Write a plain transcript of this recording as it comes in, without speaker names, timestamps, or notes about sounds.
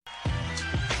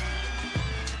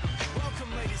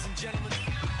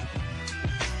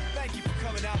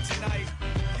coming out tonight.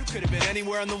 You could have been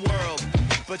anywhere in the world,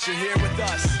 but you're here with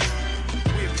us.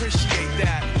 We appreciate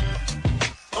that.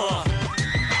 I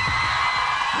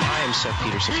am Seth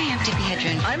Peterson. Hi, I'm Tippi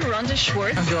Hedren. I'm Rhonda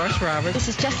Schwartz. I'm Doris Roberts. This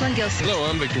is Jessalyn Gilson. Hello,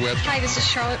 I'm Victor Webb. Hi, this is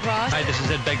Charlotte Ross. Hi, this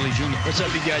is Ed Begley Jr. What's up,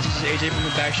 you guys? This is AJ from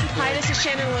the Backstreet Boys. Hi, this is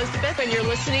Shannon Elizabeth, and you're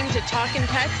listening to Talkin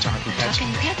Pets. Talkin Pets.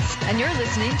 Talkin Pets. And you're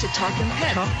listening to Talkin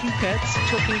Pets. Talking Pets.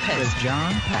 Talkin Pets. With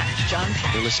John Patch. John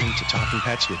Patch. You're listening to Talkin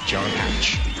Pets with John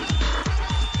Patch.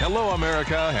 Hello,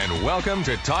 America, and welcome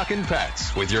to Talkin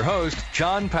Pets with your host,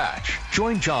 John Patch.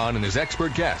 Join John and his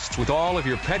expert guests with all of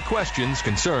your pet questions,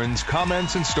 concerns,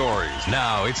 comments, and stories.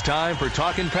 Now it's time for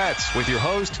Talkin Pets with your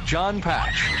host, John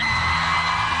Patch.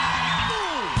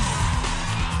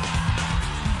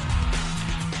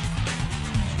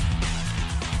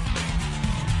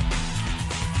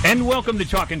 And welcome to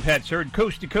Talkin Pets, heard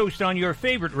coast to coast on your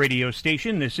favorite radio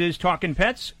station. This is Talkin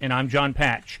Pets, and I'm John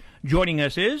Patch. Joining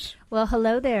us is... Well,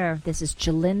 hello there. This is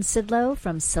Jalynn Sidlow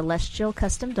from Celestial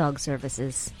Custom Dog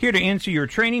Services. Here to answer your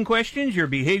training questions, your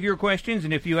behavior questions,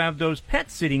 and if you have those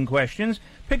pet sitting questions,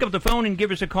 pick up the phone and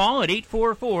give us a call at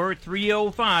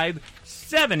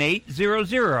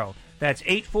 844-305-7800. That's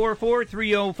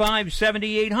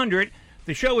 844-305-7800.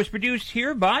 The show is produced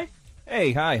here by...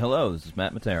 Hey, hi, hello, this is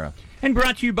Matt Matera. And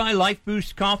brought to you by Life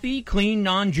Boost Coffee, clean,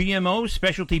 non-GMO,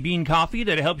 specialty bean coffee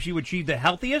that helps you achieve the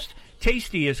healthiest,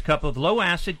 tastiest cup of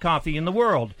low-acid coffee in the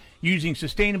world, using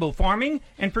sustainable farming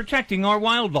and protecting our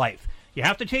wildlife. You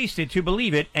have to taste it to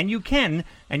believe it, and you can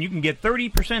get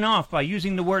 30% off by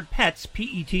using the word PETS,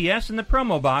 P-E-T-S, in the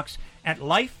promo box at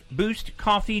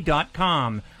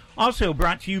lifeboostcoffee.com. Also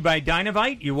brought to you by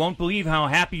Dinovite. You won't believe how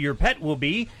happy your pet will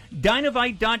be.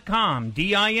 Dinovite.com,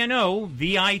 DINOVITE.com.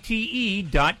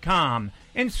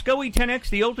 And SCOE 10X,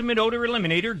 the ultimate odor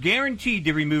eliminator, guaranteed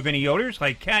to remove any odors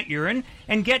like cat urine,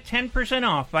 and get 10%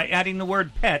 off by adding the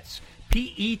word PETS,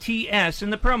 P-E-T-S, in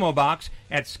the promo box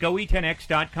at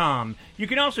SCOE10X.com. You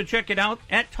can also check it out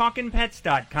at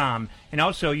TalkinPets.com. And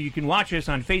also you can watch us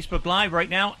on Facebook Live right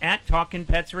now at Talkin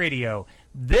Pets Radio.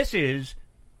 This is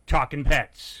Talkin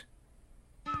Pets.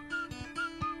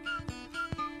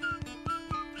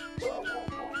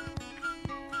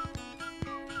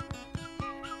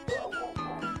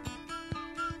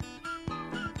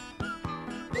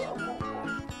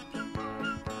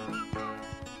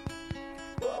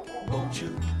 Won't you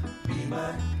be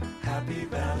my happy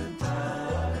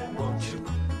Valentine? Won't you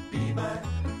be my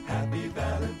happy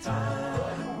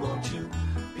Valentine? Won't you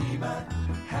be my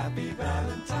happy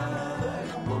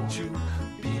Valentine? Won't you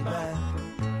be my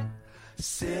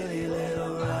silly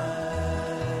little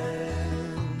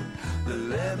rhyme? The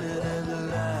lemon and the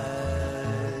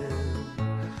lime,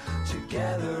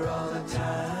 together all the time.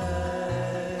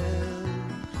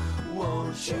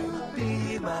 Won't you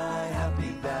be my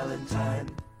happy Valentine?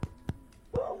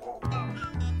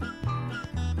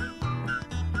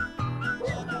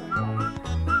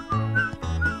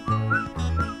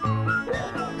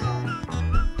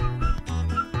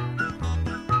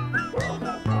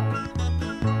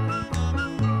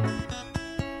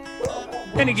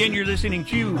 And again, you're listening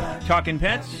to Talkin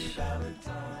Pets.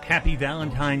 Happy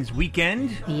Valentine's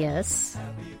weekend. Yes.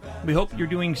 We hope you're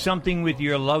doing something with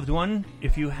your loved one,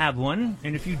 if you have one.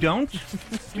 And if you don't,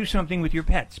 do something with your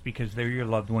pets, because they're your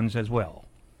loved ones as well.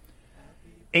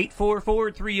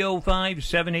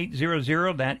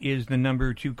 844-305-7800. That is the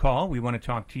number to call. We want to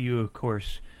talk to you, of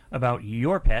course, about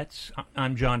your pets.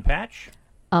 I'm John Patch.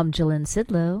 I'm Jalynn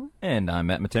Sidlow. And I'm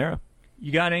Matt Matera.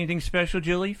 You got anything special,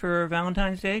 Jilly, for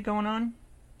Valentine's Day going on?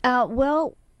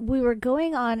 Well, we were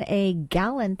going on a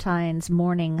Galentine's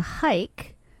morning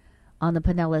hike on the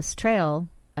Pinellas Trail,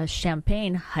 a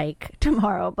champagne hike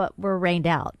tomorrow, but we're rained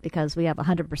out because we have a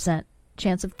 100%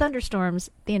 chance of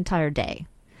thunderstorms the entire day.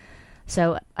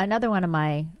 So another one of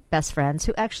my best friends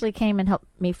who actually came and helped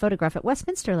me photograph at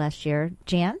Westminster last year,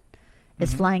 Jan,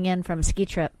 is flying in from a ski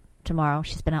trip tomorrow.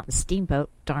 She's been out in the steamboat.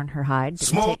 Darn her hide.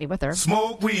 Didn't take me with her.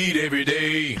 Smoke weed every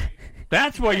day.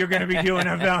 That's what you're going to be doing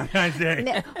on Valentine's Day.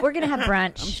 No, we're going to have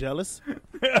brunch. I'm jealous.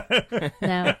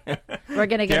 No, we're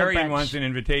going to get Darian a brunch. wants an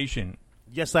invitation.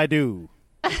 Yes, I do.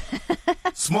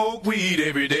 Smoke weed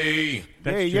every day.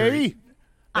 That's Yay, Jerry. yay.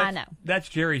 I know. That's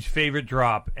Jerry's favorite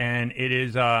drop, and it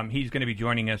is. He's going to be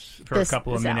joining us for a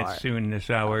couple of minutes soon this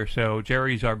hour. So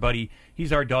Jerry's our buddy.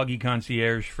 He's our doggy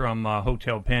concierge from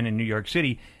Hotel Penn in New York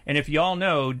City. And if y'all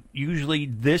know, usually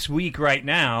this week right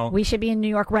now, We should be in New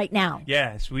York right now.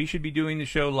 yes, we should be doing the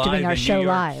show live Doing our in show New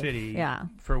York live, City yeah.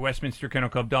 for Westminster Kennel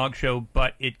Club Dog Show,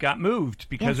 but it got moved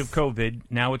because of Yes. COVID.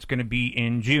 Now it's going to be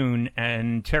in June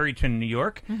in Tarryton, New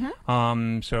York.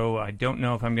 So I don't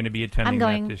know if I'm going to be attending I'm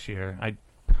going. that this year. I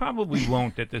probably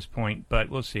won't at this point, but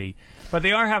we'll see. But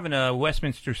they are having a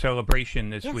Westminster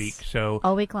celebration this week, so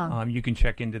all week long. You can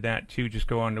check into that too. Just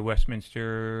go on to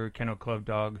Westminster Kennel Club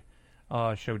Dog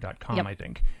show.com, I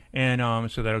think, and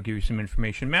so that'll give you some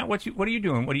information. Matt, what are you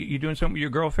doing? What are you doing? Something with your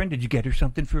girlfriend? Did you get her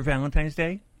something for Valentine's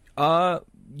Day?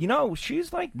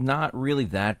 She's like not really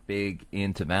that big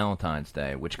into Valentine's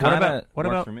Day, which kind of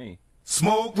works for me.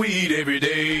 Smoke weed every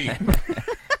day.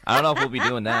 I don't know if we'll be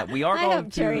doing that. We are I going hope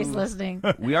Jerry's listening.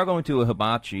 We are going to a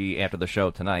hibachi after the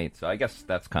show tonight, so I guess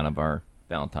that's kind of our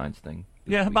Valentine's thing.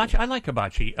 Yeah, hibachi. I like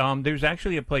hibachi. There's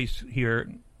actually a place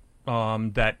here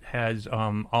that has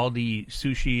all the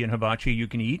sushi and hibachi you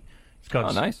can eat. It's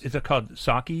called nice. It's called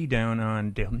Saki down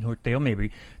on North Dale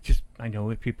Mabry. I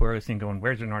know if people are listening going,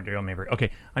 where's the North Dale Mabry?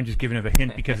 Okay, I'm just giving him a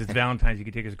hint because it's Valentine's. You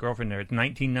can take his girlfriend there. It's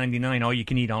 $19.99, all you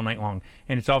can eat all night long,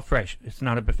 and it's all fresh. It's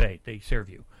not a buffet. They serve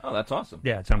you. Oh, that's awesome.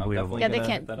 Yeah, it's unbelievable. Yeah, they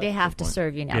can't. They have to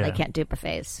serve you now. Yeah. They can't do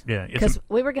buffets. Yeah, because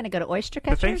we were going to go to Oyster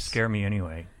Catchers. Buffets scare me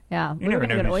anyway. Yeah, we were going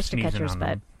to go to Oyster Catchers,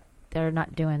 but they're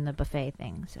not doing the buffet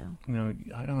thing. So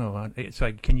I don't know. It's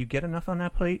like, can you get enough on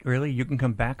that plate? Really, you can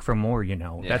come back for more.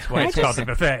 Yeah. That's why it's called a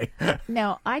buffet.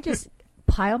 No, I just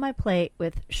pile my plate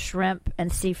with shrimp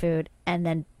and seafood, and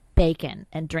then bacon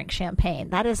and drink champagne.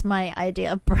 That is my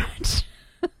idea of brunch.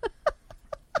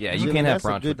 Yeah, you can't have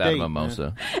brunch without a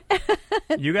mimosa.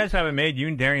 You guys haven't made. You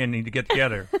and Darian need to get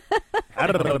together. I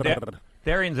don't know.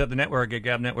 Darian's at the network at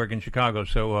Gab Network in Chicago,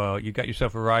 so you got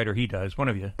yourself a ride, or he does. One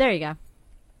of you. There you go.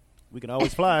 We can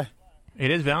always fly.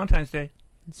 It is Valentine's Day.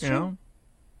 It's true.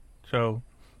 So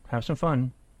have some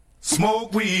fun.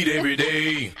 Smoke weed every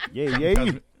day.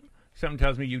 Yeah. Something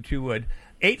tells me you two would.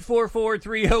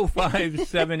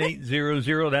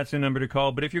 844-305-7800. That's the number to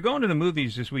call. But if you're going to the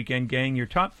movies this weekend, gang, your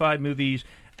top 5 movies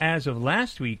as of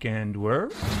last weekend were...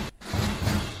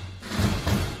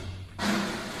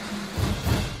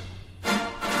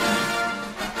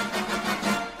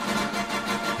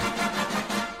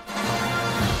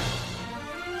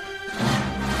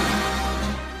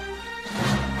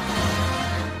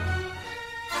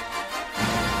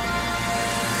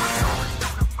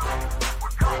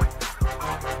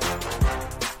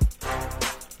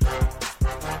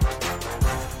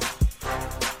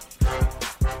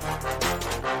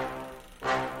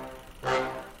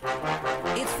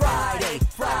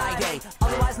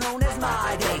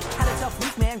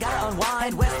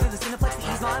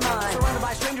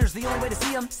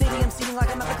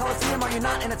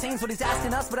 What he's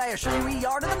asking us, but I assure you we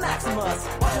are to the maximus.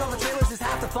 Watching all the trailers is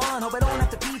half the fun. Hope I don't have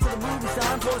to pee till the movie's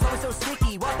done. Floor's always so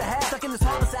sticky. What the heck? Stuck in this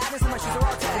hall of sadness and my shoes are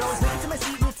all tagged. Always make it to my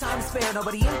seat with time to spare.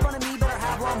 Nobody in front of me better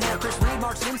have long hair. Chris Reed,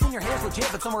 Mark Simpson, your hair's legit,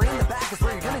 but somewhere in the back is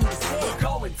where you're gonna need to sit. We're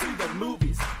going to the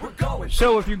movies. We're going.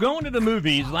 So if you're going to the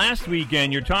movies, last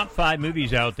weekend, your top 5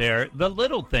 movies out there, The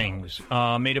Little Things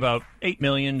made about $8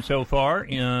 million so far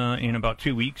in about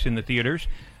 2 weeks in the theaters.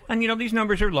 And, these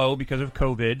numbers are low because of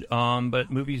COVID, but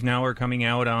movies now are coming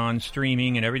out on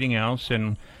streaming and everything else,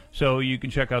 and so you can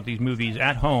check out these movies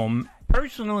at home.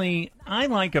 Personally, I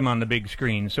like them on the big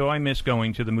screen, so I miss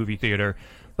going to the movie theater.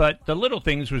 But The Little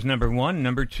Things was number 1.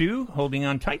 Number 2, holding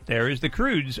on tight there, is The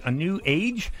Croods, A New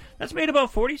Age. That's made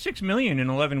about $46 million in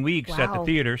 11 weeks at the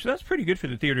theater, so that's pretty good for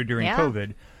the theater during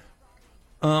COVID.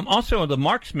 Also, The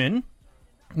Marksman,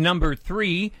 number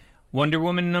 3. Wonder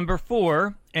Woman, number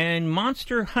 4, and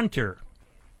Monster Hunter,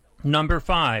 number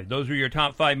 5. Those were your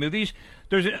top 5 movies.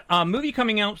 There's a movie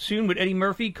coming out soon with Eddie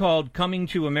Murphy called Coming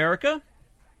to America.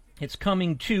 It's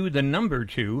Coming to the number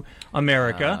 2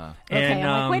 America. Okay,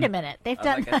 I'm like, wait a minute. They've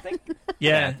done that. I think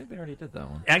they already did that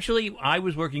one. Actually, I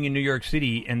was working in New York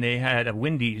City, and they had a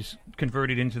Wendy's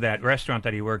converted into that restaurant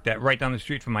that he worked at right down the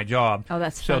street from my job. Oh,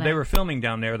 that's so funny. they were filming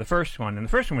down there, the first one, and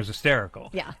the first one was hysterical.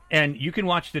 Yeah. And you can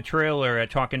watch the trailer at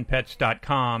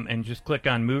talkinpets.com and just click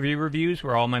on movie reviews,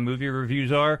 where all my movie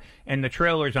reviews are, and the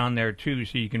trailer's on there, too,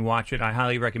 so you can watch it. I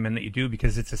highly recommend that you do,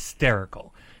 because it's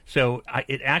hysterical. So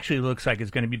it actually looks like it's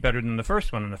going to be better than the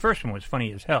first one, and the first one was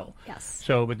funny as hell. Yes.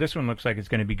 So, but this one looks like it's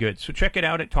going to be good. So check it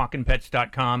out at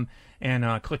talkinpets.com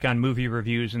and click on movie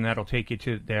reviews, and that'll take you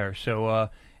to there. So,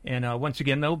 once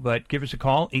again, though, but give us a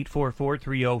call,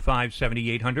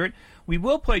 844-305-7800. We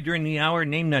will play during the hour,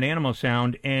 Name That Animal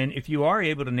Sound, and if you are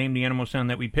able to name the animal sound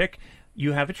that we pick,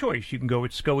 you have a choice. You can go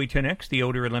with SCOE 10X, the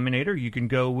odor eliminator. You can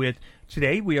go with,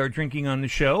 today we are drinking on the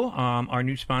show, our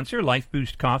new sponsor, Life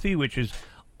Boost Coffee, which is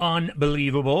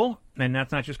unbelievable, and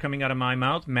that's not just coming out of my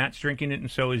mouth. Matt's drinking it, and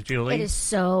so is Julie. It is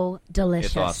so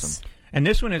delicious. It's awesome. And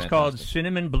this one is called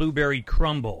Cinnamon Blueberry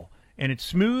Crumble, and it's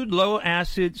smooth, low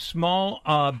acid, small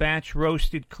batch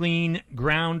roasted, clean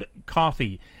ground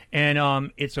coffee.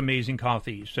 And it's amazing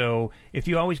coffee. So if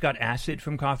you always got acid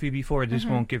from coffee before, this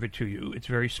won't give it to you. It's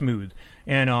very smooth.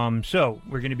 And so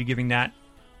we're going to be giving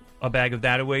a bag of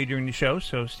that away during the show.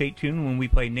 So stay tuned when we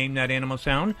play Name That Animal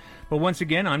Sound. But once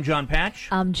again, I'm John Patch.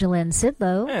 I'm Jalen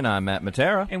Sidlow. And I'm Matt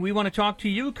Matera. And we want to talk to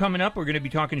you coming up. We're going to be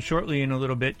talking shortly in a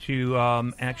little bit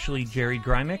to actually Jerry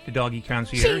Grymek, the doggy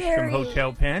concierge from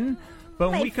Hotel Penn.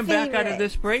 But when we come back out of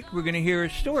this break, we're going to hear a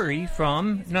story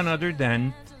from none other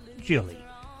than Jilly.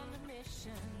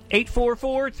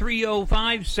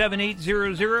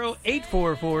 844-305-7800,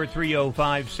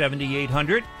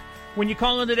 844-305-7800. When you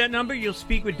call into that number, you'll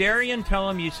speak with Darian. Tell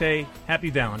him you say, Happy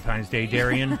Valentine's Day,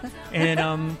 Darian.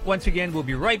 And once again, we'll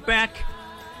be right back.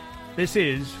 This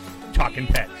is Talkin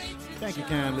Pets. Thank you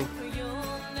kindly.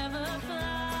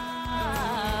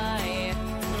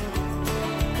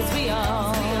 Cause we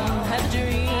all have a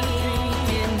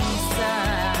dream inside.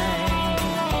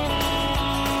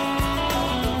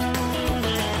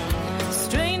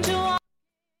 Stranger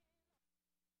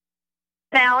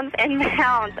Mounds and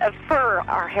mounds of fur.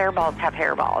 Our hairballs have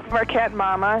hairballs. Our cat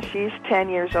Mama, she's 10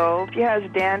 years old. She has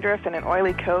dandruff and an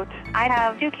oily coat. I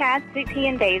have 2 cats, Sweet Pea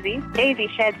and Daisy. Daisy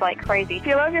sheds like crazy. If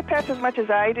you love your pets as much as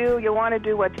I do, you'll want to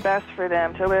do what's best for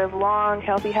them to live long,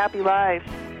 healthy, happy lives.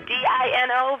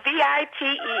 DINOVITE.com.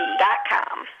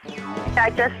 I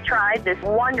just tried this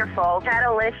wonderful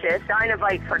Catalicious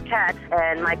Dynavite for cats,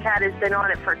 and my cat has been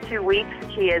on it for 2 weeks.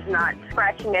 She is not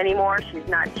scratching anymore. She's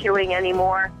not chewing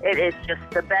anymore. It is just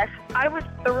the best. I was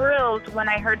thrilled when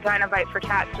I heard Dynavite for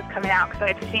cats was coming out because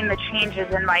I'd seen the changes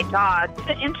in my dog.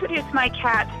 To introduce my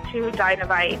cats to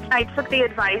Dynavite, I took the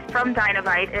advice from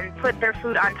Dynavite and put their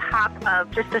food on top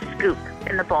of just a scoop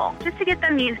in the bowl, just to get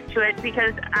them used to it,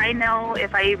 because I know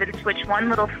if I even switch one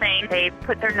little thing, they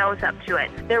put their nose up to it.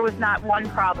 There was not one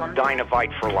problem.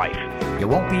 Dynavite for life. You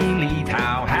won't believe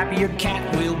how happy your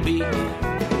cat will be.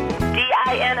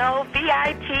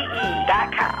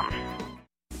 DINOVITE.com.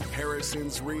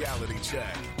 Harrison's Reality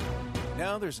Check.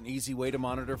 Now there's an easy way to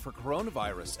monitor for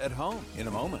coronavirus at home in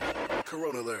a moment.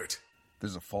 Corona Alert.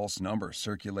 There's a false number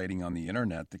circulating on the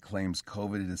internet that claims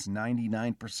COVID is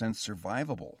 99%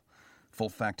 survivable.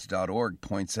 Fullfact.org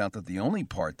points out that the only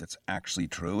part that's actually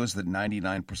true is that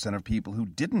 99% of people who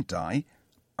didn't die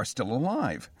are still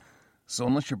alive. So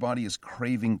unless your body is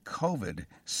craving COVID,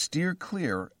 steer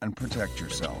clear and protect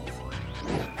yourself.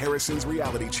 Harrison's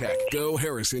Reality Check.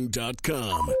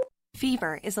 GoHarrison.com.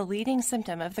 Fever is a leading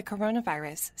symptom of the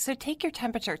coronavirus, so take your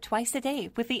temperature twice a day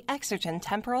with the Exergen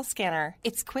Temporal Scanner.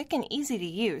 It's quick and easy to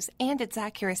use, and its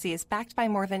accuracy is backed by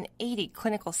more than 80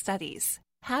 clinical studies.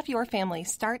 Have your family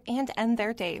start and end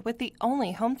their day with the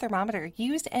only home thermometer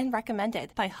used and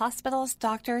recommended by hospitals,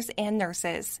 doctors, and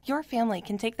nurses. Your family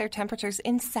can take their temperatures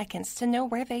in seconds to know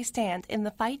where they stand in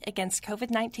the fight against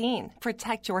COVID-19.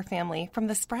 Protect your family from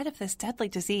the spread of this deadly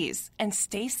disease and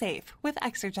stay safe with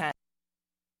Exergen.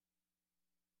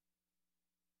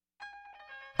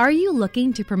 Are you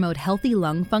looking to promote healthy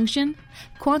lung function?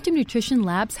 Quantum Nutrition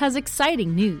Labs has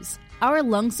exciting news. Our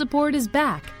lung support is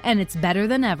back, and it's better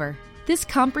than ever. This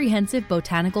comprehensive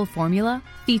botanical formula,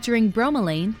 featuring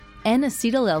bromelain,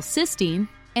 N-acetyl-L-cysteine,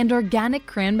 and organic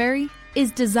cranberry,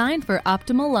 is designed for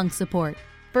optimal lung support.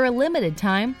 For a limited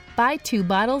time, buy 2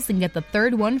 bottles and get the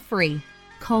third one free.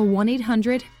 Call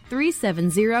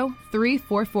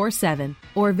 1-800-370-3447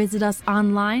 or visit us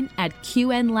online at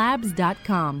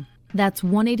qnlabs.com. That's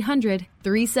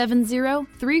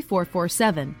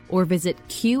 1-800-370-3447 or visit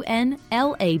qnlabs.com.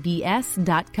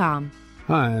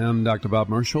 Hi, I'm Dr. Bob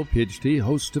Marshall, PhD,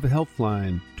 host of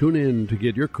Healthline. Tune in to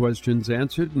get your questions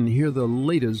answered and hear the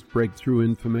latest breakthrough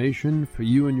information for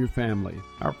you and your family.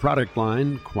 Our product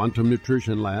line, Quantum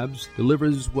Nutrition Labs,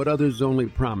 delivers what others only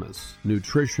promise,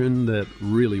 nutrition that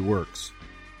really works.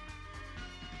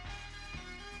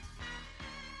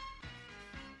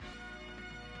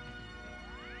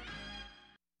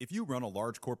 If you run a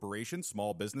large corporation,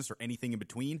 small business, or anything in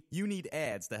between, you need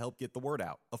ads to help get the word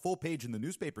out. A full page in the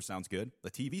newspaper sounds good.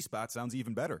 A TV spot sounds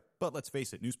even better. But let's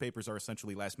face it, newspapers are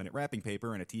essentially last-minute wrapping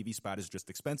paper, and a TV spot is just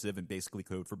expensive and basically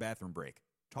code for bathroom break.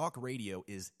 Talk radio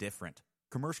is different.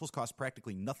 Commercials cost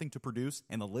practically nothing to produce,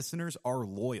 and the listeners are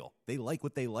loyal. They like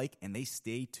what they like, and they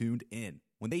stay tuned in.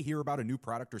 When they hear about a new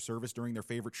product or service during their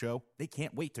favorite show, they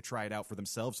can't wait to try it out for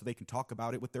themselves so they can talk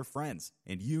about it with their friends.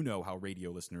 And you know how radio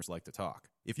listeners like to talk.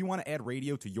 If you want to add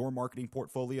radio to your marketing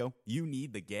portfolio, you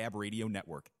need the Gab Radio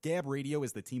Network. Gab Radio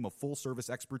is the team of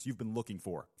full-service experts you've been looking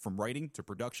for, from writing to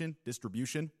production,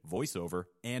 distribution, voiceover,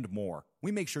 and more.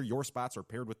 We make sure your spots are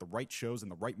paired with the right shows in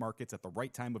the right markets at the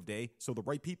right time of day so the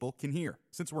right people can hear.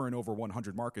 Since we're in over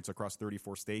 100 markets across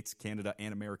 34 states, Canada,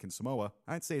 and American Samoa,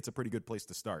 I'd say it's a pretty good place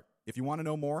to start. If you want to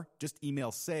know more, just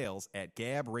email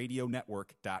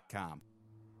sales@gabradionetwork.com.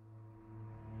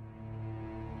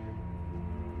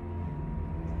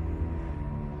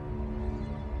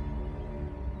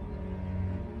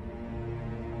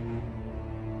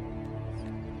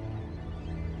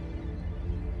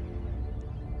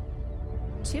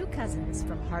 Two cousins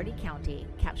from Hardy County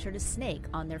captured a snake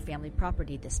on their family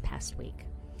property this past week.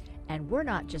 And we're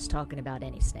not just talking about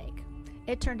any snake.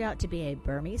 It turned out to be a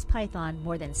Burmese python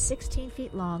more than 16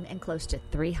 feet long and close to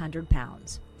 300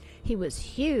 pounds. He was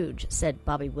huge, said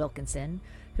Bobby Wilkinson,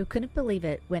 who couldn't believe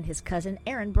it when his cousin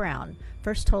Aaron Brown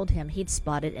first told him he'd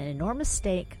spotted an enormous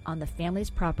snake on the family's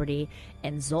property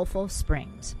in Zolfo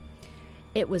Springs.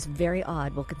 It was very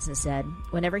odd, Wilkinson said.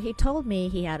 Whenever he told me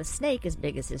he had a snake as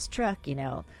big as his truck,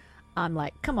 I'm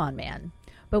like, come on, man.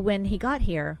 But when he got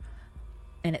here,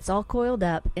 and it's all coiled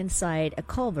up inside a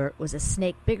culvert, was a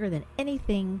snake bigger than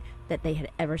anything that they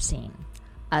had ever seen.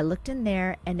 I looked in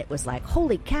there, and it was like,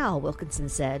 holy cow, Wilkinson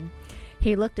said.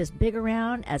 He looked as big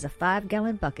around as a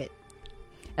 5-gallon bucket.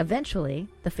 Eventually,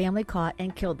 the family caught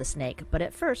and killed the snake, but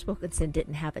at first Wilkinson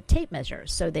didn't have a tape measure,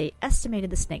 so they estimated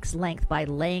the snake's length by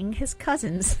laying his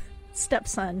cousin's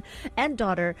stepson and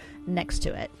daughter next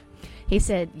to it. He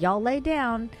said, y'all lay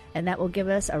down, and that will give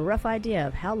us a rough idea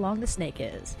of how long the snake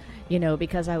is.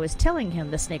 Because I was telling him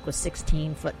the snake was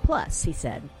 16 foot plus, he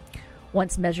said.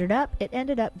 Once measured up, it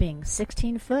ended up being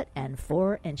 16 foot and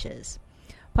 4 inches.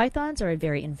 Pythons are a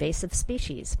very invasive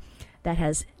species that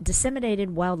has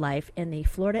disseminated wildlife in the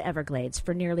Florida Everglades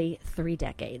for nearly 3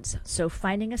 decades. So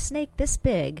finding a snake this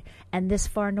big and this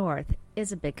far north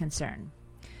is a big concern.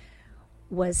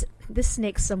 Was this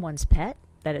snake someone's pet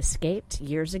that escaped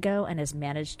years ago and has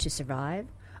managed to survive?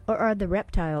 Or are the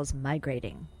reptiles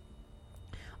migrating?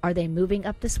 Are they moving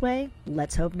up this way?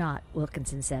 Let's hope not,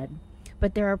 Wilkinson said.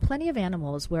 But there are plenty of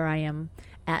animals where I am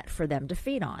at for them to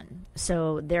feed on.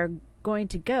 So they're going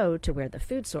to go to where the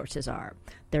food sources are.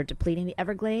 They're depleting the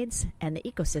Everglades and the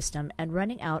ecosystem and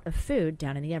running out of food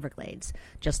down in the Everglades.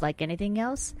 Just like anything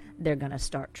else, they're going to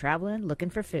start traveling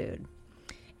looking for food.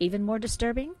 Even more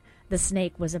disturbing, the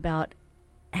snake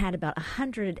had about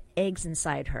 100 eggs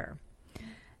inside her.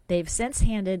 They've since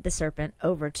handed the serpent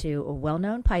over to a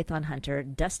well-known python hunter,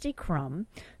 Dusty Crum,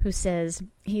 who says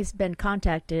he's been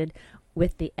contacted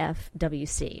with the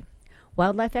FWC.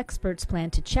 Wildlife experts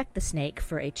plan to check the snake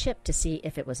for a chip to see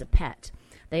if it was a pet.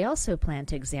 They also plan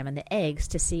to examine the eggs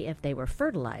to see if they were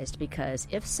fertilized, because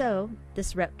if so,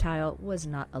 this reptile was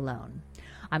not alone.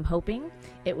 I'm hoping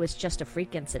it was just a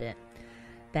freak incident.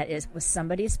 That was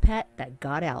somebody's pet that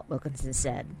got out, Wilkinson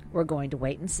said. We're going to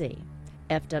wait and see.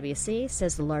 FWC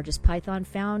says the largest python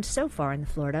found so far in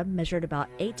Florida measured about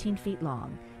 18 feet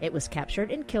long. It was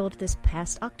captured and killed this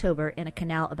past October in a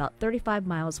canal about 35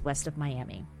 miles west of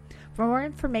Miami. For more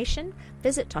information,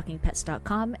 visit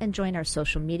TalkingPets.com and join our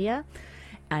social media.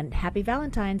 And happy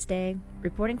Valentine's Day.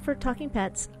 Reporting for Talking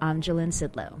Pets, I'm Jalen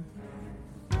Sidlow.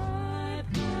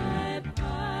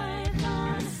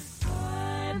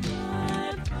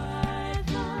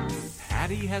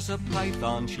 Patty has a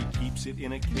python, she keeps it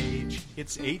in a cage.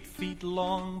 It's 8 feet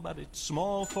long, but it's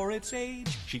small for its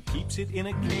age. She keeps it in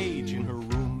a cage in her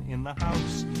room in the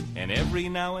house. And every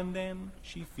now and then,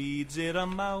 she feeds it a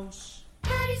mouse.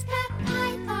 Patty's pet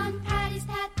python, Patty's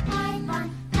pet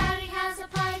python. Patty has a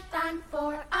python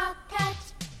for a pet.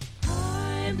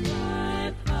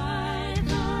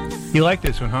 Python. You like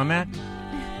this one, huh, Matt?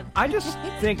 I just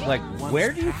think,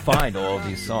 where do you find all of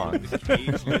these songs?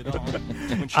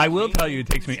 I will tell you, it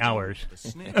takes me hours.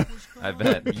 I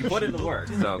bet. You put in the work,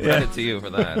 so credit to you for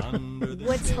that.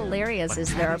 What's hilarious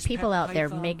is there are people out there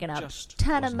making a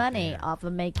ton of money off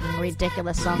of making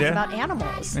ridiculous songs about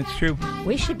animals. It's true.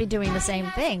 We should be doing the same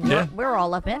thing. Yeah. We're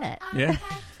all up in it. Yeah.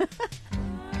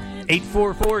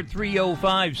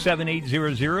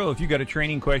 844-305-7800. If you got a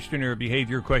training question or a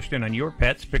behavior question on your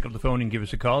pets, pick up the phone and give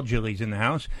us a call. Jilly's in the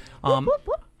house.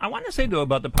 I want to say, though,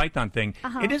 about the python thing.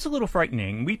 It is a little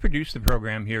frightening. We produce the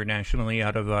program here nationally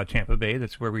out of Tampa Bay.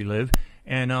 That's where we live.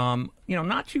 And,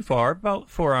 not too far, about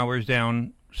 4 hours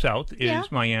down south is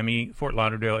Miami, Fort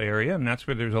Lauderdale area. And that's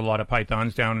where there's a lot of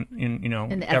pythons down in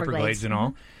the Everglades and all.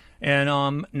 Mm-hmm.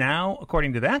 And now,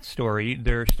 according to that story,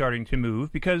 they're starting to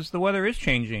move because the weather is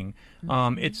changing.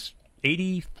 It's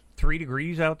 83 3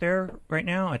 degrees out there right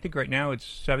now. I think right now it's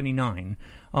 79.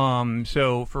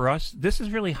 So for us, this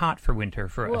is really hot for winter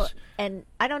for us. And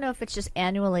I don't know if it's just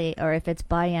annually or if it's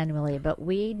biannually, but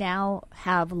we now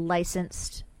have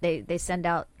licensed. They send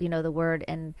out, the word,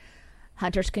 and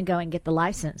hunters can go and get the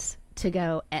license to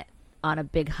go on a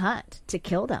big hunt to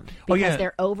kill them because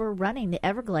they're overrunning the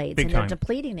Everglades and they're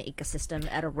depleting the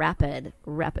ecosystem at a rapid.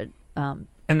 And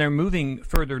they're moving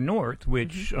further north,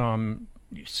 which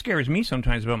scares me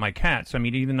sometimes about my cats. I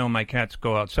mean, even though my cats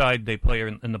go outside, they play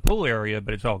in the pool area,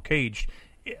 but it's all caged.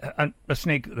 A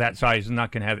snake that size is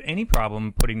not going to have any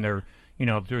problem putting their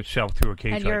self through a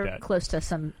cage and like you're that. close to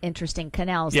some interesting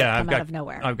canals that come out of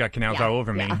nowhere. I've got canals all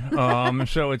over me.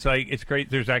 So it's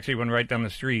great. There's actually one right down the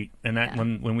street, and that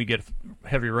when we get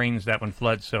heavy rains, that one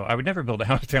floods. So I would never build a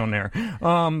house down there,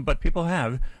 but people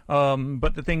have.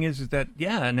 But the thing is that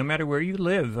no matter where you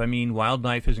live, I mean,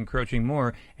 wildlife is encroaching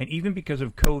more, and even because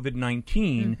of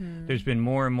COVID-19, there's been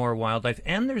more and more wildlife,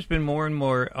 and there's been more and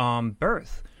more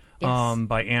birth.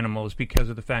 By animals because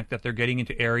of the fact that they're getting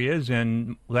into areas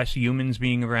and less humans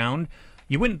being around.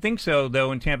 You wouldn't think so,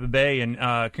 though, in Tampa Bay, and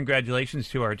congratulations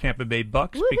to our Tampa Bay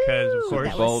Bucks. Woo-hoo! Because, of course,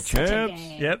 Super Bowl champs.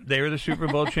 Yep, they were the Super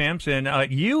Bowl champs, and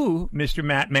you, Mr.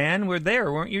 Matt Mann, were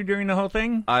there, weren't you, during the whole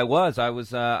thing? I was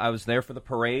there for the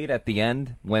parade at the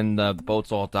end when the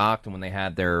boats all docked and when they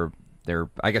had their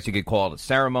I guess you could call it a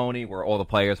ceremony where all the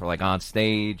players were like on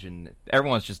stage and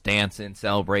everyone's just dancing,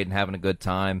 celebrating, having a good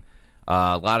time.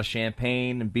 A lot of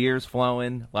champagne and beers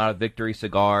flowing, a lot of victory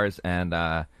cigars, and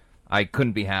I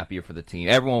couldn't be happier for the team.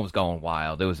 Everyone was going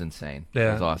wild. It was insane.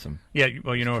 Yeah. It was awesome. Yeah,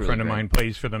 well, a friend of mine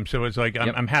plays for them, so it's like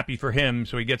I'm happy for him,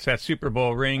 so he gets that Super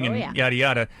Bowl ring and yada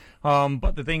yada.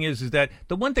 But the thing is that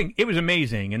the one thing, it was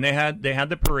amazing, and they had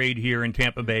the parade here in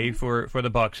Tampa Bay for the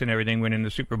Bucks and everything, winning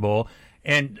the Super Bowl.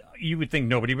 And you would think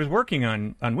nobody was working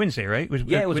on Wednesday, right? It was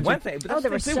Wednesday. There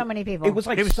were so many people. It was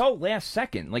so last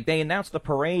second. Like, they announced the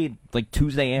parade like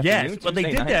Tuesday afternoon. Yes, but they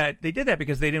did that. They did that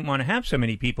because they didn't want to have so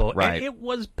many people. Right. And it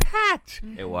was packed.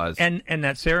 It was. And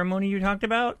that ceremony you talked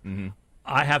about,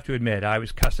 I have to admit, I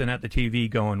was cussing at the TV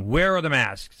going, where are the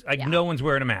masks? No one's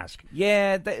wearing a mask.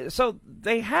 Yeah, so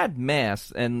they had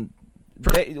masks, and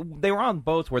they were on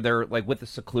boats where they're like with a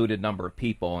secluded number of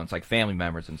people, and it's like family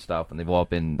members and stuff, and they've all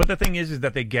been. But the thing is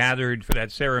that they gathered for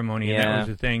that ceremony, and that was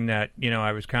the thing that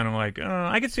I was kind of like,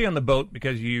 I could see on the boat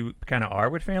because you kind of are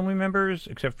with family members,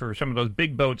 except for some of those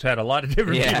big boats had a lot of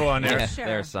different people on there. Yeah, sure.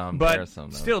 There are some. But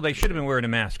still, they should have been wearing a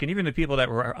mask, and even the people that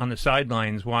were on the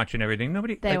sidelines watching everything,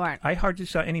 they weren't. I hardly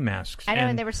saw any masks. I know,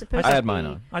 and they were supposed to. I had mine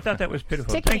on. I thought that was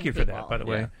pitiful. Thank you for that, by the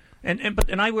way.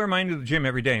 And I wear mine to the gym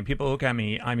every day, and people look at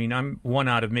me. I mean, I'm one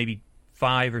out of maybe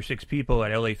 5 or 6 people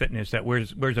at LA Fitness that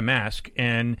wears a mask,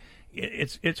 and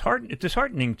it's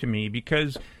disheartening to me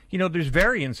because there's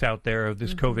variants out there of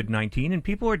this COVID-19, and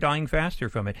people are dying faster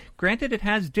from it. Granted, it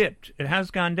has dipped, it has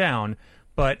gone down,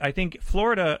 but I think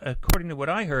Florida, according to what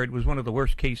I heard, was one of the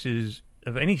worst cases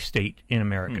of any state in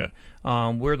America.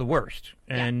 We're the worst,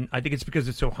 and I think it's because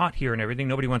it's so hot here and everything.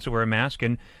 Nobody wants to wear a mask,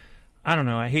 and I don't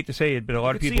know. I hate to say it, but a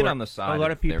lot of people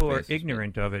are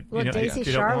ignorant of it. Well, Daisy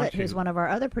Charlotte, who's one of our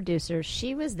other producers,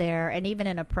 she was there, and even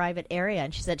in a private area,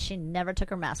 and she said she never took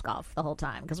her mask off the whole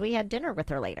time because we had dinner with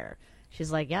her later.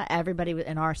 She's like, everybody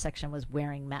in our section was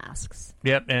wearing masks.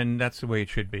 Yep, and that's the way it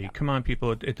should be. Come on,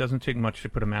 people. It doesn't take much to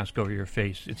put a mask over your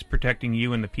face. It's protecting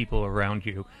you and the people around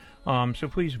you. So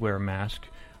please wear a mask.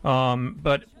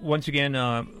 But once again,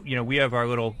 we have our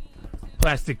little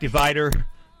plastic divider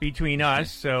between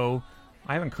us, so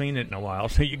I haven't cleaned it in a while,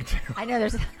 so you can tell. I know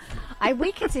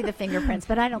we can see the fingerprints,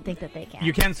 but I don't think that they can.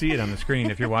 You can see it on the screen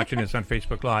if you're watching this on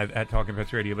Facebook Live at Talkin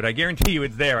Pets Radio, but I guarantee you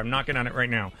it's there. I'm knocking on it right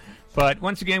now. But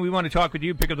once again, we want to talk with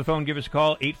you. Pick up the phone, give us a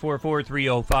call,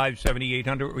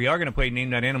 844-305-7800. We are going to play Name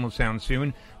That Animal Sound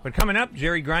soon. But coming up,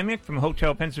 Jerry Grymek from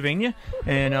Hotel Pennsylvania,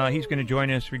 and he's going to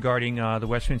join us regarding the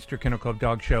Westminster Kennel Club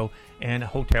Dog Show and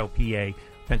Hotel PA.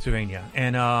 Pennsylvania.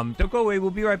 And don't go away.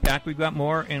 We'll be right back. We've got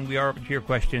more, and we are open to your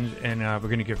questions, and we're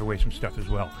going to give away some stuff as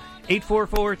well.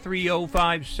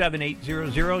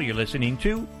 844-305-7800. You're listening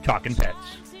to Talkin Pets.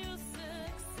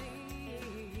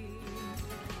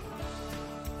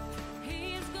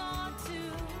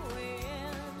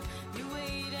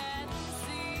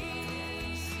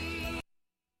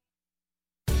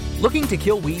 Looking to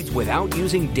kill weeds without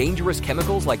using dangerous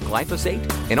chemicals like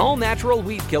glyphosate? An all-natural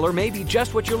weed killer may be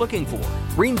just what you're looking for.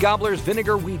 Green Gobbler's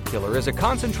Vinegar Weed Killer is a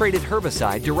concentrated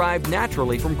herbicide derived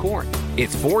naturally from corn.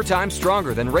 It's 4 times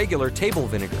stronger than regular table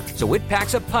vinegar, so it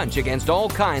packs a punch against all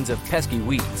kinds of pesky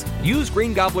weeds. Use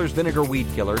Green Gobbler's Vinegar Weed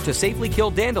Killer to safely kill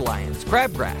dandelions,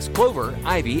 crabgrass, clover,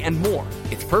 ivy, and more.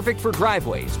 It's perfect for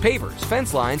driveways, pavers,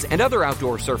 fence lines, and other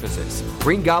outdoor surfaces.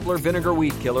 Green Gobbler Vinegar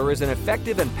Weed Killer is an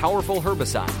effective and powerful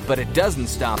herbicide, but it doesn't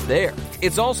stop there.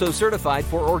 It's also certified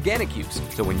for organic use,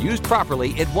 so when used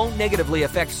properly, it won't negatively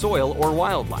affect soil or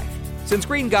wildlife. Since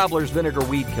Green Gobbler's Vinegar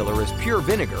Weed Killer is pure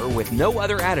vinegar with no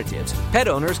other additives, pet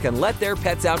owners can let their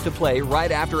pets out to play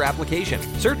right after application.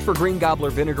 Search for Green Gobbler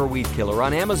Vinegar Weed Killer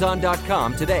on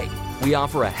Amazon.com today. We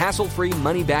offer a hassle-free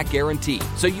money-back guarantee,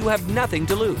 so you have nothing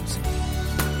to lose.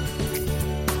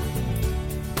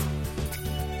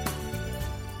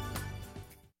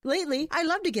 Lately, I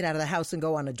love to get out of the house and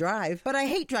go on a drive, but I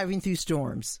hate driving through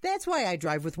storms. That's why I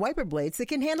drive with wiper blades that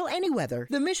can handle any weather.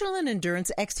 The Michelin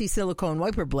Endurance XT silicone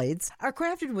wiper blades are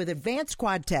crafted with advanced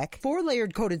quad-tech,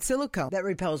 4-layered coated silicone that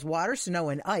repels water, snow,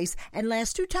 and ice and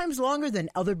lasts 2 times longer than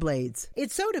other blades.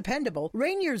 It's so dependable,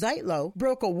 Rainier Zeitlo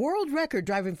broke a world record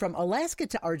driving from Alaska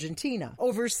to Argentina.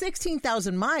 Over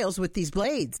 16,000 miles with these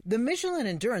blades. The Michelin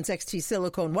Endurance XT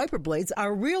silicone wiper blades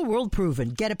are real-world proven.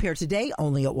 Get a pair today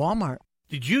only at Walmart.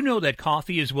 Did you know that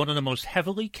coffee is one of the most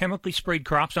heavily chemically sprayed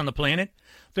crops on the planet?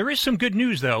 There is some good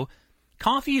news, though.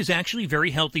 Coffee is actually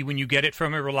very healthy when you get it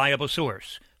from a reliable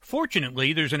source.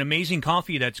 Fortunately, there's an amazing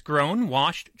coffee that's grown,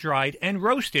 washed, dried, and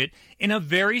roasted in a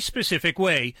very specific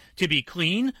way to be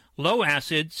clean, low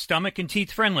acid, stomach and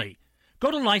teeth friendly.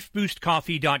 Go to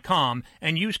lifeboostcoffee.com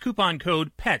and use coupon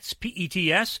code PETS,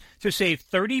 P-E-T-S, to save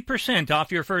 30% off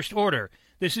your first order.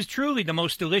 This is truly the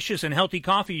most delicious and healthy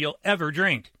coffee you'll ever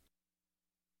drink.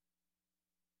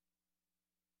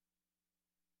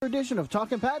 Edition of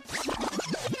Talkin Pets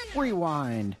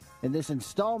Rewind. In this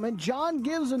installment, John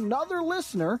gives another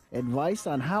listener advice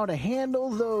on how to handle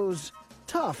those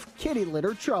tough kitty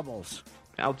litter troubles.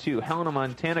 Out to Helena,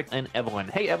 Montana, and Evelyn.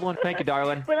 Hey, Evelyn, thank you,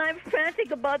 darling. When I'm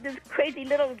frantic about this crazy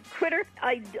little critter,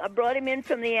 I brought him in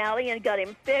from the alley and got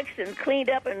him fixed and cleaned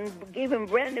up and gave him a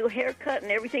brand new haircut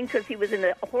and everything because he was in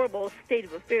a horrible state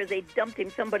of affairs. They dumped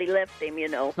him. Somebody left him, you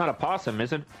know. It's not a possum,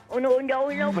 is it? Oh, no,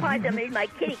 possum. He's my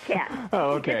kitty cat.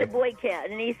 Oh, okay. He's a boy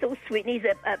cat, and he's so sweet. And he's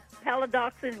a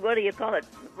paladoxin, what do you call it,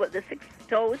 the 6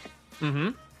 toes?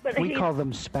 Mm-hmm. But we call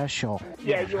them special.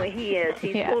 Yeah, he is.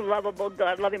 He's so lovable.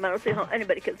 God love him. I don't see how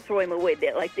anybody could throw him away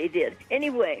like they did.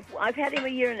 Anyway, I've had him a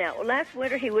year now. Last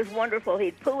winter, he was wonderful.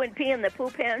 He'd poo and pee in the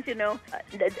poo pans, you know.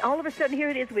 All of a sudden,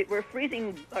 here it is. We're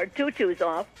freezing our tutus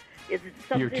off.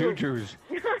 Your tutus.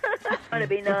 Trying to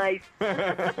be nice.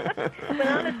 But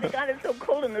honestly, God, it's so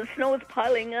cold and the snow is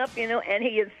piling up, you know, and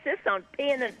he insists on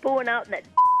peeing and pooing out in that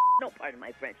no, pardon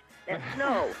my French, that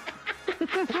snow.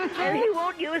 And he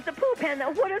won't use the poop pan.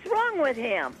 Now, what is wrong with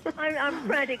him? I'm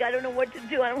frantic. I don't know what to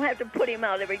do. I don't have to put him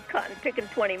out every cotton picking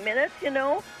 20 minutes, you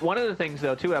know? One of the things,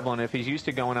 though, too, Evelyn, if he's used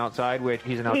to going outside, which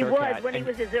he's an outdoor cat. He was when he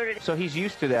was deserted. So he's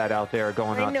used to that out there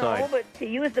going outside. I know, but he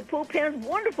used the poop pans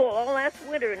wonderful all last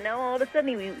winter, and now all of a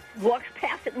sudden he walks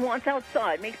past it and wants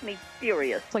outside. It makes me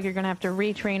furious. It's like you're going to have to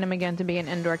retrain him again to be an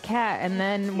indoor cat, and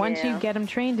then once you get him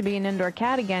trained to be an indoor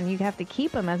cat again, you have to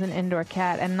keep him as an indoor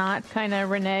cat and not kind of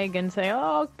renege and say,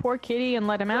 oh, poor kitty, and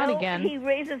let him out again.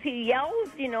 He yells,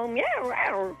 you know,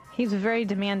 meow. He's a very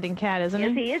demanding cat, isn't he?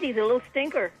 Yes, he is. He's a little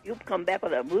stinker. You come back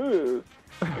with a boo.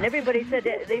 And everybody said,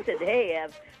 hey,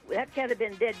 that cat had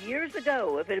been dead years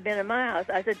ago if it had been in my house.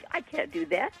 I said, I can't do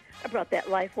that. I brought that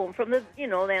life home from the, the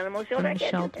animal shelter.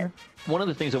 Shelter. One of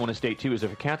the things I want to state, too, is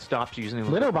if a cat stops using the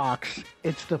litter box,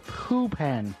 it's the poo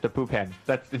pen. The poo pen.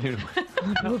 That's the new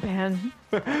poo pen.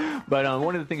 But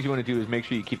one of the things you want to do is make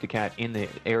sure you keep the cat in the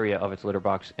area of its litter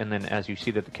box, and then as you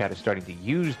see that the cat is starting to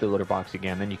use the litter box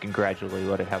again, then you can gradually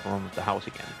let it have room with the house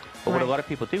again. But what a lot of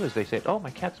people do is they say, oh,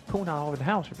 my cat's pooing all over the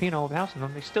house or peeing all over the house, and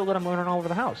then they still let him run all over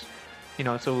the house.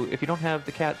 So if you don't have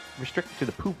the cat restricted to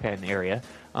the poo pen area,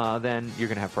 then you're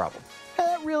going to have problems. Hey,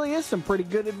 that really is some pretty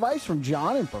good advice from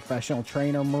John and professional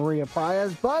trainer Maria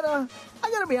Prias, but I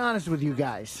got to be honest with you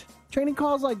guys. Training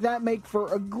calls like that make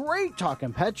for a great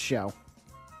Talkin' Pets show.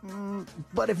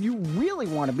 But if you really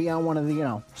want to be on one of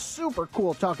the, super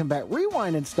cool Talkin' Pet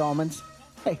Rewind installments,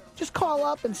 hey, just call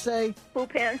up and say, poo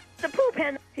pen. The poo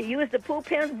pen. He used the poo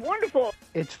pen. Wonderful.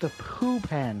 It's the poo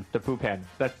pen. The poo pen.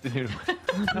 That's the new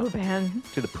poo pen.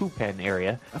 To the poo pen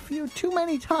area. A few too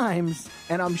many times,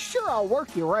 and I'm sure I'll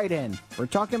work you right in. For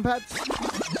Talkin' Pets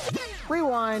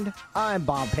Rewind, I'm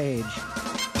Bob Page.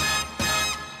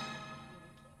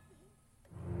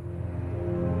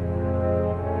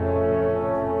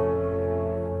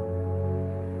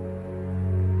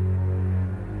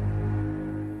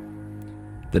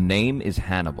 The name is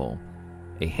Hannibal,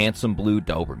 a handsome blue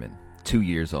Doberman, 2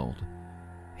 years old.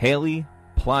 Haley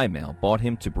Plymale bought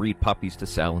him to breed puppies to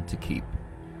sell and to keep.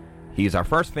 He is our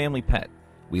first family pet.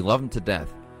 We love him to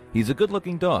death. He's a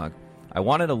good-looking dog. I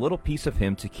wanted a little piece of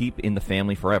him to keep in the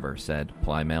family forever, said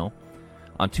Plymale.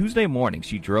 On Tuesday morning,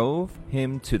 she drove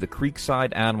him to the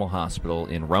Creekside Animal Hospital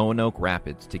in Roanoke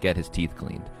Rapids to get his teeth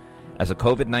cleaned. As a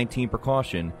COVID-19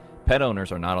 precaution, pet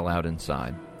owners are not allowed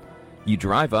inside. You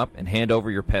drive up and hand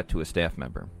over your pet to a staff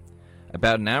member.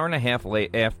 About an hour and a half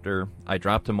late after I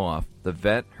dropped him off, the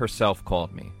vet herself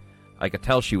called me. I could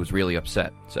tell she was really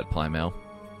upset, said Plymale.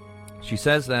 She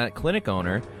says that clinic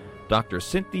owner, Dr.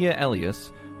 Cynthia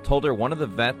Elias, told her one of the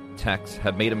vet techs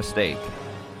had made a mistake.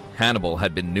 Hannibal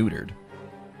had been neutered.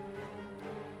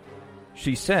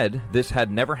 She said this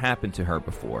had never happened to her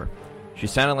before. She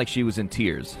sounded like she was in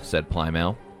tears, said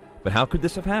Plymale. But how could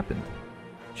this have happened?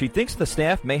 She thinks the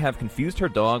staff may have confused her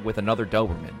dog with another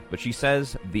Doberman, but she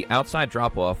says the outside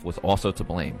drop-off was also to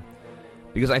blame.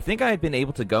 Because I think I had been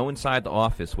able to go inside the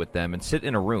office with them and sit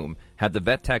in a room, had the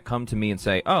vet tech come to me and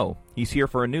say, "Oh, he's here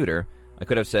for a neuter," I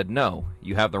could have said, "No,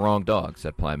 you have the wrong dog,"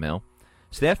 said Plymale.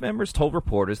 Staff members told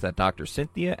reporters that Dr.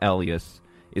 Cynthia Elias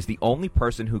is the only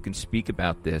person who can speak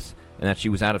about this and that she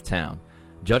was out of town.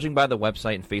 Judging by the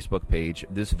website and Facebook page,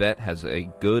 this vet has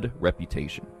a good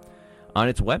reputation. On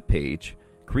its webpage,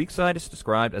 Creekside is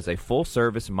described as a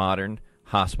full-service modern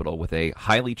hospital with a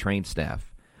highly trained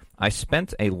staff. I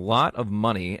spent a lot of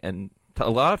money and a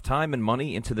lot of time and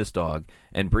money into this dog,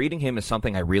 and breeding him is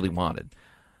something I really wanted.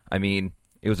 I mean,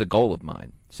 it was a goal of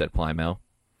mine, said Plymale.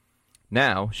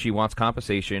 Now she wants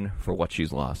compensation for what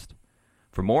she's lost.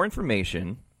 For more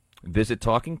information, visit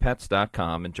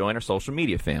TalkingPets.com and join our social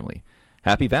media family.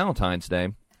 Happy Valentine's Day.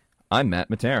 I'm Matt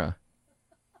Matera.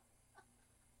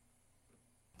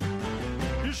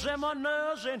 You set my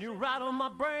nerves and you rattle my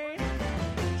brain.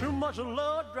 Too much of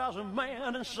love drives a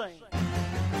man insane.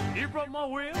 You broke my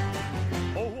will.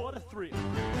 Oh, what a thrill.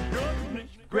 Goodness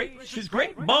gracious,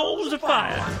 great balls of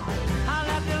fire. I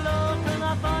left your love and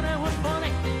I thought it was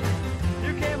funny.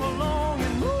 You came along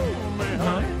and moved me,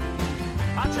 honey.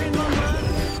 I changed my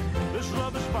mind. This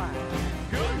love is fine.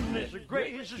 Goodness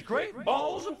gracious, great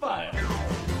balls of fire.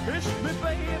 Kiss me,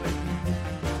 baby.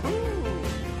 Ooh,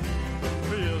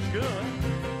 feels good.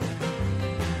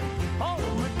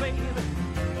 Hold me, baby.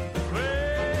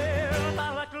 Well,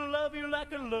 I like to love you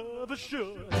like a lover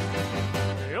should.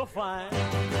 You're fine,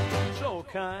 so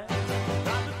kind.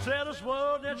 Got to tell this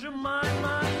world that you're mine,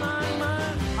 mine, mine,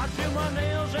 mine. I trim my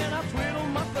nails and I twiddle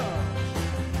my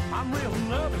thumbs. I'm real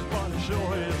nervous, but it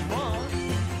sure is fun.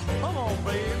 Come on,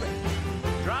 baby,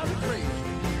 drive me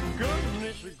crazy.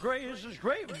 Goodness gracious,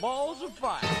 great balls of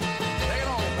fire. Take it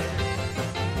on, baby.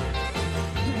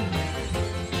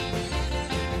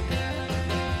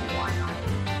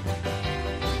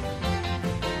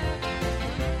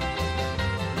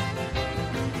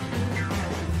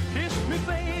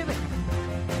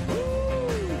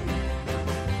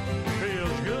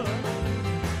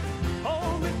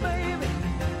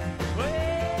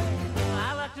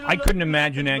 I couldn't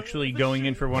imagine actually going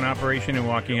in for one operation and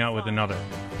walking out with another.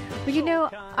 But you know,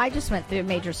 I just went through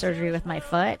major surgery with my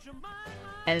foot,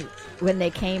 and when they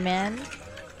came in,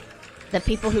 the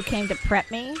people who came to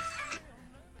prep me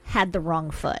had the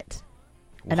wrong foot.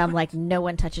 And I'm like, no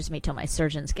one touches me till my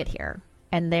surgeons get here.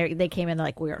 And they came in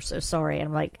like, we are so sorry. And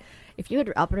I'm like, if you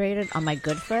had operated on my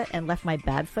good foot and left my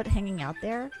bad foot hanging out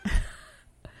there,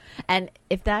 and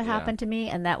if that happened to me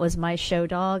and that was my show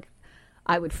dog,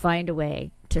 I would find a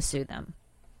way to sue them,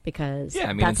 because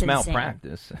I mean, that's it's insane.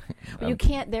 malpractice. Well, you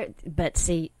can't there, but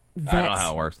see, vets, I don't know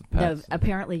how it works with pets. No,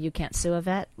 apparently you can't sue a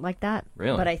vet like that.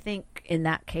 Really? But I think in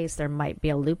that case there might be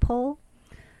a loophole.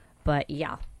 But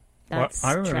yeah, that's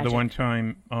I remember tragic. the one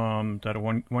time that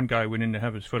one guy went in to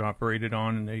have his foot operated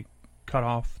on, and they cut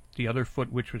off the other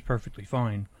foot, which was perfectly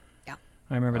fine. Yeah,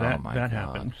 I remember that God.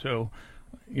 happened. So,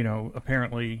 you know,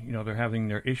 apparently, you know, they're having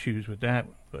their issues with that,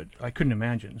 but I couldn't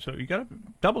imagine. So you got to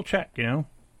double check, you know.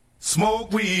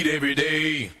 Smoke weed every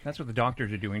day. That's what the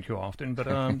doctors are doing too often. But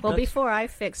well, before I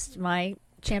fixed my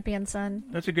champion son,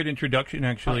 that's a good introduction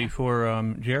actually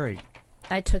for Jerry.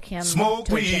 I took him Smoke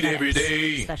to a weed every genetics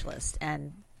day. specialist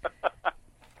and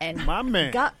my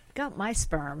man got my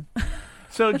sperm.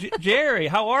 So Jerry,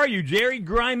 how are you? Jerry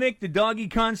Grymek, the doggy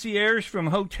concierge from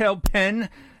Hotel Penn,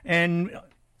 and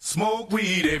smoke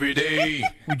weed every day.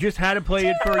 We just had to play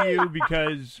it for you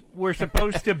because we're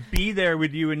supposed to be there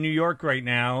with you in New York right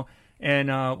now, and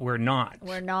we're not.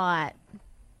 We're not.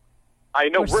 I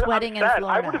know. We're sweating in I'm sad.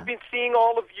 Florida. I would have been seeing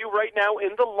all of you right now in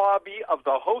the lobby of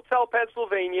the Hotel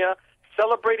Pennsylvania,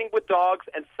 celebrating with dogs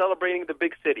and celebrating the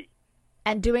big city.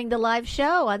 And doing the live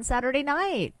show on Saturday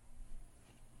night.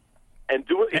 and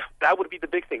do it. That would be the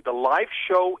big thing. The live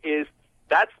show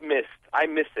that's missed. I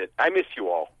miss it. I miss you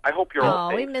all. I hope you're all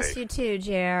we staying miss safe. you too,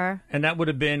 Jer. And that would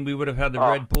have been, we would have had the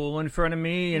Red Bull in front of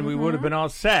me, and we would have been all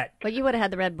set. Well, you would have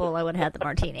had the Red Bull. I would have had the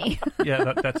martini.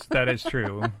 Yeah, that is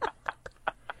true.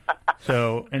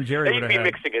 So, and Jerry would have Maybe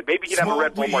had... mixing it. Maybe he'd have a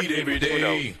Red Bull martini. every day. Who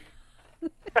knows?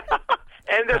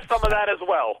 And there's some of that as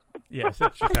well. Yes,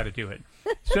 that's just how to do it.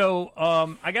 So,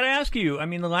 I got to ask you, I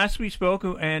mean, the last we spoke,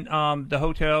 and the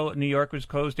hotel in New York was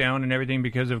closed down and everything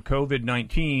because of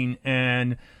COVID-19,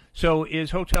 and so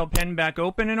is Hotel Penn back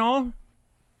open and all?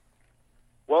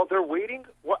 Well, they're waiting.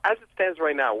 Well, as it stands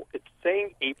right now, it's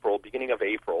saying April, beginning of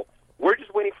April. We're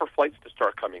just waiting for flights to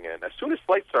start coming in. As soon as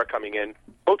flights start coming in,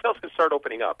 hotels can start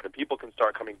opening up and people can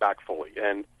start coming back fully.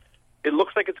 And it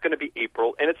looks like it's going to be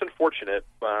April, and it's unfortunate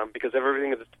because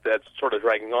everything that's sort of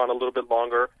dragging on a little bit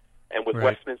longer. And with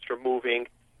Westminster moving,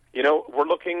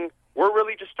 we're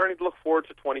really just starting to look forward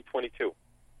to 2022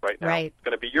 right now. Right. It's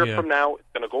going to be a year from now. It's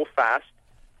going to go fast.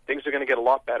 Things are going to get a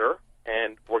lot better,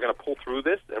 and we're going to pull through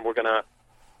this, and we're going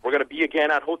to be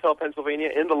again at Hotel Pennsylvania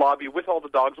in the lobby with all the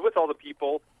dogs, with all the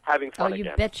people, having fun again.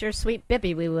 Oh, you bet your sweet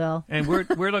Bippy we will. And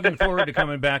we're looking forward to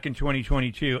coming back in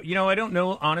 2022. You know, I don't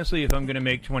know, honestly, if I'm going to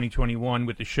make 2021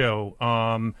 with the show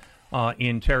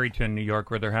in Tarrytown, New York,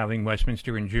 where they're having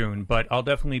Westminster in June. But I'll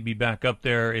definitely be back up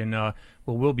there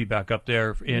we'll be back up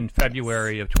there in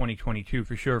February of 2022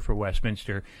 for sure for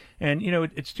Westminster. And, you know,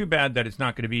 it's too bad that it's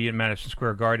not going to be in Madison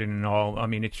Square Garden and all. I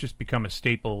mean, it's just become a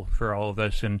staple for all of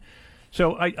us. And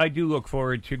so I do look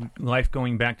forward to life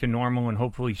going back to normal and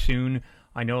hopefully soon.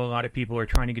 I know a lot of people are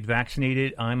trying to get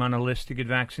vaccinated. I'm on a list to get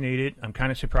vaccinated. I'm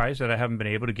kind of surprised that I haven't been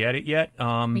able to get it yet.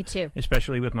 Me too.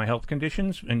 Especially with my health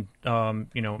conditions and,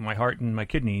 my heart and my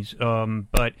kidneys.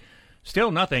 But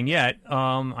still nothing yet.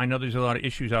 I know there's a lot of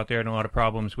issues out there and a lot of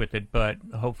problems with it, but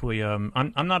hopefully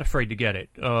I'm not afraid to get it.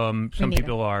 Some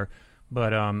people are,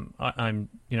 but I'd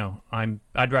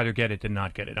rather get it than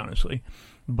not get it, honestly.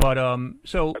 But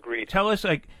so Agreed. Tell us,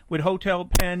 like, with Hotel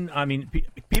Penn, I mean,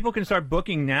 people can start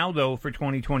booking now, though, for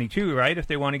 2022, right, if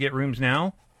they want to get rooms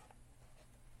now?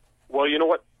 Well, you know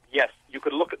what? Yes, you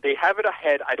could look. They have it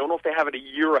ahead. I don't know if they have it a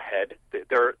year ahead.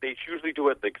 They usually do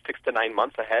it like 6 to 9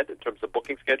 months ahead in terms of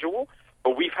booking schedule.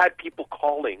 But we've had people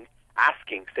calling,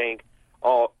 asking, saying,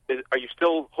 "Oh, are you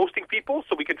still hosting people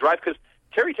so we could drive?" Because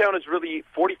Tarrytown is really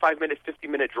 45-minute,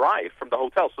 50-minute drive from the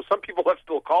hotel. So some people have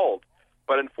still called.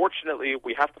 But unfortunately,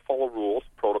 we have to follow rules,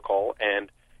 protocol, and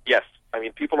yes, I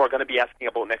mean, people are going to be asking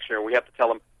about next year, and we have to tell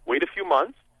them, wait a few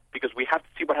months, because we have to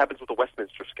see what happens with the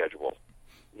Westminster schedule.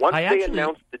 Once they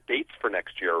announce the dates for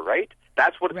next year, right,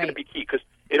 that's what it's going to be key, because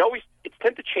it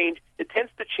tends to change. It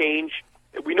tends to change.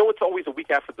 We know it's always a week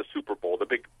after the Super Bowl, the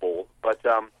big bowl, but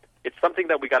it's something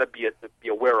that we got to be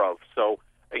aware of. So,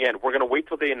 again, we're going to wait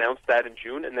till they announce that in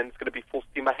June, and then it's going to be full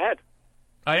steam ahead.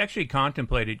 I actually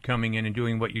contemplated coming in and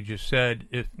doing what you just said,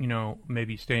 if,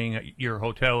 maybe staying at your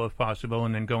hotel if possible,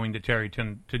 and then going to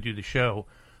Tarrytown to do the show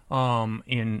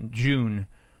in June,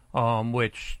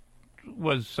 which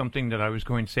was something that I was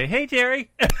going to say, hey,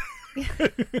 Terry,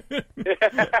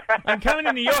 I'm coming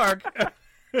to New York.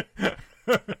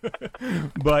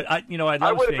 But I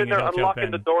would have been there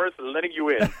unlocking the doors and letting you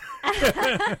in.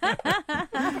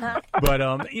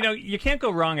 But you can't go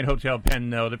wrong at Hotel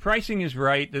Penn, though. The pricing is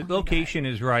right, the location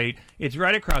is right. It's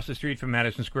right across the street from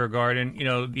Madison Square Garden.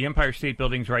 The Empire State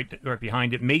Building's right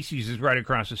behind it. Macy's is right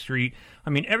across the street. I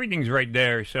mean, everything's right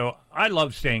there. So I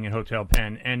love staying at Hotel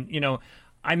Penn, and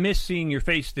I miss seeing your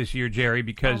face this year, Jerry,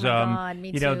 because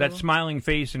me too. That smiling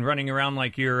face and running around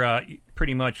like you're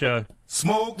pretty much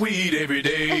smoke weed every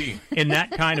day in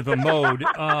that kind of a mode.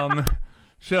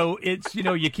 So it's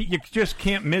you just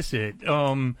can't miss it.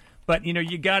 But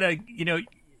you gotta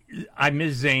I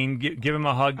miss Zane. Give him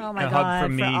a hug, hug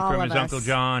from me, from his Uncle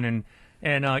John,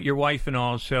 and your wife and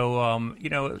all. So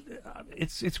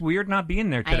it's weird not being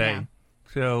there today.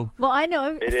 So well, I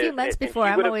know a few months before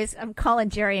I'm calling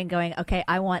Jerry and going, okay,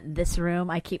 I want this room.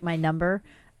 I keep my number,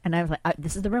 and I'm like,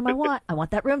 this is the room I want. I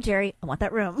want that room, Jerry. I want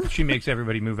that room. She makes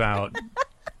everybody move out.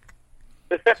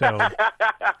 So.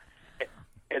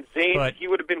 And Zane, he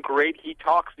would have been great. He's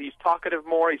talkative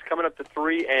more. He's coming up to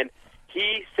 3, and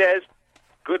he says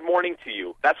good morning to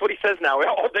you. That's what he says now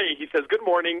all day. He says good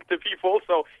morning to people.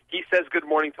 So he says good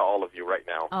morning to all of you right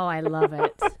now. Oh, I love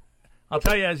it. I'll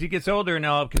tell you, as he gets older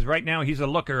now, because right now he's a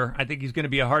looker. I think he's going to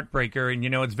be a heartbreaker, and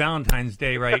it's Valentine's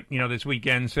Day, right? This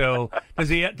weekend. So does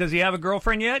he have a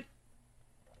girlfriend yet?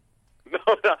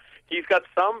 No, he's got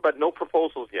some, but no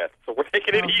proposals yet. So we're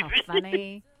taking it easy.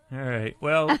 Funny. All right.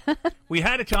 Well, we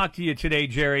had to talk to you today,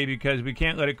 Jerry, because we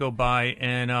can't let it go by.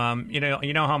 And you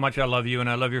know how much I love you, and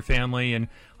I love your family, and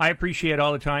I appreciate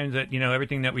all the times that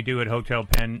everything that we do at Hotel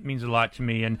Penn means a lot to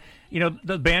me. And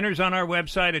the banners on our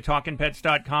website at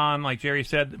talkinpets.com, like Jerry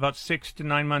said, about 6 to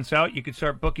 9 months out, you could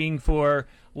start booking for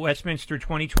Westminster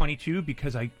 2022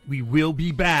 because we will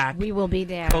be back. We will be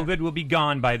there. COVID will be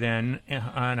gone by then,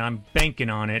 and I'm banking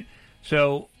on it.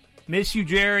 So. Miss you,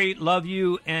 Jerry. Love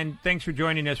you. And thanks for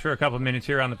joining us for a couple of minutes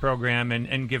here on the program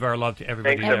and give our love to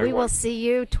everybody. Thanks, there. And we will see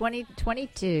you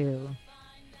 2022.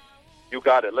 You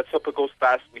got it. Let's hope it goes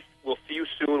fast. We'll see you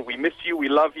soon. We miss you. We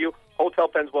love you. Hotel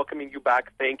Penn's welcoming you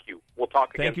back. Thank you. We'll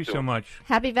talk again Thank you soon. so much.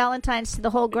 Happy Valentine's to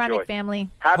the whole Grymek family.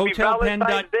 Happy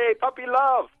Valentine's Day. Puppy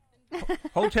love.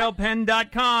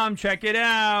 HotelPenn.com. Check it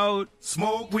out.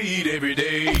 Smoke weed every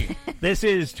day. This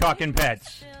is Talkin'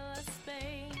 Pets.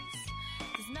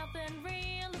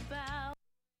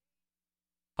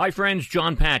 Hi friends,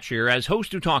 John Patch here. As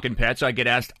host of Talkin' Pets, I get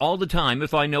asked all the time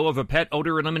if I know of a pet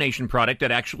odor elimination product that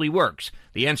actually works.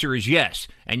 The answer is yes,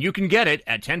 and you can get it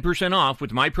at 10% off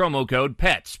with my promo code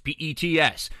PETS,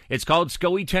 P-E-T-S. It's called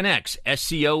SCOE 10X,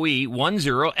 S-C-O-E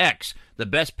 10X, the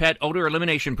best pet odor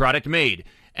elimination product made.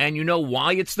 And you know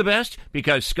why it's the best?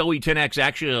 Because SCOE 10X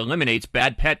actually eliminates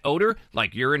bad pet odor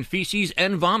like urine, feces,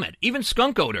 and vomit, even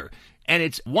skunk odor. And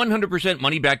it's 100%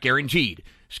 money-back guaranteed.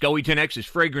 SCOE 10X is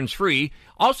fragrance-free.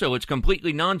 Also, it's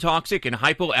completely non-toxic and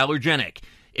hypoallergenic.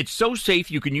 It's so safe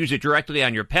you can use it directly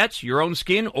on your pets, your own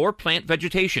skin, or plant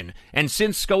vegetation. And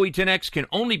since SCOE 10X can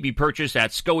only be purchased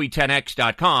at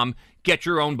SCOE10X.com, get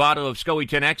your own bottle of SCOE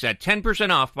 10X at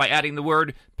 10% off by adding the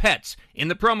word PETS in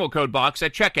the promo code box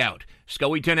at checkout.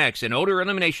 SCOE 10X, an odor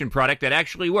elimination product that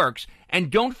actually works.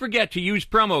 And don't forget to use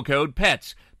promo code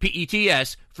PETS,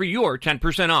 P-E-T-S, for your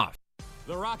 10% off.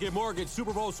 The Rocket Mortgage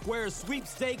Super Bowl Squares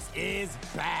Sweepstakes is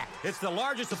back. It's the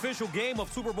largest official game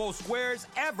of Super Bowl Squares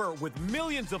ever with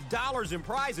millions of dollars in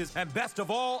prizes, and best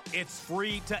of all, it's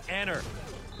free to enter.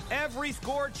 Every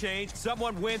score change,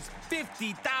 someone wins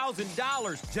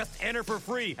 $50,000. Just enter for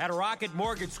free at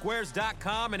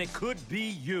RocketMortgageSquares.com, and it could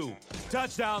be you.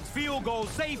 Touchdowns, field goals,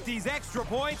 safeties, extra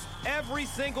points. Every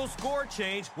single score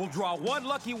change will draw one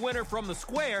lucky winner from the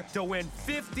square to win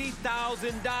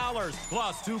 $50,000.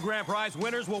 Plus, 2 grand prize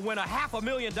winners will win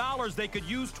 $500,000 they could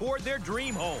use toward their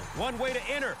dream home. One way to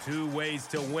enter, 2 ways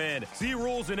to win. See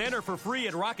rules and enter for free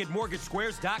at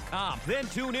RocketMortgageSquares.com. Then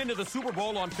tune into the Super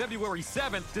Bowl on February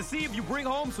 7th to see if you bring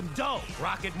home some dough.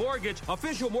 Rocket Mortgage,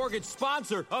 official mortgage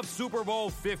sponsor of Super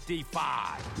Bowl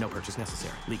 55. No purchase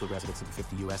necessary. Legal residents of the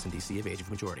 50 U.S. and D.C. of age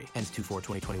of majority. Ends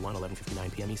 2/4/2021,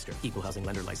 11:59 p.m. Eastern. Equal housing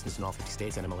lender licensed in all 50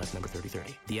 states. NMLS number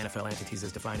 3030. The NFL entities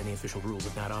as defined in the official rules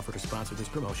have not offered or sponsored this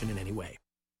promotion in any way.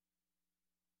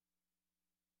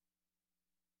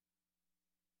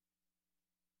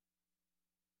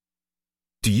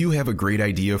 Do you have a great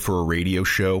idea for a radio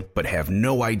show but have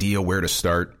no idea where to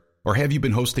start? Or have you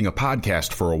been hosting a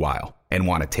podcast for a while and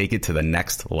want to take it to the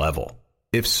next level?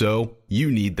 If so,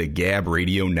 you need the Gab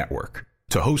Radio Network.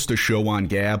 To host a show on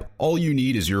Gab, all you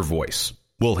need is your voice.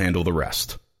 We'll handle the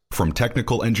rest. From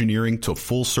technical engineering to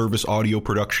full-service audio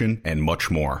production and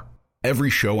much more. Every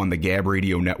show on the Gab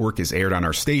Radio Network is aired on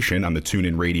our station on the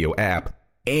TuneIn Radio app,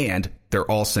 and they're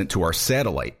all sent to our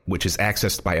satellite, which is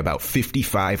accessed by about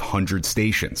 5,500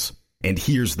 stations. And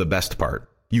here's the best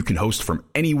part. You can host from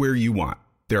anywhere you want.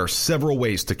 There are several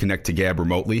ways to connect to Gab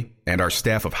remotely, and our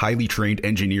staff of highly trained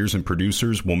engineers and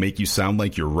producers will make you sound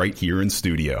like you're right here in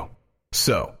studio.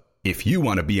 So, if you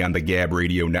want to be on the Gab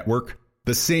Radio Network,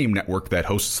 the same network that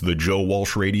hosts the Joe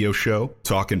Walsh Radio Show,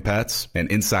 Talkin' Pets,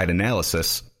 and Inside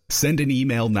Analysis, send an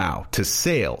email now to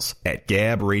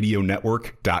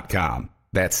sales@gabradionetwork.com.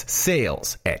 That's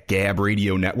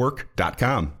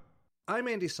sales@gabradionetwork.com. I'm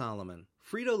Andy Solomon.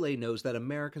 Frito-Lay knows that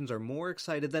Americans are more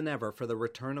excited than ever for the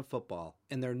return of football,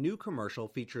 and their new commercial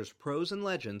features pros and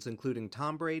legends including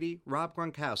Tom Brady, Rob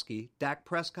Gronkowski, Dak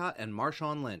Prescott, and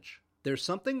Marshawn Lynch. There's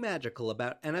something magical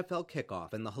about NFL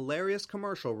Kickoff, and the hilarious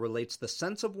commercial relates the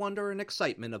sense of wonder and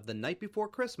excitement of the night before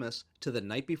Christmas to the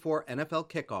night before NFL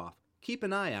Kickoff. Keep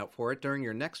an eye out for it during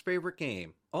your next favorite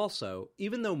game. Also,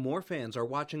 even though more fans are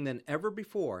watching than ever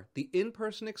before, the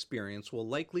in-person experience will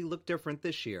likely look different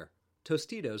this year.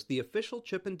 Tostitos, the official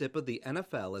chip and dip of the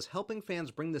NFL, is helping fans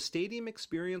bring the stadium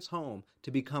experience home to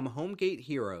become home gate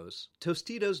heroes.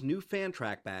 Tostitos' new fan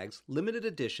track bags, limited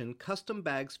edition custom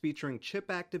bags featuring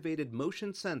chip-activated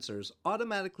motion sensors,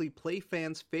 automatically play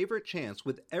fans' favorite chants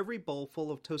with every bowl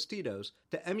full of Tostitos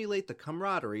to emulate the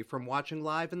camaraderie from watching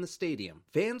live in the stadium.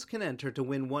 Fans can enter to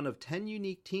win one of 10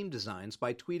 unique team designs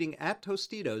by tweeting at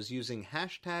Tostitos using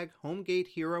hashtag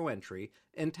HomeGateHeroEntry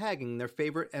and tagging their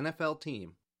favorite NFL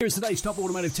team. Here's today's top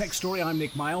automotive tech story. I'm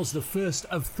Nick Miles. The first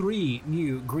of 3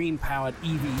 new green-powered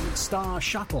EV Star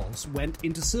Shuttles went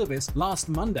into service last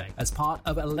Monday as part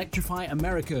of Electrify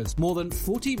America's more than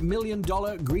 $40 million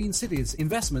Green Cities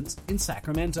investments in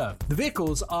Sacramento. The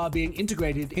vehicles are being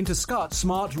integrated into Scott's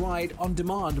Smart Ride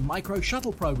On-Demand micro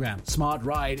shuttle program. Smart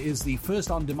Ride is the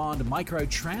first on-demand micro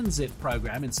transit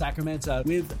program in Sacramento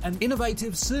with an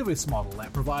innovative service model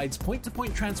that provides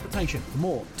point-to-point transportation. For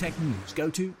more tech news,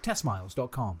 go to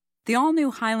testmiles.com. The all-new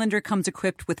Highlander comes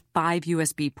equipped with 5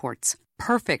 USB ports,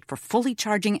 perfect for fully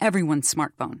charging everyone's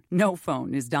smartphone. No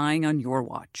phone is dying on your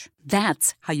watch.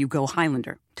 That's how you go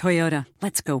Highlander. Toyota,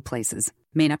 let's go places.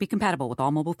 May not be compatible with all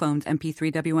mobile phones,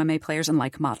 MP3 WMA players, and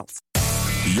like models.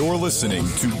 You're listening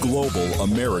to Global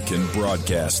American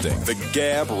Broadcasting, the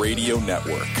Gab Radio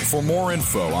Network. For more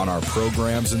info on our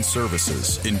programs and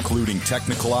services, including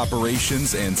technical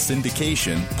operations and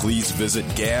syndication, please visit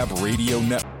Gab Radio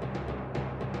Network.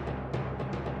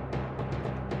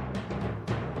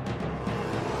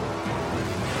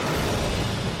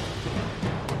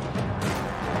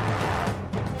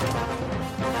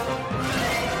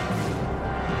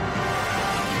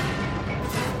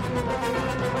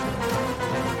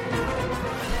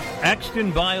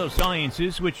 Axton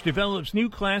Biosciences, which develops new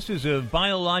classes of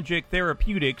biologic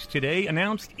therapeutics, today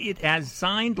announced it has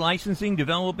signed licensing,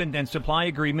 development, and supply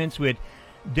agreements with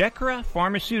Dechra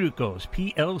Pharmaceuticals,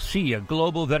 PLC, a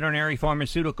global veterinary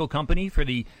pharmaceutical company, for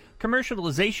the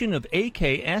commercialization of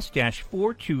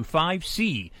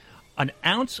AKS-425C, an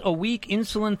ounce-a-week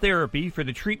insulin therapy for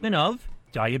the treatment of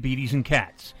diabetes in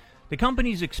cats. The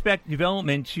companies expect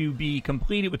development to be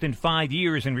completed within 5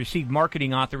 years and receive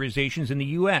marketing authorizations in the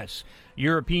U.S.,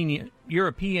 European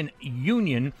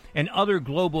Union, and other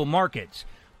global markets.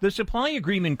 The supply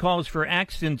agreement calls for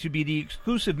Axton to be the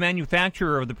exclusive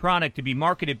manufacturer of the product to be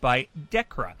marketed by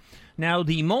Dechra. Now,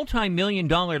 the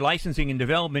multi-million-dollar licensing and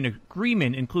development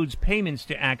agreement includes payments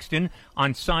to Axton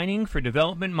on signing for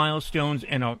development milestones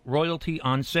and a royalty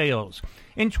on sales.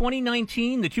 In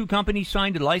 2019, the two companies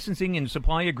signed a licensing and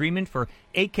supply agreement for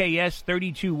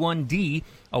AKS-321D,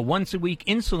 a once-a-week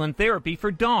insulin therapy for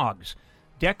dogs.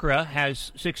 Dechra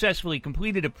has successfully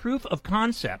completed a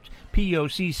proof-of-concept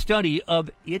POC study of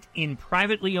it in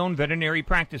privately owned veterinary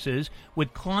practices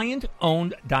with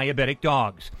client-owned diabetic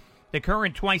dogs. The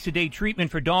current twice-a-day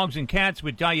treatment for dogs and cats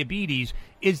with diabetes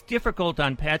is difficult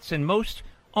on pets, and most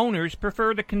owners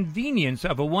prefer the convenience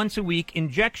of a once-a-week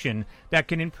injection that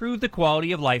can improve the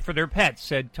quality of life for their pets,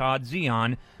 said Todd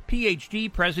Zion, Ph.D.,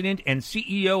 President and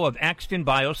CEO of Axton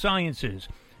Biosciences.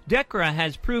 Dechra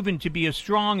has proven to be a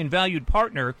strong and valued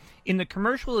partner in the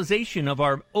commercialization of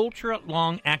our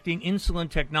ultra-long-acting insulin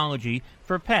technology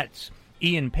for pets.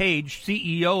 Ian Page,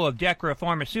 CEO of Dechra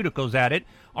Pharmaceuticals, added,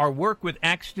 "Our work with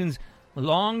Axton's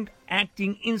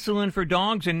long-acting insulin for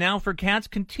dogs and now for cats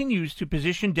continues to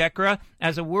position Dechra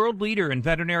as a world leader in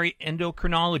veterinary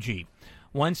endocrinology.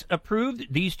 Once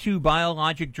approved, these two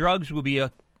biologic drugs will be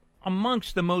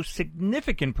amongst the most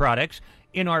significant products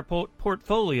in our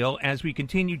portfolio as we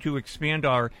continue to expand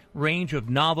our range of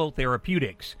novel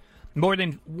therapeutics. More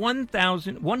than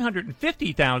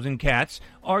 150,000 cats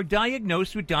are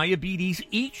diagnosed with diabetes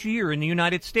each year in the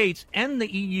United States and the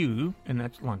EU, and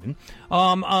that's London.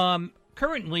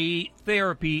 Currently,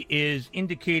 therapy is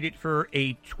indicated for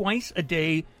a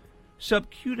twice-a-day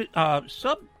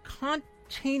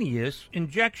subcutaneous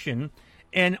injection,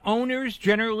 and owners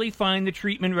generally find the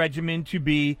treatment regimen to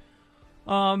be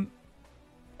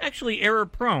actually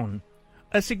error-prone.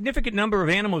 A significant number of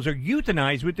animals are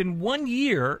euthanized within 1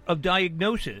 year of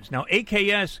diagnosis. Now,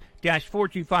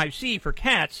 AKS-425C for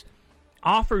cats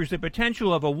offers the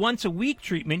potential of a once-a-week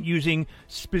treatment using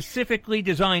specifically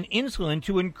designed insulin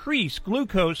to increase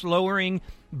glucose-lowering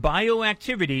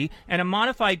bioactivity and a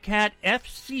modified cat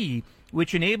FC,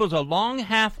 which enables a long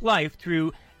half-life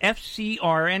through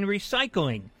FCRN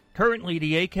recycling. Currently,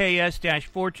 the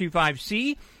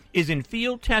AKS-425C is in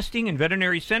field testing in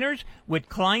veterinary centers with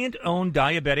client-owned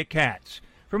diabetic cats.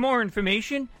 For more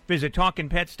information, visit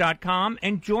TalkinPets.com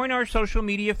and join our social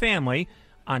media family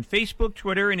on Facebook,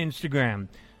 Twitter, and Instagram.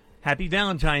 Happy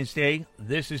Valentine's Day.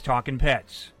 This is Talkin'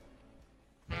 Pets.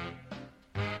 I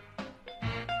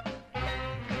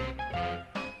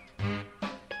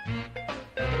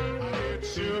get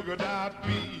sugar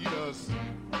diabetes.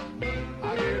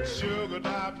 I get sugar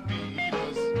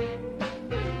diabetes.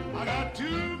 I got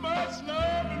too much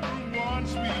loving from one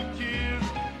sweet kiss.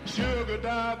 Sugar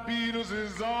diabetes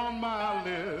is on my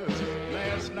list.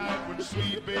 Last night when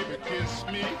sweet baby kissed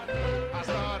me, I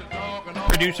started talking all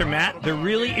Producer Matt, there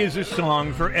really is a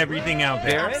song for everything out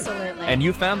there. Absolutely. And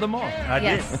you found them all. I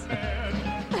did.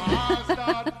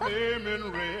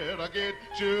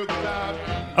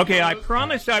 Okay, I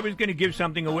promised I was going to give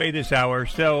something away this hour,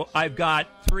 so I've got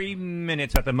 3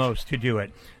 minutes at the most to do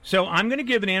it. So I'm going to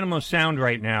give an animal sound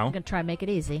right now. I'm going to try and make it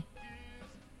easy.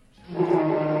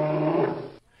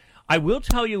 I will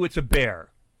tell you it's a bear.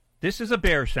 This is a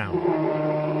bear sound.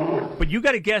 But you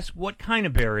got to guess what kind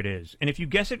of bear it is. And if you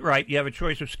guess it right, you have a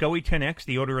choice of SCOE 10X,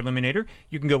 the odor eliminator.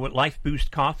 You can go with Life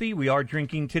Boost coffee. We are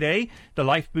drinking today the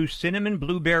Life Boost Cinnamon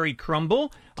Blueberry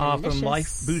Crumble from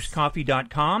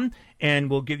lifeboostcoffee.com. And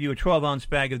we'll give you a 12-ounce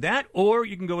bag of that. Or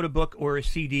you can go with a book or a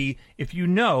CD if you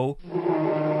know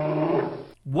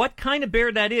what kind of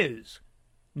bear that is.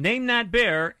 Name that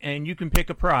bear, and you can pick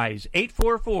a prize.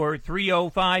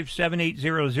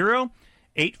 844-305-7800.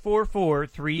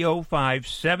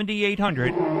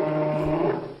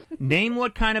 844-305-7800. Name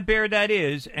what kind of bear that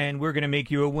is, and we're going to make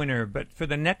you a winner. But for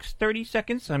the next 30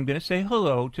 seconds, I'm going to say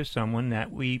hello to someone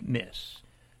that we miss.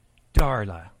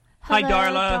 Darla. Hi,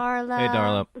 Darla. Hey,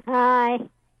 Darla. Hi.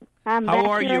 I'm How back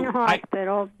are here you? in the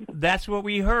hospital. That's what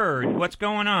we heard. What's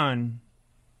going on?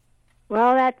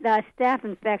 Well, that staph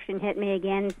infection hit me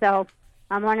again, so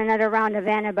I'm on another round of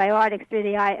antibiotics through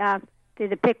the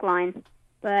PICC line.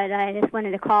 But I just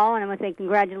wanted to call, and I want to say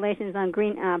congratulations on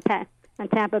on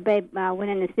Tampa Bay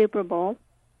winning the Super Bowl.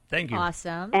 Thank you.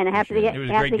 Awesome. And I have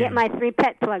to get my 3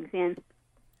 pet plugs in.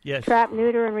 Yes. Trap,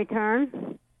 neuter, and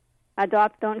return.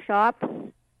 Adopt, don't shop.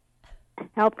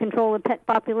 Help control the pet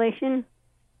population.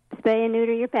 Spay and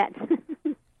neuter your pets.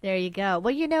 There you go.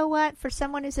 Well, you know what? For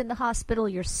someone who's in the hospital,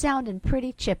 you're sounding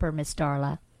pretty chipper, Miss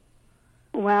Darla.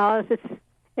 Well,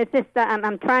 it's just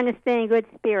I'm trying to stay in good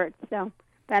spirits, so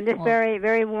but I'm just very,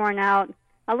 very worn out.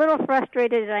 A little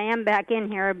frustrated that I am back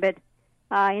in here, but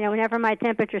whenever my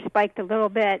temperature spiked a little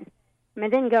bit, I mean,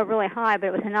 it didn't go really high, but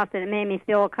it was enough that it made me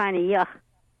feel kind of yuck.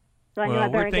 So I knew I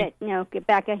better get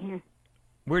back in here.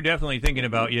 We're definitely thinking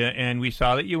about you, and we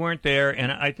saw that you weren't there.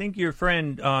 And I think your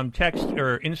friend text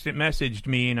or instant messaged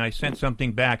me, and I sent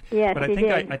something back. Yes, but I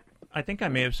think I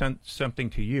may have sent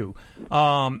something to you.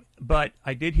 But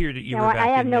I did hear that you were back I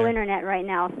have in no there. internet right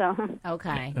now, so.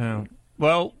 Okay.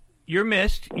 Well, you're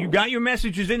missed. You got your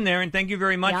messages in there, and thank you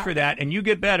very much for that. And you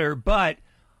get better. But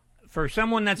for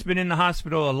someone that's been in the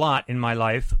hospital a lot in my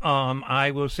life, I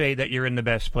will say that you're in the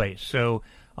best place. So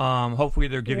hopefully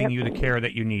they're giving you the care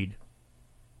that you need.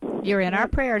 You're in our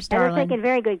prayers, They're darling. taking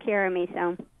very good care of me,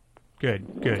 so. Good.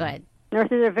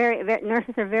 Nurses are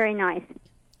very nice.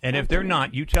 And if they're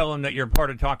not, you tell them that you're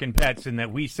part of Talkin Pets and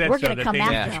that we said We're so gonna that come they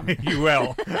after can you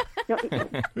will.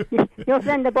 You'll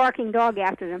send the barking dog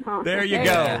after them, huh? There you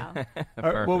go.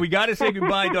 Well, we got to say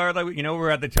goodbye, Darla. You know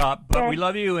we're at the top, but we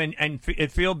love you and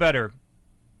it feel better.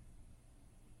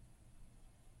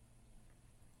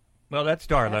 Well, that's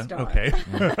Darla. Okay.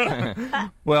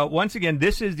 Well, once again,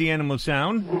 this is the animal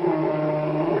sound.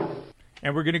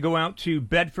 And we're going to go out to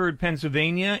Bedford,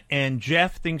 Pennsylvania, and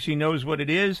Jeff thinks he knows what it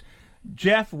is.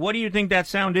 Jeff, what do you think that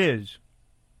sound is?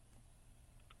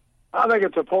 I think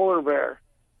it's a polar bear.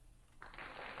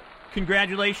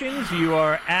 Congratulations. You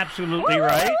are absolutely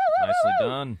right. Nicely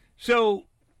done. So,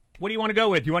 what do you want to go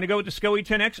with? Do you want to go with the SCOE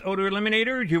 10X Odor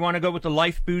Eliminator? Do you want to go with the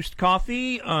Life Boost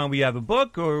Coffee? We have a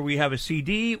book or we have a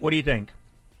CD. What do you think?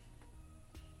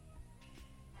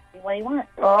 What do you want?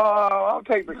 I'll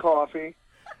take the coffee.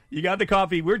 You got the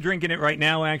coffee. We're drinking it right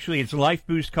now, actually. It's Life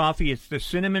Boost Coffee. It's the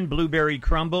Cinnamon Blueberry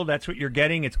Crumble. That's what you're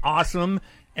getting. It's awesome.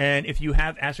 And if you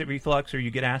have acid reflux or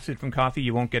you get acid from coffee,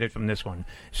 you won't get it from this one.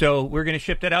 So we're going to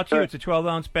ship that out to you. It's a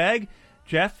 12-ounce bag.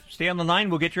 Jeff, stay on the line.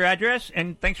 We'll get your address.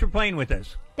 And thanks for playing with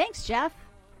us. Thanks, Jeff.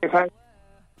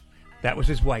 That was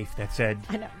his wife that said,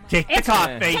 I know. Take the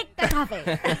coffee. Take the coffee.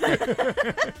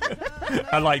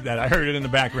 I like that. I heard it in the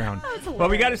background. Well,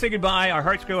 we got to say goodbye. Our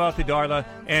hearts go out to Darla.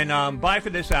 And bye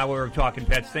for this hour of Talkin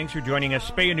Pets. Thanks for joining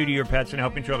us. Spay and neuter your pets and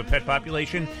help control the pet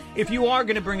population. If you are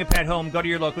going to bring a pet home, go to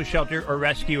your local shelter or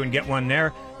rescue and get one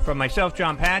there. From myself,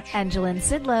 John Patch. Angeline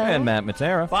Sidlow. And Matt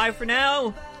Matera. Bye for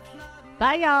now.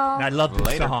 Bye, y'all. And I love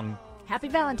this song. Happy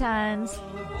Valentine's.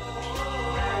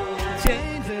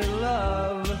 Changing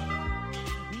love.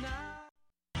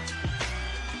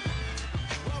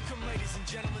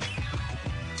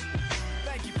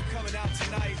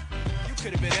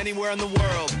 Could have been anywhere in the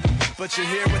world, but you're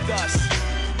here with us.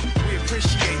 We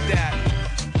appreciate that.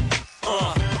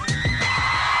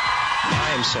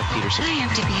 Hi, I'm Seth Peterson. Hi,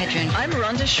 I'm Tippi Hedren. I'm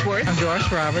Rhonda Schwartz. I'm Doris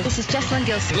Roberts. This is Jessalyn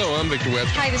Gilson. Hello, I'm Victor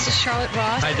Webb. Hi, this is Charlotte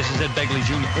Ross. Hi, this is Ed Begley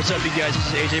Jr. What's up, you guys? This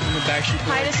is AJ from the Backstreet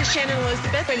Boys. Hi, this is Shannon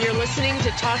Elizabeth, and you're listening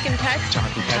to Talkin Pets.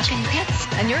 Talkin Pets. Talkin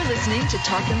Pets. And you're listening to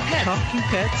Talkin Pets. Talkin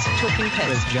Pets. Talkin Pets.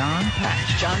 With John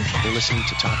Patch. John Patch. You're listening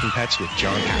to Talkin Pets with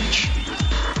John Patch.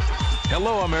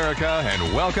 Hello, America,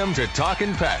 and welcome to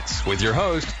Talkin Pets with your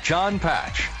host, John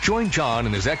Patch. Join John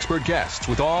and his expert guests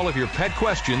with all of your pet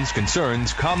questions,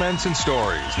 concerns, comments, and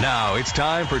stories. Now it's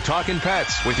time for Talkin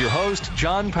Pets with your host,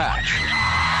 John Patch.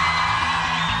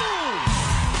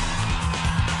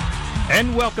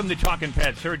 And welcome to Talkin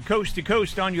Pets, heard coast to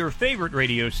coast on your favorite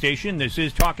radio station. This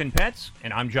is Talkin Pets,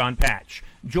 and I'm John Patch.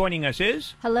 Joining us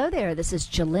is... Hello there, this is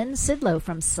Jalynn Sidlow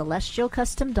from Celestial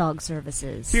Custom Dog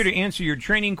Services. Here to answer your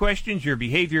training questions, your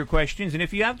behavior questions, and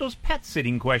if you have those pet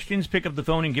sitting questions, pick up the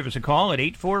phone and give us a call at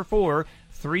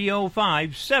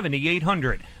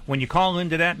 844-305-7800. When you call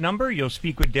into that number, you'll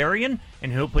speak with Darian,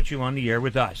 and he'll put you on the air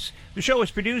with us. The show is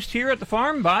produced here at the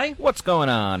farm by... What's going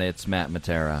on? It's Matt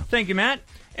Matera. Thank you, Matt.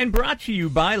 And brought to you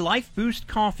by Life Boost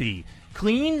Coffee.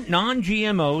 Clean,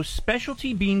 non-GMO,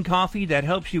 specialty bean coffee that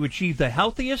helps you achieve the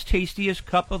healthiest, tastiest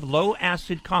cup of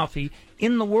low-acid coffee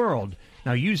in the world.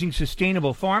 Now, using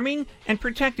sustainable farming and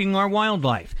protecting our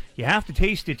wildlife. You have to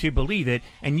taste it to believe it,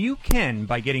 and you can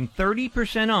by getting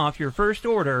 30% off your first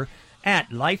order at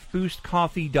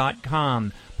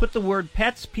lifeboostcoffee.com. Put the word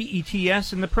PETS,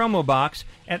 P-E-T-S, in the promo box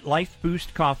at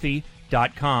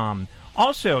lifeboostcoffee.com.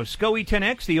 Also, SCOE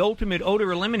 10X, the ultimate odor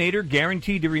eliminator,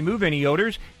 guaranteed to remove any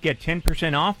odors. Get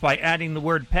 10% off by adding the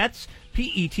word PETS,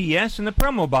 P-E-T-S, in the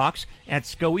promo box at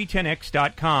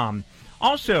SCOE10X.com.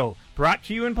 Also, brought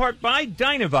to you in part by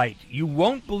Dinovite. You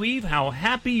won't believe how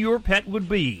happy your pet would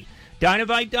be.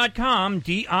 Dinovite.com,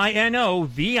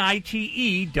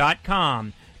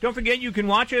 D-I-N-O-V-I-T-E.com. Don't forget you can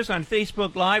watch us on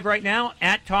Facebook Live right now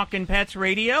at Talkin Pets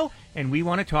Radio, and we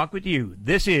want to talk with you.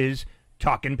 This is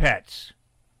Talkin Pets.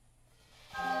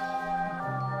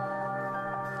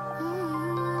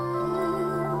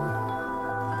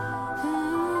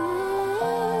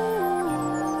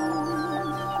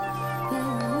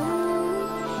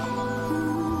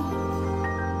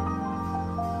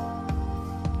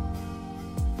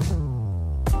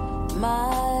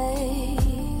 My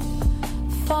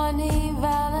funny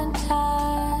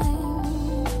Valentine,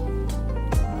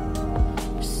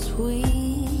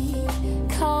 sweet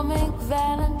comic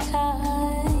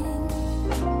Valentine,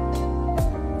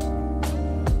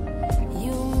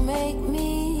 you make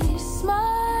me smile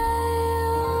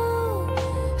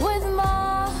with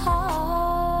my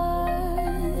heart.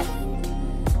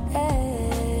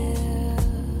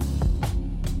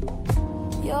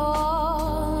 Your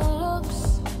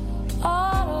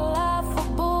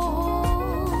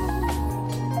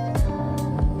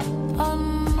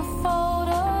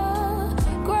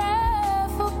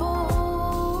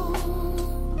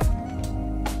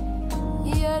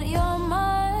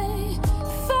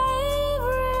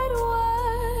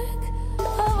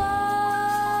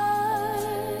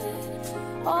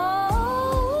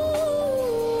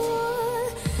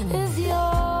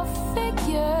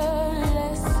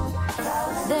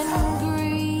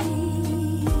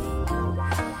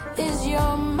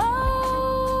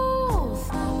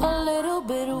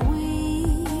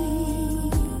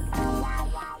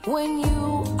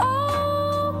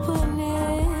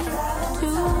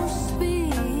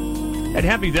And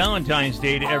happy Valentine's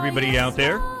Day to everybody out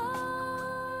there.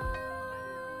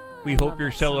 We hope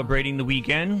you're celebrating the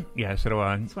weekend. Yeah, so do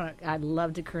I. I'd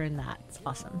love to croon that. It's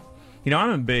awesome. You know, I'm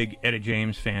a big Etta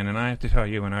James fan, and I have to tell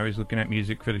you, when I was looking at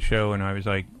music for the show, and I was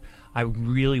like, I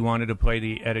really wanted to play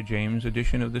the Etta James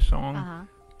edition of the song.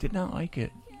 Did not like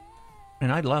it.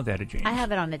 And I love Etta James. I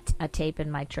have it on a tape in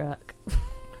my truck.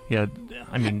 Yeah,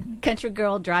 I mean, country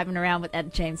girl driving around with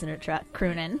Etta James in her truck,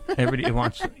 crooning. everybody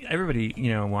wants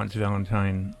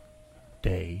Valentine's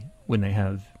Day when they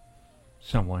have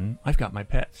someone. I've got my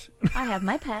pets. I have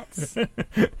my pets,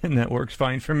 and that works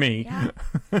fine for me. Yeah.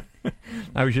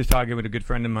 I was just talking with a good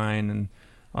friend of mine,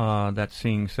 and that's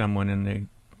seeing someone, and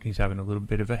he's having a little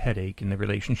bit of a headache in the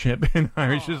relationship, and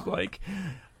I was just like,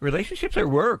 relationships are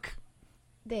work.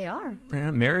 They are.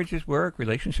 Yeah, marriage is work.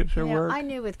 Relationships are work. I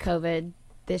knew with COVID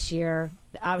this year,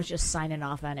 I was just signing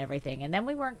off on everything. And then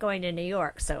we weren't going to New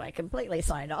York, so I completely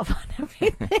signed off on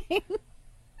everything.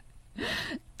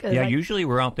 Yeah, usually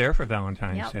we're out there for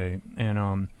Valentine's Day.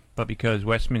 And but because the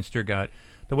Westminster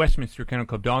Kennel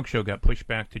Club Dog Show got pushed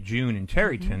back to June in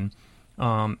Tarryton,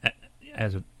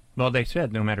 they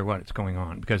said no matter what, it's going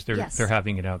on because they're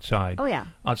having it outside. Oh, yeah.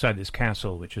 Outside this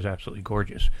castle, which is absolutely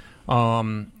gorgeous.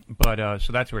 So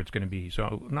that's where it's going to be.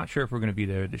 So I'm not sure if we're going to be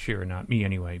there this year or not. Me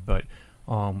anyway, but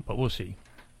we'll see.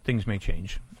 Things may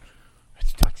change.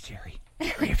 Let's talk to Jerry.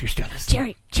 Jerry, if you're still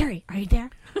listening. Jerry, are you there?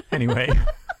 Anyway,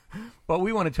 but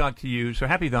we want to talk to you. So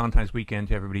happy Valentine's weekend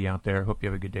to everybody out there. Hope you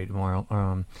have a good day tomorrow.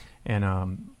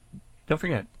 don't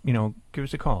forget, give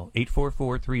us a call,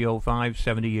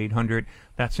 844-305-7800.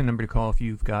 That's the number to call if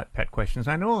you've got pet questions.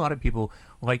 I know a lot of people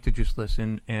like to just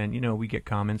listen, and, we get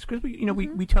comments, because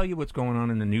we tell you what's going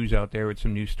on in the news out there with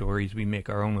some news stories. We make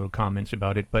our own little comments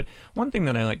about it. But one thing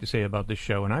that I like to say about this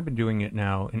show, and I've been doing it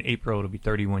now, in April it'll be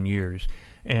 31 years,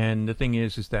 and the thing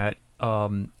is that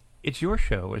it's your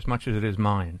show as much as it is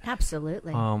mine.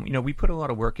 Absolutely. We put a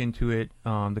lot of work into it.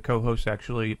 The co-hosts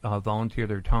actually volunteer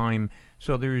their time.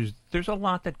 So there's a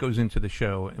lot that goes into the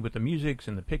show with the musics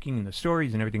and the picking and the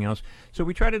stories and everything else. So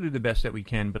we try to do the best that we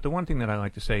can. But the one thing that I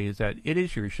like to say is that it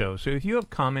is your show. So if you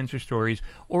have comments or stories,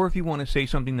 or if you want to say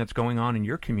something that's going on in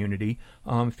your community,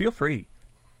 feel free.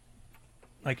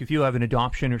 Like if you have an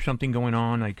adoption or something going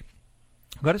on,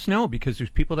 let us know, because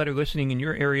there's people that are listening in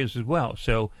your areas as well.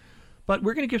 So. But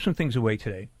we're going to give some things away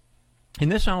today. In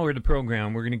this hour of the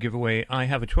program, we're going to give away, I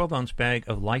have a 12-ounce bag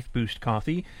of Life Boost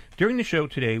coffee. During the show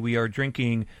today, we are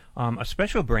drinking a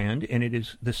special brand, and it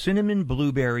is the Cinnamon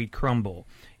Blueberry Crumble.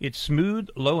 It's smooth,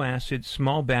 low-acid,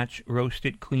 small-batch,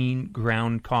 roasted, clean,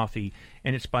 ground coffee,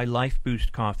 and it's by Life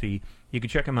Boost Coffee. You can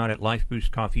check them out at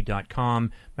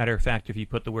lifeboostcoffee.com. Matter of fact, if you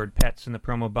put the word pets in the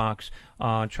promo box,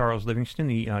 Charles Livingston,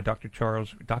 Dr.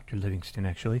 Livingston,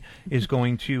 actually, is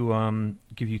going to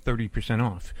give you 30%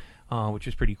 off, which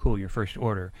is pretty cool, your first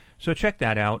order. So check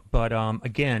that out. But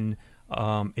again,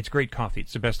 it's great coffee.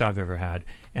 It's the best I've ever had.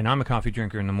 And I'm a coffee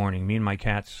drinker in the morning. Me and my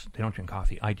cats, they don't drink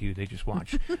coffee. I do. They just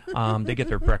watch. They get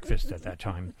their breakfast at that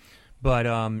time. But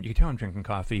you can tell I'm drinking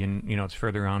coffee, and, it's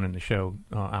further on in the show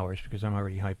hours because I'm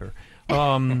already hyper.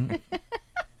 But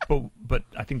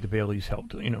I think the Baileys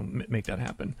helped, make that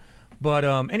happen. But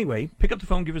anyway, pick up the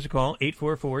phone, give us a call,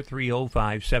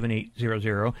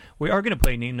 844-305-7800. We are going to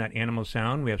play Name That Animal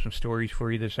Sound. We have some stories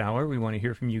for you this hour. We want to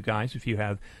hear from you guys if you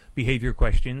have behavior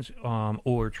questions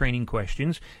or training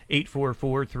questions,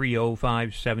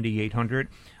 844-305-7800.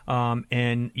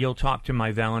 And you'll talk to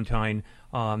my Valentine,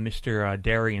 Mr.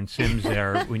 Darian Sims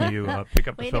there when you pick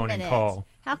up the phone and call.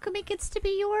 How come he gets to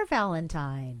be your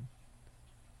Valentine?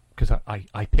 Because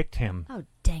I picked him. Oh,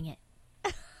 dang it.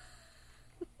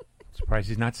 Surprised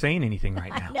he's not saying anything right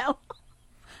now. I know.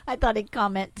 I thought he'd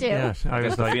comment, too. Yes, I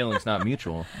guess the feeling's not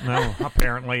mutual. No,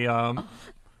 apparently. Do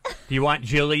you want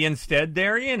Jilly instead,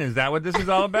 Darian? Is that what this is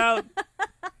all about? I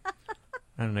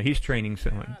don't know. He's training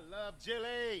someone. I love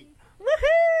Jilly.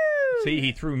 Woohoo! See,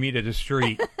 he threw me to the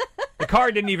street. The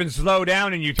car didn't even slow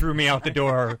down, and you threw me out the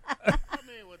door. I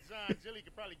mean, with John, Jilly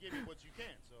could probably give you what you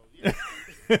can. So,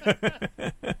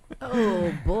 yeah.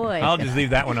 Oh, boy. I'll just leave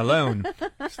that one alone.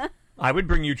 I would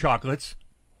bring you chocolates.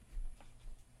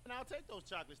 And I'll take those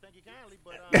chocolates, thank you kindly,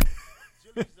 but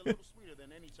Jilly's a little sweeter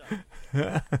than any chocolate.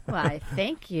 Why,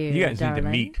 thank you, You guys darling.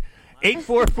 need to meet.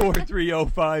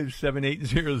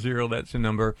 844-305-7800, that's the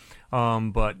number.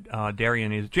 But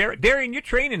Darian is... Darian, you're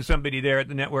training somebody there at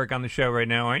the network on the show right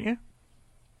now, aren't you?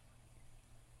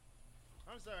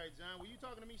 I'm sorry, John, were you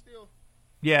talking to me still?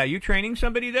 Yeah, you training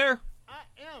somebody there? I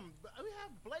am. We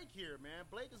have Blake here, man.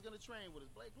 Blake is going to train with us.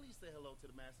 Blake, please say hello to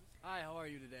the masses. Hi, how are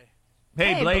you today?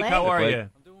 Hey, Blake, how are you?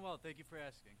 I'm doing well. Thank you for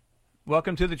asking.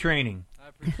 Welcome to the training. I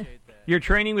appreciate that. You're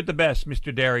training with the best,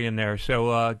 Mr. Darian there.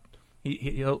 So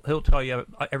he'll tell you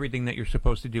everything that you're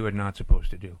supposed to do and not supposed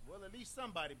to do. Well, at least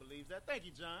somebody believes that. Thank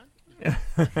you, John.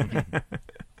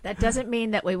 That doesn't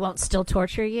mean that we won't still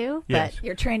torture you, Yes. but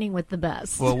you're training with the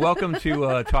best. Well, welcome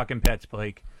to Talkin Pets,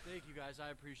 Blake. Thank you, guys.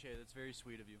 I appreciate it. It's very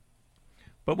sweet of you.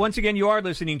 But once again, you are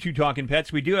listening to Talkin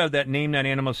Pets. We do have that Name That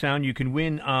Animal Sound. You can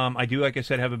win. I do, like I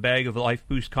said, have a bag of Life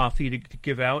Boost coffee to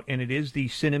give out, and it is the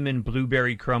Cinnamon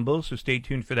Blueberry Crumble, so stay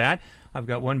tuned for that. I've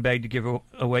got one bag to give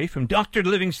away from Dr.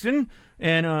 Livingston,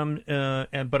 but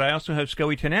I also have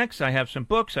SCOE 10X. I have some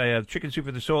books. I have Chicken Soup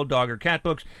for the Soul, dog or cat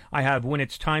books. I have When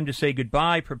It's Time to Say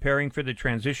Goodbye, Preparing for the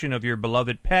Transition of Your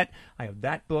Beloved Pet. I have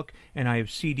that book, and I have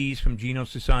CDs from Gino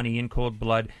Sassani, In Cold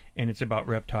Blood, and it's about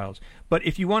reptiles. But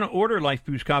if you want to order Life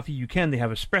Boost coffee, you can. They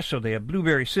have espresso, they have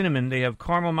blueberry cinnamon, they have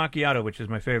caramel macchiato, which is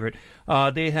my favorite.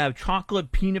 They have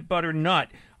chocolate peanut butter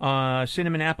nut,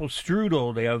 cinnamon apple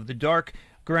strudel. They have the dark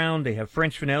ground. They have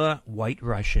French vanilla, white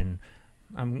Russian.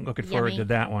 I'm looking forward to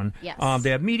that one. Yes. They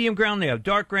have medium ground. They have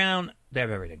dark ground. They have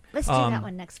everything. Let's do that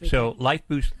one next week. So Life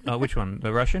Boost, which one?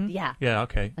 The Russian? Yeah. Yeah,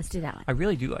 okay. Let's do that one. I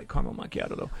really do like caramel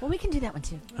macchiato, though. Well, we can do that one,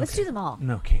 too. Let's do them all.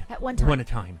 No, can't. At one time. One at a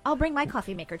time. I'll bring my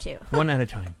coffee maker, too. One at a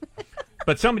time.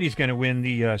 But somebody's going to win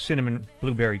the cinnamon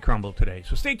blueberry crumble today.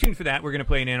 So stay tuned for that. We're going to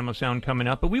play an animal sound coming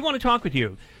up. But we want to talk with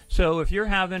you. So if you're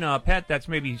having a pet that's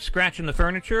maybe scratching the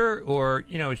furniture or,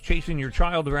 is chasing your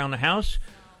child around the house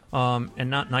and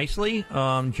not nicely,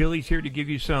 Jilly's here to give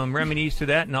you some remedies to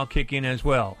that, and I'll kick in as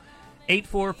well.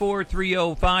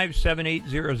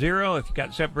 844-305-7800. If you've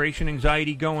got separation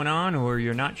anxiety going on, or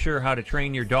you're not sure how to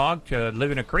train your dog to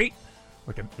live in a crate,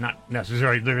 or to not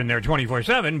necessarily live in there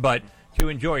 24/7, but to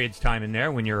enjoy its time in there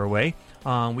when you're away,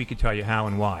 we could tell you how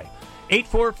and why.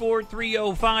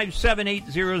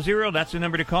 844-305-7800. That's the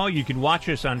number to call. You can watch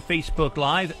us on Facebook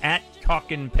Live at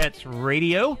Talkin Pets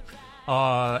Radio.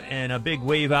 And a big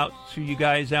wave out to you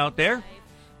guys out there.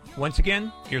 Once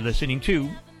again, you're listening to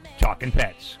Talkin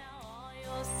Pets.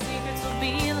 Secrets will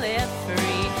be left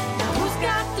free. Now who's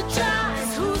got the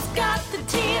jars? Who's got the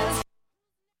tears?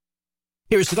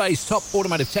 Here is today's top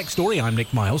automotive tech story. I'm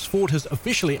Nick Miles. Ford has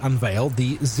officially unveiled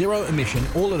the zero-emission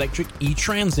all-electric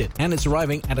e-Transit, and it's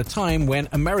arriving at a time when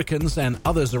Americans and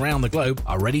others around the globe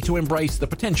are ready to embrace the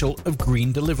potential of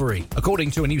green delivery.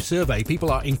 According to a new survey,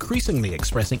 people are increasingly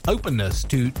expressing openness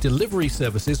to delivery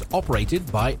services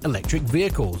operated by electric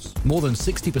vehicles. More than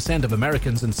 60% of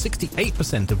Americans and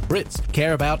 68% of Brits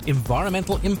care about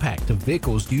environmental impact of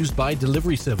vehicles used by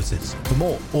delivery services. For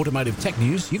more automotive tech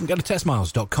news, you can go to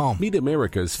testmiles.com. Meet America's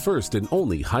first and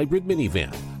only hybrid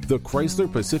minivan. The Chrysler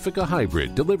Pacifica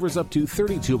Hybrid delivers up to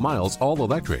 32 miles all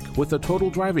electric with a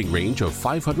total driving range of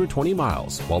 520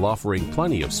 miles while offering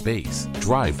plenty of space.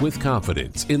 Drive with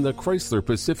confidence in the Chrysler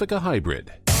Pacifica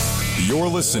Hybrid. You're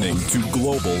listening to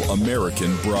Global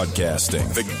American Broadcasting,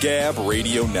 the Gab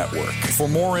Radio Network. For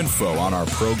more info on our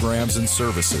programs and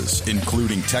services,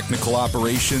 including technical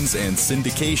operations and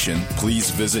syndication, please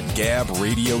visit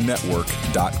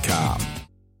gabradionetwork.com.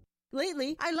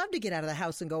 Lately, I love to get out of the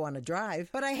house and go on a drive,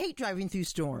 but I hate driving through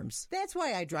storms. That's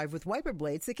why I drive with wiper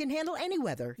blades that can handle any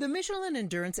weather. The Michelin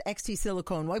Endurance XT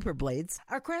silicone wiper blades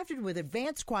are crafted with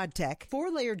advanced quad tech,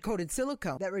 4-layered coated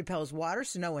silicone that repels water,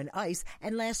 snow, and ice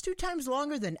and lasts 2 times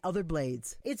longer than other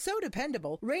blades. It's so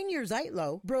dependable, Rainier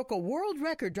Zeitlo broke a world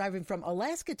record driving from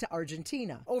Alaska to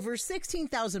Argentina. Over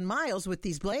 16,000 miles with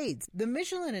these blades. The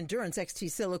Michelin Endurance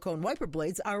XT silicone wiper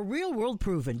blades are real-world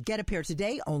proven. Get a pair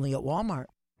today only at Walmart.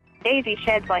 Daisy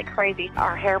sheds like crazy.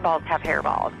 Our hairballs have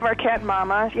hairballs. Our cat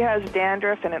Mama, she has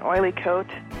dandruff and an oily coat.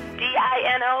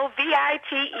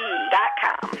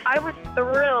 DINOVITE.com. I was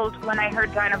thrilled when I heard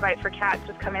Dinovite for Cats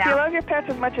was coming out. If you love your pets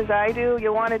as much as I do,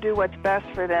 you want to do what's best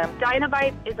for them.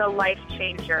 Dinovite is a life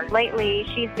changer. Lately,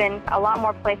 she's been a lot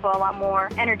more playful, a lot more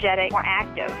energetic, more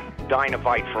active.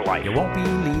 Dinovite for life. You won't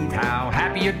believe how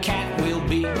happy your cat will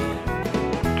be.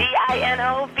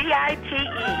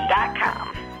 DINOVITE.com.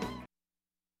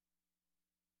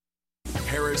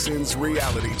 Harrison's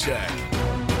Reality Check.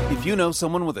 If you know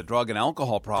someone with a drug and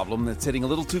alcohol problem that's hitting a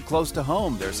little too close to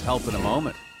home, there's help in a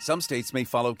moment. Some states may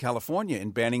follow California in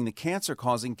banning the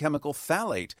cancer-causing chemical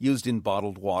phthalate used in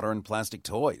bottled water and plastic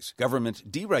toys.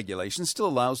 Government deregulation still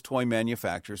allows toy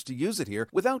manufacturers to use it here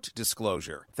without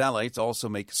disclosure. Phthalates also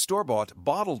make store-bought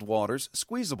bottled waters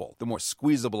squeezable. The more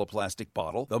squeezable a plastic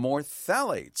bottle, the more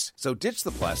phthalates. So ditch the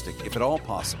plastic if at all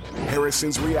possible.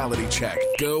 Harrison's Reality Check.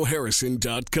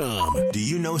 GoHarrison.com. Do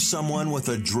you know someone with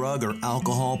a drug or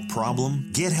alcohol problem?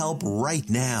 Get help right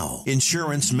now.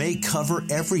 Insurance may cover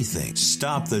everything.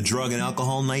 Stop the drug and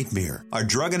alcohol nightmare. Are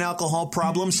drug and alcohol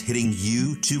problems hitting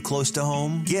you too close to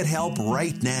home? Get help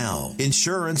right now.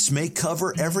 Insurance may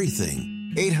cover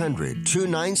everything.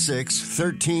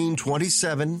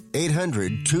 800-296-1327.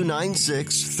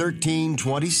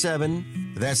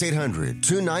 800-296-1327. That's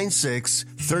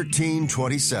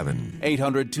 800-296-1327.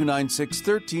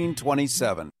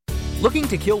 800-296-1327. Looking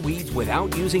to kill weeds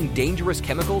without using dangerous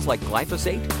chemicals like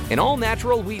glyphosate? An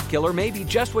all-natural weed killer may be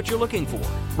just what you're looking for.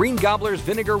 Green Gobbler's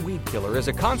Vinegar Weed Killer is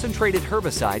a concentrated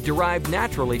herbicide derived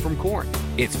naturally from corn.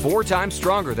 It's 4 times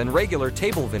stronger than regular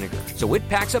table vinegar, so it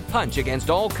packs a punch against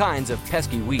all kinds of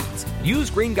pesky weeds. Use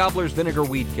Green Gobbler's Vinegar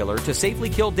Weed Killer to safely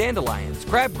kill dandelions,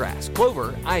 crabgrass,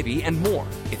 clover, ivy, and more.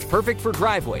 It's perfect for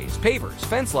driveways, pavers,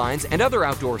 fence lines, and other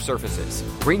outdoor surfaces.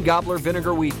 Green Gobbler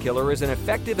Vinegar Weed Killer is an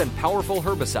effective and powerful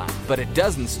herbicide, but it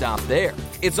doesn't stop there.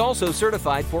 It's also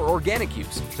certified for organic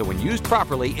use, so when used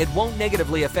properly, it won't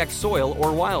negatively affect soil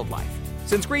or wildlife.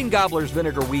 Since Green Gobbler's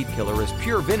Vinegar Weed Killer is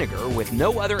pure vinegar with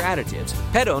no other additives,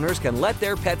 pet owners can let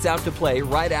their pets out to play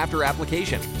right after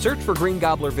application. Search for Green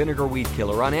Gobbler Vinegar Weed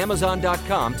Killer on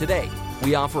Amazon.com today.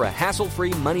 We offer a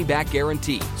hassle-free money-back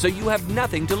guarantee, so you have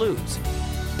nothing to lose.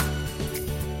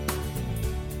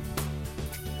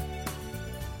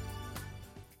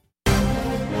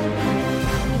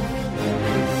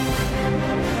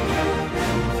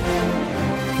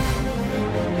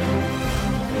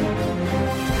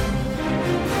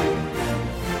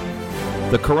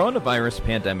 The coronavirus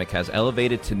pandemic has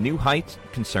elevated to new heights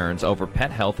concerns over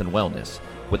pet health and wellness,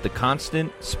 with the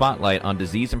constant spotlight on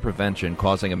disease and prevention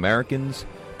causing Americans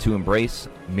to embrace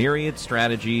myriad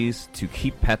strategies to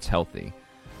keep pets healthy.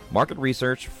 Market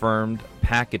research firm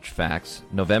Package Facts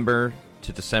November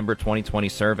to December 2020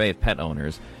 survey of pet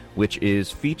owners, which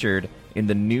is featured in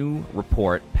the new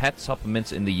report Pet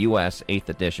Supplements in the U.S. 8th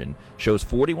edition, shows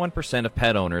 41% of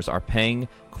pet owners are paying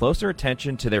closer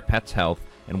attention to their pet's health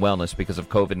and wellness because of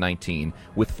COVID-19,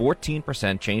 with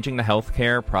 14% changing the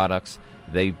healthcare products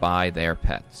they buy their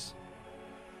pets.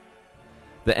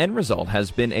 The end result has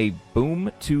been a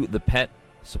boom to the pet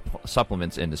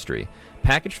supplements industry.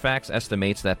 Package Facts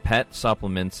estimates that pet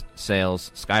supplements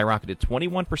sales skyrocketed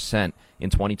 21%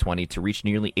 in 2020 to reach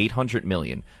nearly $800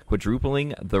 million,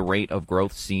 quadrupling the rate of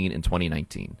growth seen in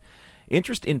 2019.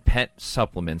 Interest in pet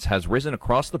supplements has risen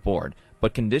across the board,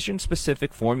 but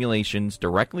condition-specific formulations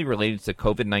directly related to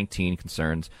COVID-19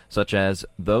 concerns, such as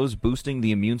those boosting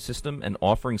the immune system and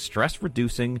offering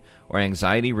stress-reducing or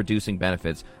anxiety-reducing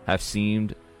benefits, have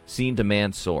seen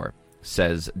demand soar,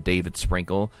 says David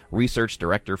Sprinkle, research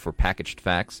director for Packaged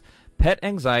Facts. Pet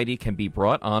anxiety can be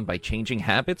brought on by changing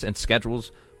habits and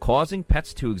schedules, causing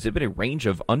pets to exhibit a range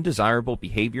of undesirable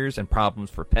behaviors and problems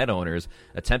for pet owners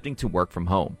attempting to work from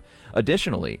home.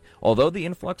 Additionally, although the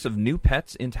influx of new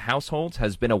pets into households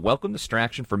has been a welcome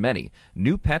distraction for many,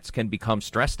 new pets can become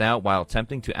stressed out while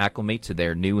attempting to acclimate to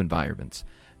their new environments.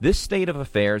 This state of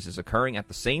affairs is occurring at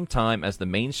the same time as the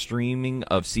mainstreaming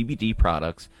of CBD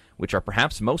products, which are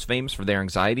perhaps most famous for their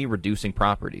anxiety-reducing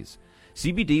properties.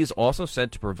 CBD is also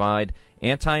said to provide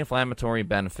anti-inflammatory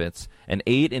benefits and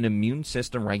aid in immune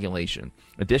system regulation,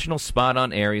 additional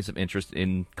spot-on areas of interest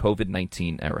in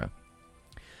COVID-19 era.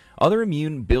 Other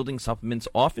immune-building supplements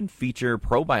often feature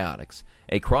probiotics,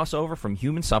 a crossover from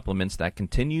human supplements that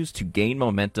continues to gain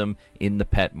momentum in the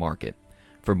pet market.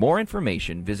 For more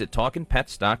information, visit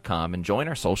talkinpets.com and join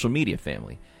our social media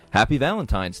family. Happy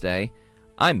Valentine's Day.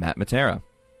 I'm Matt Matera.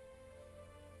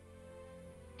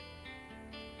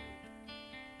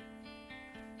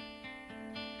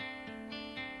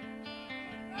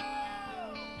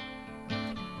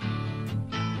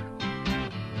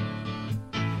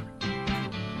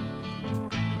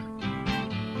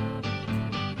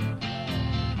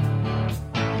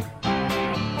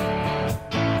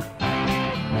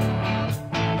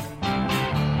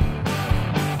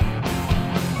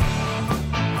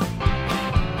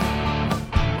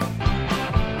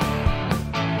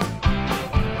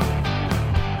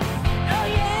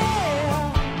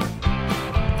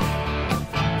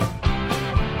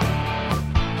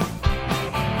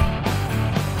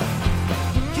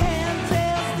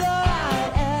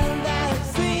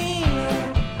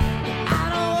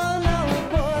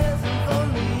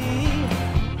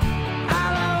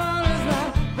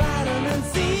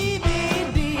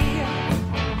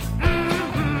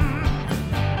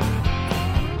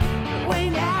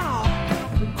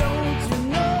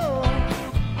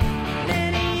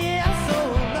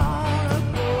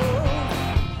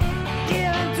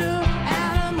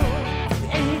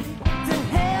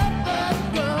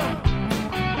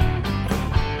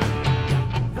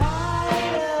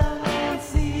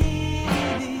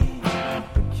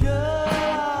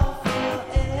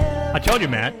 I told you,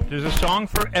 Matt, there's a song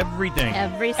for everything.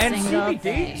 Every And single CBD,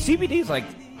 thing. CBD is like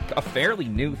a fairly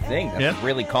new thing that's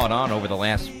really caught on over the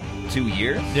last 2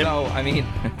 years. Yep. So, I mean...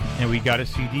 and we got a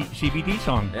CBD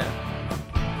song. Yeah.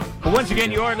 But once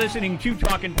again, you are listening to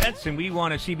Talkin Pets, and we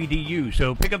want a CBD you.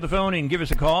 So pick up the phone and give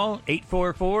us a call,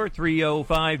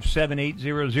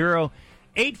 844-305-7800.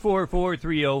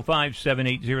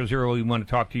 844-305-7800. We want to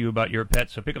talk to you about your pet,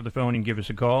 so pick up the phone and give us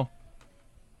a call.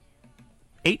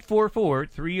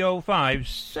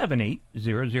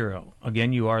 844-305-7800.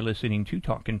 Again, you are listening to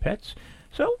Talkin Pets.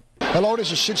 So, hello,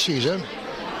 this is Sid Caesar,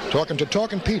 talking to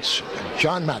Talkin Pets,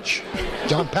 John Patch,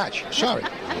 sorry.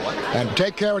 And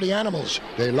take care of the animals.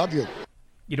 They love you.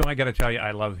 you know, I got to tell you,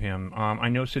 I love him. I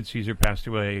know Sid Caesar passed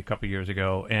away a couple years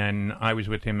ago, and I was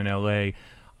with him in L.A.,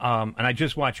 and I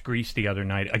just watched Grease the other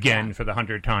night, again, for the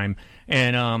 100th time.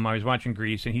 And I was watching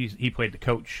Grease, and he played the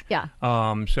coach. Yeah.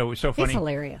 So it was so funny. He's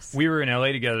hilarious. We were in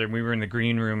L.A. together, and we were in the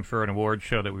green room for an award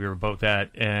show that we were both at.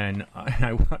 And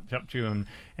I walked up to him,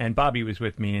 and Bobby was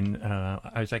with me. And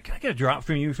I was like, can I get a drop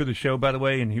from you for the show, by the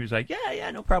way? And he was like,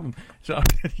 yeah, no problem. So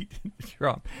he did the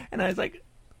drop. And I was like,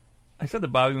 I said to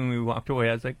Bobby when we walked away,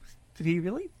 I was like, did he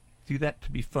really do that to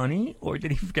be funny, or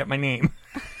did he forget my name?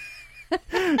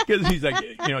 Because he's like,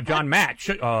 John Match,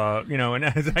 and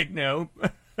I was like, no.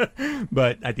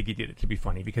 But I think he did it to be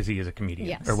funny because he is a comedian,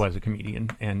 yes. or was a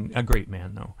comedian, and a great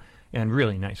man, though. And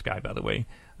really nice guy, by the way.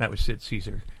 That was Sid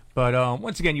Caesar. But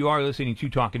once again, you are listening to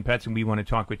Talkin Pets, and we want to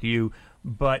talk with you.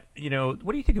 But,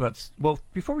 what do you think about... Well,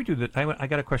 before we do that, I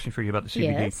got a question for you about the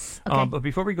CBD. Yes. Okay. But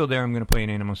before we go there, I'm going to play an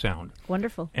animal sound.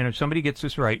 Wonderful. And if somebody gets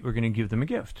this right, we're going to give them a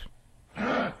gift.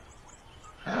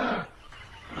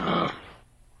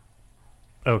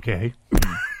 Okay.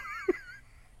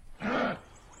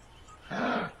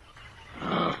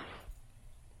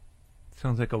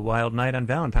 Sounds like a wild night on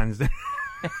Valentine's Day.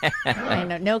 I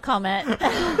know, no comment.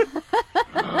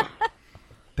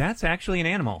 That's actually an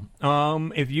animal.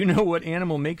 If you know what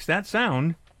animal makes that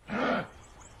sound, I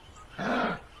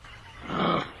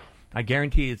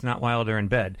guarantee it's not while they're in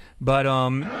bed. But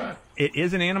it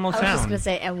is an animal sound. I was just going to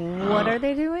say, and what are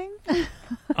they doing?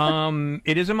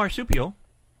 It is a marsupial.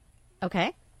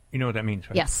 Okay. You know what that means,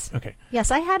 right? Yes. Okay.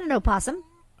 Yes, I had an opossum.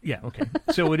 Yeah, okay.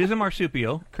 So it is a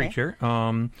marsupial creature.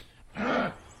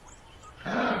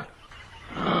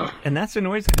 And that's the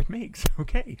noise that it makes.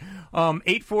 Okay.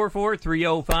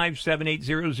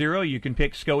 844-305-7800. You can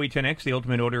pick SCOE 10X, the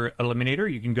Ultimate Odor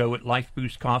Eliminator. You can go with Life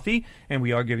Boost Coffee. And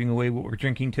we are giving away what we're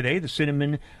drinking today, the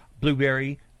Cinnamon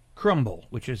Blueberry Crumble,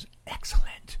 which is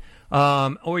excellent.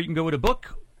 Or you can go with a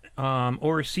book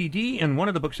or a CD. And one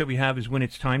of the books that we have is When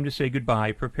It's Time to Say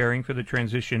Goodbye, Preparing for the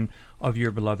Transition of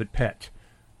Your Beloved Pet.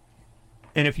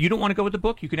 And if you don't want to go with the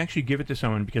book, you can actually give it to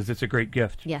someone because it's a great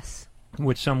gift. Yes.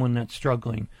 With someone that's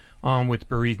struggling with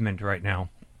bereavement right now.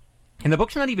 And the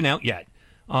book's not even out yet.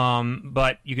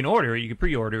 But you can order it, you can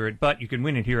pre-order it, but you can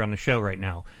win it here on the show right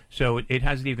now. So it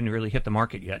hasn't even really hit the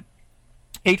market yet.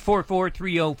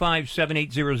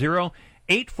 844-305-7800.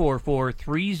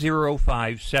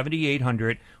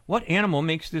 844-305-7800. What animal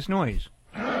makes this noise?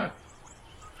 Wow.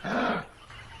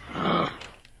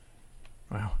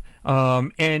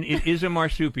 And it is a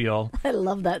marsupial. I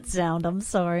love that sound. I'm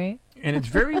sorry. And it's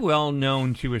very well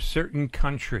known to a certain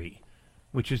country,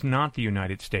 which is not the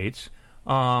United States.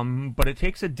 But it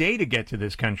takes a day to get to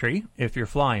this country if you're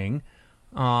flying.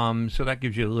 So that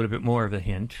gives you a little bit more of a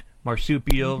hint.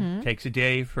 Marsupial takes a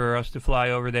day for us to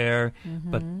fly over there.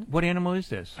 But what animal is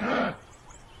this?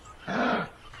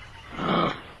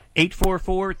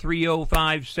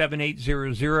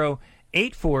 844-305-7800.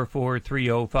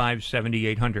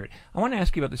 844-305-7800. I want to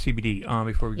ask you about the CBD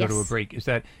before we go to a break. Is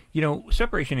that,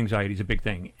 separation anxiety is a big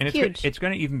thing. And it's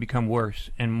going to even become worse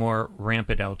and more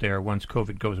rampant out there once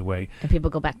COVID goes away. And people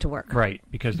go back to work. Right,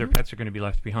 because their pets are going to be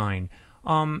left behind.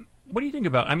 What do you think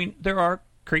about, there are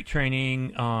crate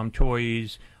training,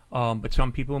 toys, but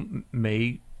some people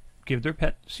may give their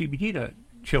pet CBD to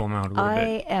chill them out a little bit.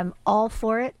 I am all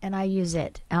for it, and I use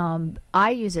it.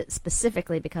 I use it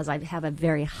specifically because I have a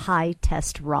very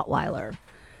high-test Rottweiler,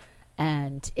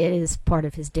 and it is part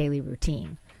of his daily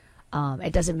routine.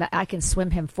 It doesn't matter. I can swim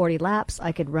him 40 laps.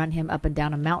 I could run him up and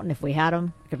down a mountain if we had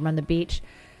him. I could run the beach.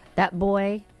 That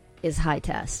boy is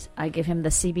high-test. I give him the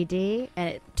CBD, and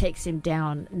it takes him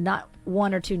down not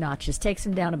 1 or 2 notches. Takes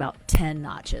him down about 10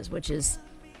 notches, which is...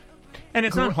 And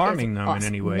it's not harming them in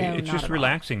any way. No, it's just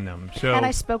relaxing them. So, and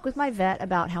I spoke with my vet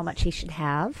about how much he should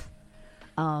have,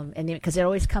 and because it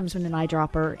always comes with an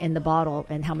eyedropper in the bottle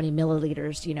and how many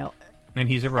milliliters, And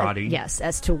he's a Rottie. Yes,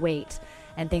 as to weight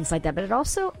and things like that. But it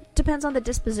also depends on the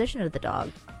disposition of the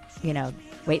dog,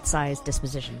 weight, size,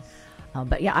 disposition.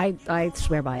 But yeah, I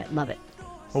swear by it. Love it.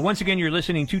 Well, once again, you're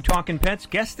listening to Talkin Pets.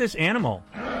 Guess this animal.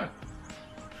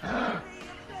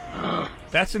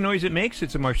 That's the noise it makes.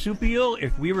 It's a marsupial.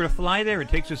 If we were to fly there, it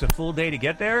takes us a full day to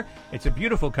get there. It's a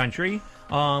beautiful country.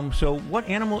 So what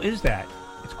animal is that?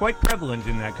 It's quite prevalent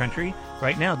in that country.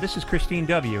 Right now, this is Christine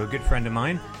W., a good friend of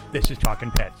mine. This is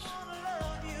Talkin Pets.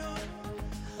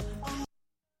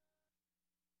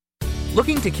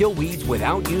 Looking to kill weeds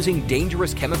without using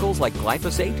dangerous chemicals like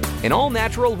glyphosate? An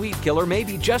all-natural weed killer may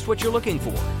be just what you're looking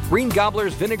for. Green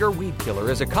Gobbler's Vinegar Weed Killer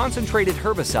is a concentrated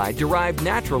herbicide derived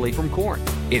naturally from corn.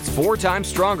 It's 4 times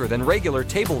stronger than regular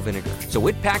table vinegar, so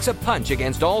it packs a punch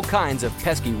against all kinds of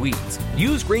pesky weeds.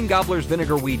 Use Green Gobbler's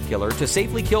Vinegar Weed Killer to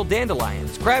safely kill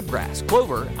dandelions, crabgrass,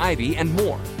 clover, ivy, and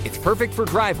more. It's perfect for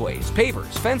driveways,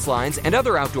 pavers, fence lines, and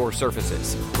other outdoor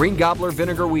surfaces. Green Gobbler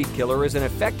Vinegar Weed Killer is an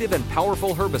effective and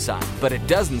powerful herbicide, but it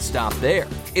doesn't stop there.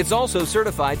 It's also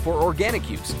certified for organic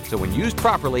use, so when used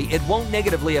properly, it won't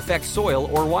negatively affect soil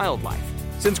or wildlife.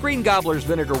 Since Green Gobbler's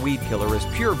Vinegar Weed Killer is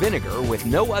pure vinegar with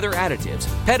no other additives,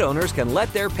 pet owners can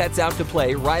let their pets out to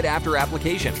play right after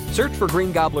application. Search for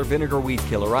Green Gobbler Vinegar Weed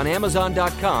Killer on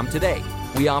Amazon.com today.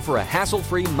 We offer a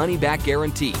hassle-free money-back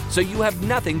guarantee, so you have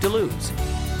nothing to lose.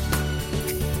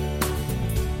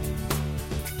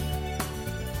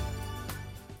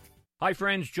 Hi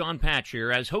friends, John Patch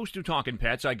here. As host of Talkin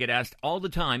Pets, I get asked all the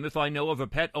time if I know of a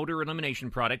pet odor elimination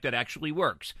product that actually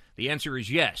works. The answer is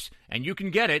yes, and you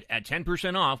can get it at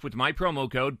 10% off with my promo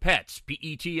code PETS,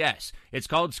 P-E-T-S. It's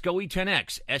called SCOE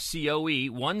 10X,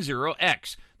 S-C-O-E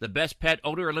 10X, the best pet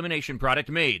odor elimination product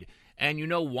made. And you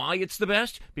know why it's the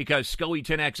best? Because SCOE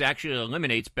 10X actually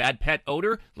eliminates bad pet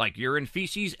odor like urine,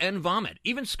 feces, and vomit,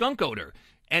 even skunk odor.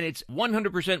 And it's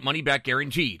 100% money-back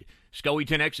guaranteed. SCOE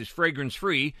 10X is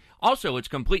fragrance-free. Also, it's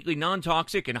completely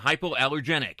non-toxic and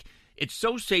hypoallergenic. It's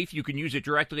so safe you can use it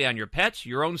directly on your pets,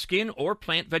 your own skin, or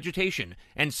plant vegetation.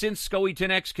 And since SCOE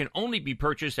 10X can only be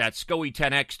purchased at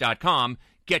SCOE10X.com,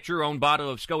 get your own bottle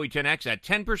of SCOE 10X at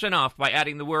 10% off by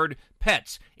adding the word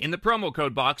PETS in the promo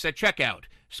code box at checkout.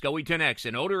 SCOE 10X,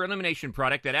 an odor elimination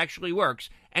product that actually works.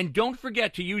 And don't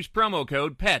forget to use promo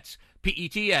code PETS,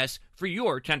 P-E-T-S, for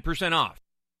your 10% off.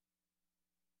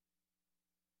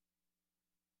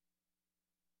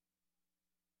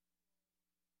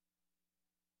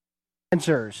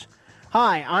 Answers.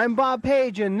 Hi, I'm Bob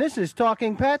Page, and this is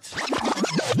Talking Pets.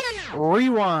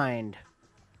 Rewind.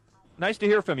 Nice to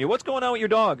hear from you. What's going on with your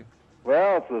dog?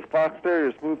 Well, it's a fox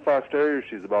terrier, smooth fox terrier.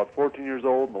 She's about 14 years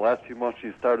old. In the last few months,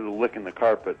 she's started licking the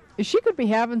carpet. She could be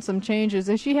having some changes.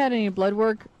 Has she had any blood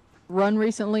work run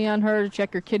recently on her to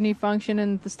check her kidney function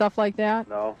and stuff like that?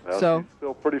 No. Well, she's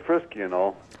still pretty frisky and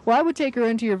all. Well, I would take her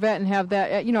into your vet and have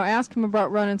that, ask him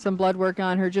about running some blood work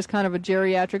on her, just kind of a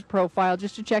geriatric profile,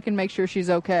 just to check and make sure she's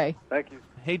okay. Thank you.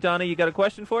 Hey, Donna, you got a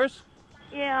question for us?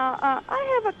 Yeah,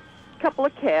 I have a couple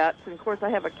of cats, and of course I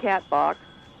have a cat box,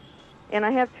 and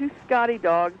I have 2 Scotty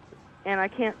dogs, and I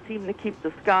can't seem to keep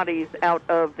the Scotties out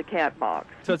of the cat box.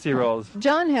 Tootsie Rolls.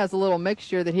 John has a little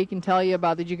mixture that he can tell you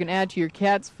about that you can add to your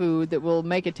cat's food that will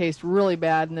make it taste really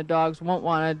bad, and the dogs won't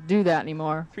want to do that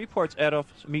anymore. 3 parts Adolf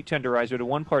meat tenderizer to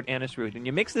 1 part anise root, and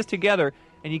you mix this together,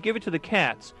 and you give it to the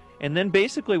cats. And then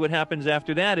basically what happens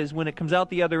after that is when it comes out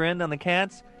the other end on the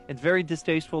cats, it's very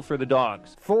distasteful for the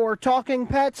dogs. For Talking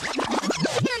Pets,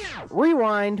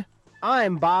 Rewind,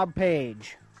 I'm Bob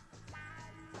Page.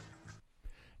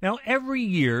 Now, every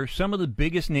year, some of the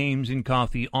biggest names in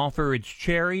coffee offer its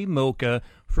cherry mocha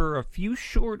for a few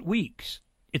short weeks.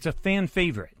 It's a fan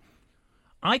favorite.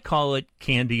 I call it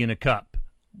candy in a cup.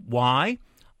 Why?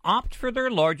 Opt for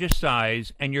their largest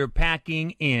size, and you're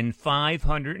packing in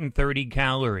 530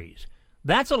 calories.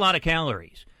 That's a lot of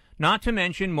calories, not to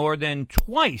mention more than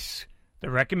twice the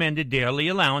recommended daily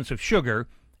allowance of sugar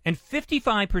and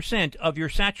 55% of your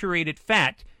saturated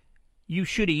fat you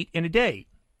should eat in a day.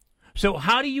 So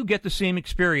how do you get the same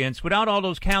experience without all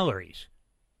those calories?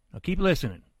 Now keep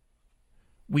listening.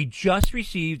 We just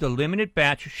received a limited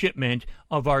batch shipment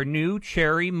of our new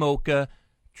Cherry Mocha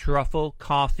Truffle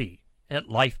Coffee at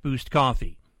Life Boost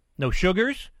Coffee. No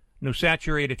sugars, no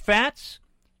saturated fats,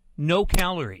 no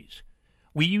calories.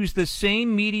 We use the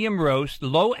same medium roast,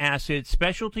 low acid,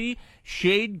 specialty,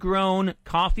 shade-grown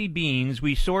coffee beans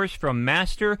we source from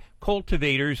master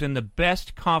cultivators in the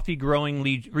best coffee growing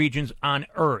regions on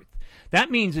earth.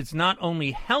 That means it's not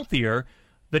only healthier,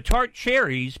 the tart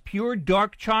cherries, pure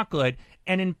dark chocolate,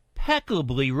 and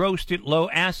impeccably roasted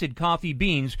low-acid coffee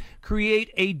beans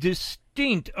create a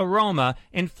distinct aroma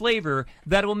and flavor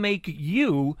that will make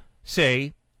you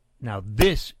say, now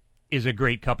this is a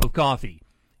great cup of coffee.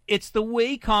 It's the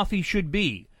way coffee should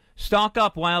be. Stock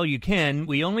up while you can.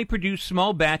 We only produce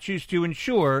small batches to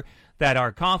ensure that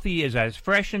our coffee is as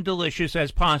fresh and delicious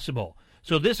as possible.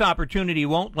 So this opportunity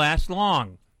won't last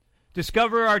long.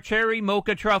 Discover our Cherry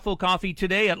Mocha Truffle Coffee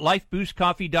today at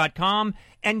lifeboostcoffee.com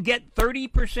and get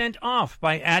 30% off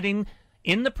by adding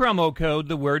in the promo code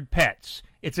the word PETS.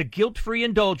 It's a guilt-free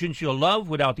indulgence you'll love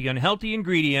without the unhealthy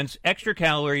ingredients, extra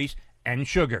calories, and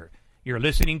sugar. You're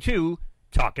listening to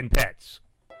Talkin Pets.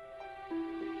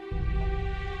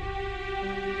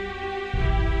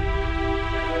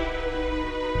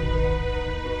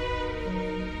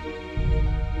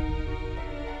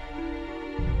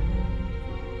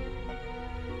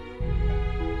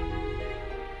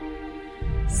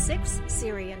 Six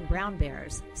Syrian brown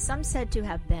bears, some said to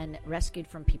have been rescued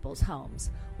from people's homes,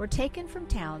 were taken from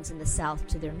towns in the south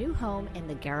to their new home in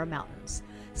the Garner Mountains.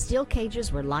 Steel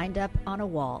cages were lined up on a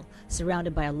wall,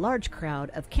 surrounded by a large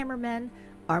crowd of cameramen,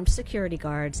 armed security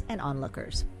guards, and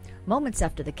onlookers. Moments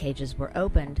after the cages were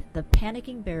opened, the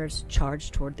panicking bears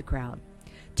charged toward the crowd.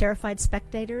 Terrified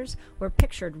spectators were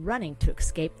pictured running to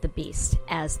escape the beast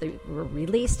as they were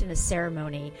released in a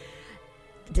ceremony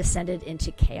descended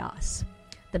into chaos.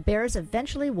 The bears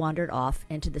eventually wandered off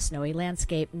into the snowy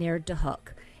landscape near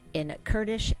Dahuk in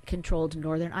Kurdish-controlled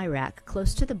northern Iraq,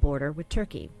 close to the border with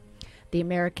Turkey. The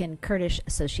American Kurdish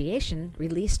Association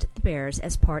released the bears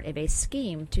as part of a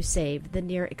scheme to save the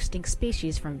near-extinct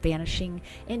species from vanishing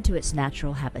into its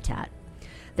natural habitat.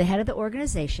 The head of the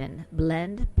organization,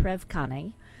 Blend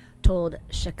Prevkani, told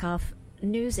Shakaf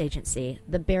news agency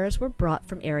the bears were brought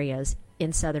from areas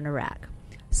in southern Iraq.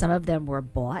 Some of them were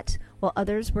bought, while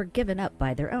others were given up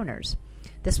by their owners.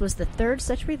 This was the third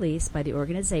such release by the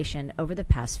organization over the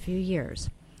past few years.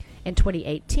 In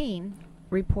 2018,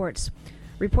 reporters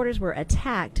were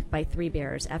attacked by 3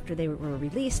 bears after they were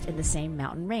released in the same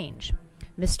mountain range.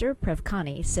 Mr.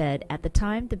 Prevkani said at the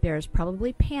time the bears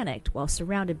probably panicked while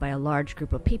surrounded by a large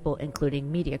group of people,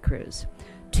 including media crews.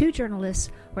 2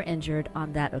 journalists were injured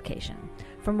on that occasion.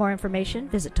 For more information,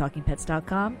 visit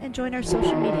TalkingPets.com and join our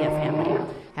social media family.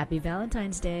 Happy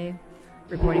Valentine's Day.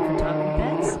 Reporting for Talkin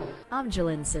Pets, I'm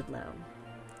Jillian Sidlow.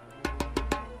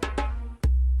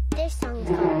 This song's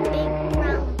called Big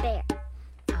Brown Bear.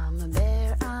 I'm a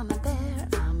bear, I'm a bear,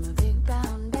 I'm a big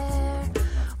brown bear.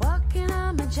 Walking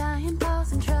on my giant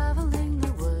paws and traveling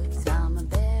the woods. I'm a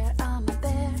bear,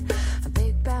 a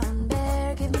big brown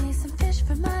bear. Give me some fish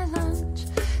for my lunch,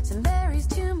 some berries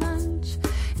to munch.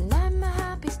 And I'm a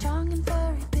happy, strong and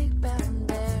furry big brown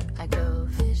bear. I go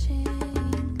fishing.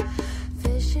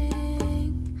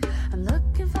 I'm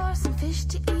looking for some fish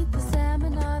to eat. The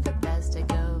salmon are the best. I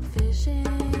go fishing.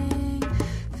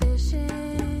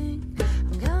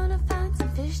 I'm gonna find some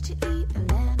fish to eat and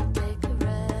then I'll take a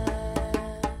rest.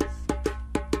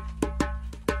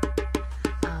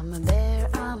 I'm a bear,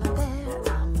 I'm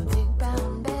a big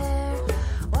brown bear.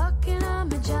 Walking on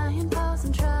my giant paws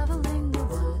and traveling the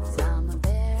woods. I'm a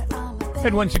bear,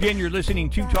 And once again, you're listening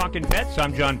to Talkin Pets.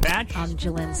 I'm John Patch. I'm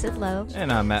Jillian Sidlow.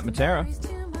 And I'm Matt Matera.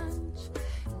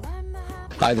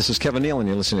 Hi, this is Kevin Neal, and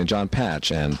you're listening to John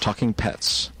Patch and Talking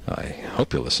Pets. I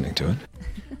hope you're listening to it.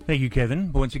 Thank you,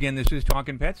 Kevin. Once again, this is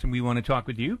Talkin Pets, and we want to talk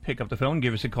with you. Pick up the phone,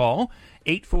 give us a call,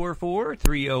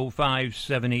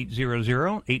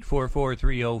 844-305-7800,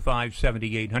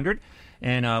 844-305-7800.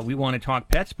 And we want to talk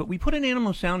pets, but we put an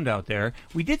animal sound out there.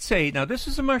 We did say, now this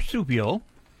is a marsupial.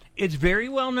 It's very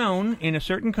well known in a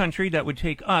certain country that would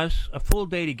take us a full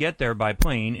day to get there by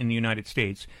plane in the United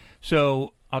States.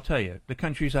 So I'll tell you, the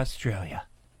country's Australia.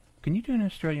 Can you do an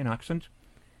Australian accent?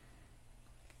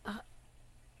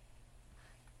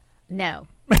 No.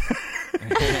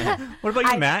 What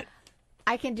about you, Matt?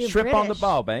 I can do Shrimp British. on the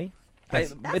bob, eh?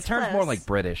 That's It turns close. more like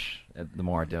British the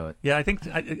more I do it. Yeah, I think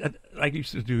I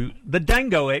used to do the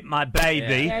dango ate my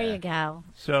baby. There you go.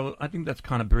 So I think that's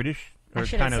kind of British. I Or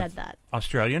should have kind of said that.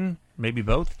 Australian, maybe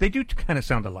both. They do kind of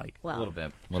sound alike. Well, A little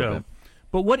bit.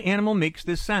 But what animal makes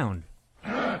this sound?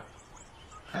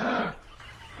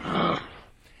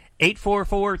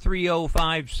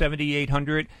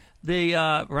 844-305-7800. They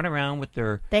run around with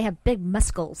their... They have big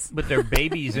muscles. With their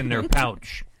babies in their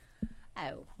pouch.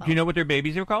 Oh. Do you know what their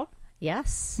babies are called?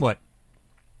 Yes. What?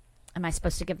 Am I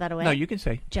supposed to give that away? No, you can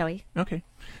say. Joey. Okay.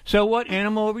 So what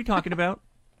animal are we talking about?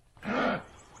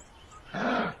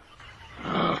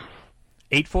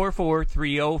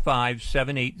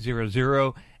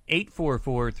 844-305-7800.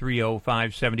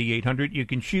 844-305-7800. You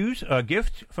can choose a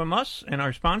gift from us and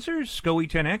our sponsors, SCOE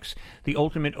 10X, the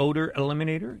ultimate odor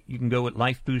eliminator. You can go with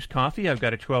Life Boost Coffee. I've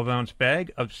got a 12-ounce bag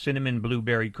of cinnamon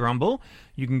blueberry crumble.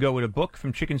 You can go with a book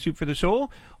from Chicken Soup for the Soul,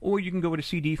 or you can go with a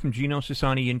CD from Gino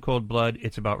Sassani, In Cold Blood.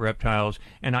 It's about reptiles.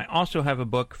 And I also have a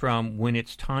book from When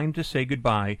It's Time to Say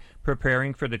Goodbye,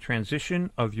 Preparing for the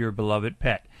Transition of Your Beloved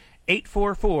Pet.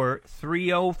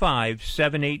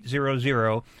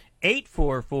 844-305-7800.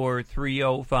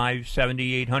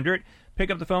 844-305-7800.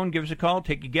 Pick up the phone, give us a call,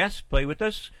 take a guess, play with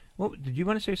us. What, did you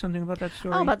want to say something about that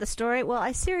story? Oh, about the story? Well,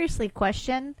 I seriously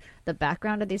question the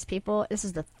background of these people. This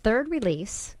is the third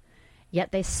release,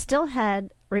 yet they still had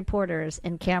reporters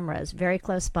and cameras very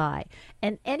close by.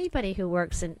 And anybody who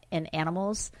works in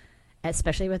animals,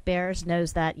 especially with bears,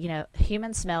 knows that,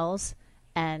 human smells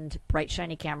and bright,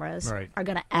 shiny cameras are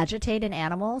going to agitate an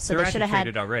animal. So They're they should have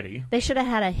agitated had already. They should have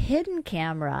had a hidden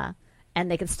camera, and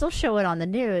they could still show it on the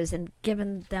news and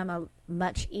given them a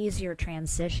much easier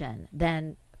transition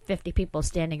than 50 people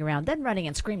standing around, then running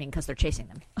and screaming because they're chasing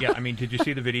them. Yeah, I mean, did you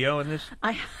see the video in this?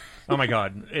 Oh my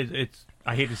God, it's.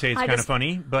 I hate to say it's kind of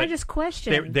funny, but I just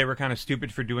question. They were kind of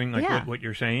stupid for doing Yeah. what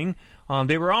you're saying.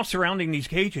 They were all surrounding these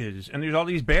cages, and there's all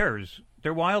these bears.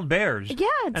 They're wild bears. Yeah,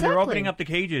 exactly. And they're opening up the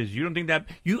cages. You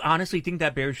honestly think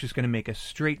that bear's just going to make a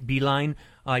straight beeline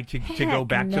to go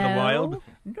back to the wild?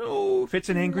 No, if it's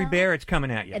an angry bear, it's coming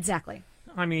at you. Exactly.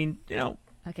 I mean,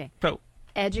 Okay. So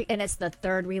And it's the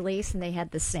third release, and they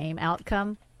had the same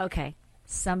outcome. Okay,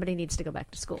 somebody needs to go back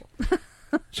to school.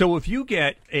 So if you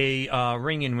get a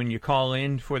ring in when you call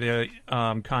in for the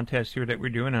contest here that we're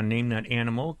doing on Name That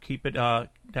Animal, keep it.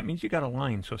 That means you got a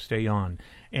line, so stay on.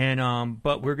 And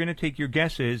but we're going to take your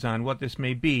guesses on what this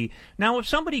may be. Now, if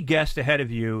somebody guessed ahead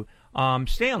of you,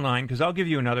 stay online because I'll give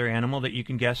you another animal that you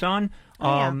can guess on.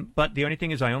 But the only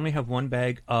thing is I only have one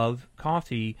bag of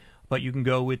coffee, but you can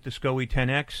go with the SCOE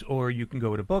 10X or you can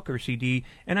go with a book or CD.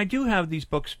 And I do have these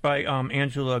books by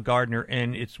Angela Gardner,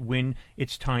 and it's When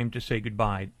It's Time to Say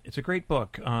Goodbye. It's a great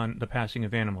book on the passing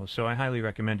of animals, so I highly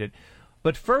recommend it.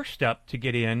 But first up to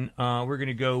get in, we're going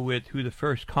to go with who the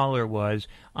first caller was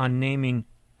on naming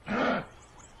that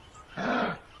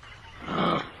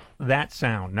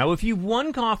sound. Now, if you've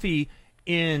won coffee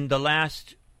in the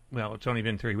last, well, it's only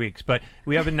been 3 weeks, but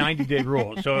we have a 90-day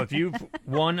rule. So if you've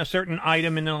won a certain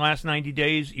item in the last 90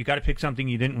 days, you got to pick something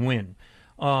you didn't win.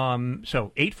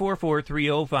 So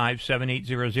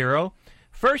 844-305-7800.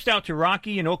 First out to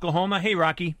Rocky in Oklahoma. Hey,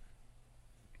 Rocky.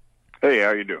 Hey,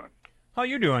 how you doing? How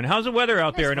you doing? How's the weather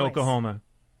out there in Oklahoma?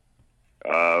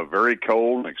 Very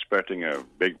cold, expecting a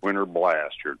big winter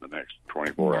blast here in the next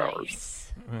 24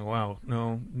 hours. Oh, wow.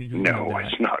 No,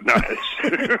 it's not nice.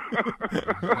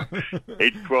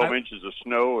 8 to 12 inches of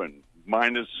snow and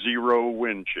 -0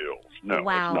 wind chills. No,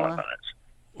 Wow. It's not nice.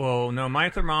 Well, no, my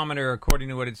thermometer, according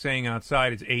to what it's saying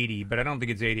outside, is 80, but I don't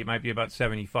think it's 80. It might be about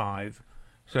 75.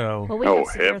 So, Well, we have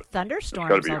severe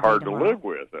thunderstorms. It's got to be all hard day to tomorrow. live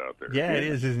with out there. yeah, it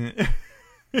is, isn't it?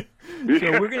 So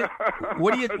we're gonna.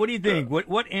 What do you think?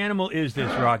 What animal is this,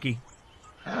 Rocky?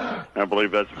 I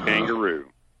believe that's a kangaroo.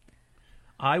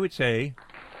 I would say,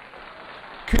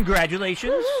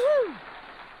 congratulations.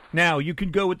 Now, you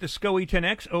can go with the SCOE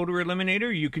 10X Odor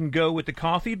Eliminator. You can go with the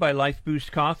coffee by Life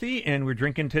Boost Coffee, and we're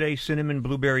drinking today Cinnamon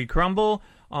Blueberry Crumble.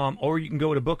 Or you can go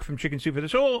with a book from Chicken Soup for the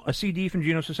Soul, a CD from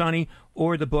Gino Sassani,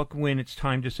 or the book When It's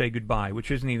Time to Say Goodbye, which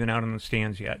isn't even out on the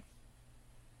stands yet.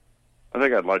 I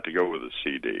think I'd like to go with a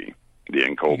CD, the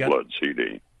In Cold Blood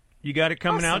CD. You got it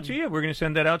coming out to you. We're going to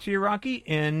send that out to you, Rocky.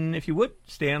 And if you would,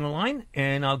 stay on the line,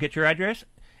 and I'll get your address,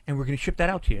 and we're going to ship that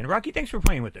out to you. And, Rocky, thanks for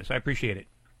playing with us. I appreciate it.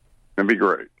 That'd be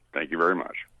great. Thank you very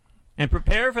much. And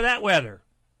prepare for that weather.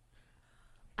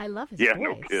 I love his Yeah, voice.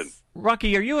 no kidding.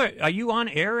 Rocky, are you on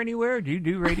air anywhere? Do you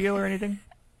do radio or anything?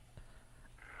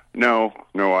 No,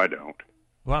 I don't.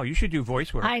 Wow, you should do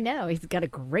voice work. I know. He's got a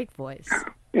great voice.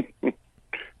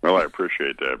 Well, I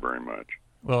appreciate that very much.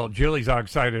 Well, Julie's all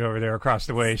excited over there across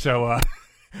the way, so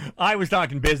I was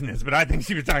talking business, but I think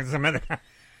she was talking to some other guy.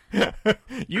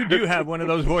 You do have one of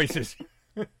those voices.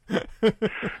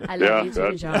 I love you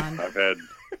too, John.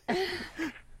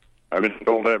 I've been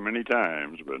told that many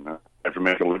times, but I have to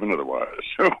make a living otherwise.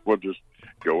 So we'll just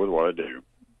go with what I do.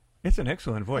 It's an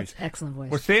excellent voice. Excellent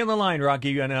voice. Well, stay on the line,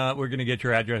 Rocky, and we're going to get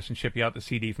your address and ship you out the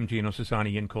CD from Gino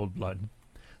Sassani, In Cold Blood.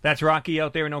 That's Rocky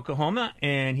out there in Oklahoma,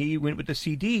 and he went with the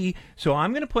CD. So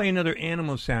I'm going to play another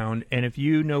animal sound, and if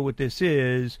you know what this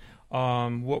is,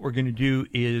 what we're going to do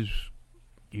is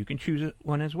you can choose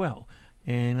one as well.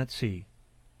 And let's see.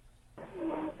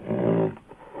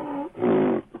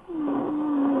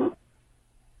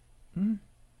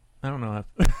 I don't know.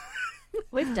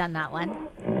 We've done that one.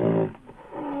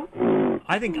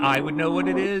 I think I would know what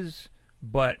it is,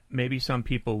 but maybe some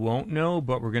people won't know.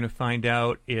 But we're going to find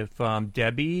out if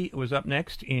Debbie was up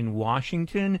next in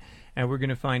Washington, and we're going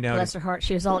to find out. Bless her heart,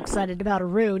 she was all excited about a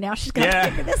roo. Now she's got to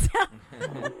figure this out.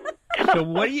 So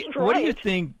what do you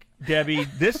think, Debbie?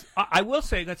 This I will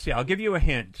say. Let's see. I'll give you a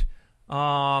hint.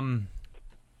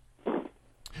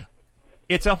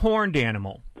 It's a horned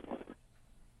animal.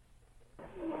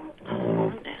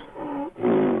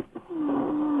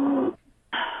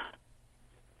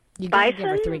 You gotta give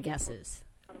her 3 guesses.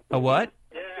 A what?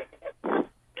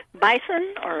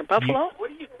 Bison or buffalo? What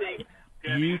do you think?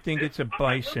 You think it's a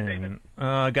bison.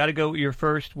 Got to go with your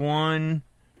first one.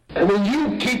 Will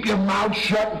you keep your mouth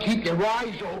shut and keep your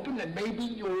eyes open, and maybe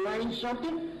you'll learn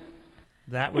something?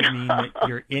 That would mean that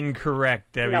you're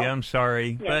incorrect, Debbie. No. I'm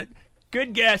sorry, Yeah. but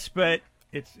good guess. But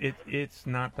it's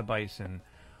not the bison.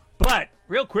 But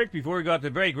real quick before we go out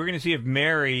to break, we're going to see if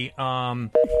Mary.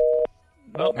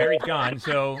 Well, Mary's gone,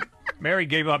 so Mary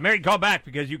gave up. Mary, call back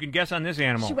because you can guess on this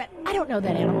animal. She went, I don't know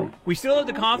that animal. We still have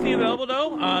the coffee available,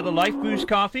 though. The Life Boost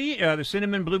coffee, the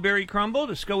Cinnamon Blueberry Crumble,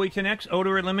 the SCOE 10X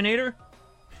Odor Eliminator.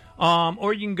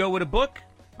 Or you can go with a book.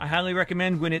 I highly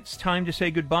recommend When It's Time to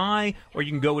Say Goodbye. Or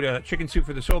you can go with a Chicken Soup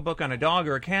for the Soul book on a dog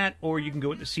or a cat. Or you can go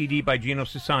with the CD by Gino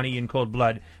Sassani, In Cold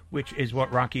Blood, which is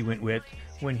what Rocky went with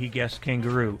when he guessed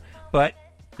kangaroo. But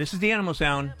this is the animal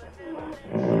sound.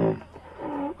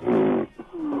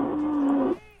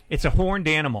 It's a horned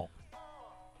animal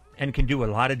and can do a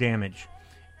lot of damage.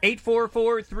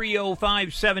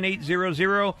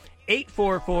 844-305-7800.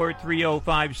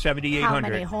 844-305-7800. How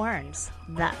many horns?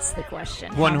 That's the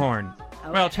question. One horn.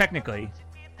 Okay. Well, technically,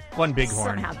 one big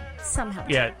horn. Somehow.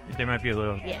 Yeah, there might be a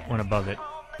little one above it.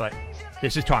 But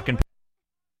this is Talkin' Pets.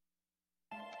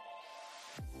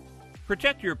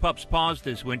 Protect your pup's paws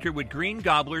this winter with Green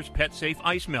Gobbler's Pet Safe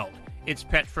Ice Melt. It's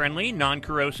pet-friendly,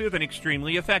 non-corrosive, and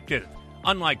extremely effective.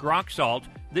 Unlike rock salt,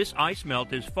 this ice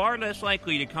melt is far less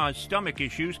likely to cause stomach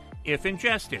issues if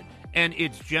ingested, and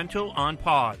it's gentle on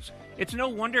paws. It's no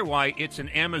wonder why it's an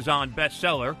Amazon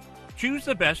bestseller. Choose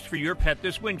the best for your pet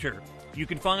this winter. You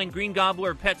can find Green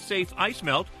Gobbler Pet Safe Ice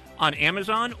Melt on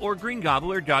Amazon or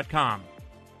greengobbler.com.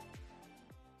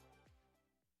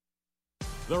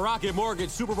 The Rocket Mortgage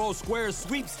Super Bowl Squares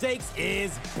Sweepstakes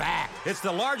is back. It's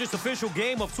the largest official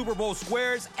game of Super Bowl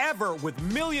Squares ever, with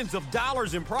millions of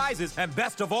dollars in prizes, and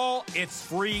best of all, it's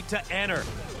free to enter.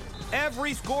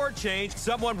 Every score change,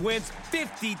 someone wins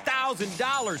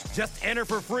 $50,000. Just enter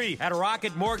for free at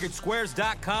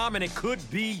RocketMortgageSquares.com, and it could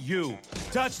be you.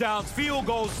 Touchdowns, field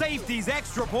goals, safeties,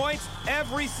 extra points.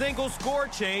 Every single score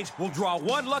change will draw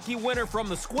one lucky winner from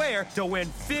the square to win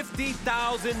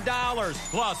 $50,000.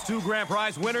 Plus, 2 grand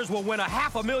prize winners will win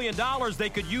 $500,000 they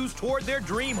could use toward their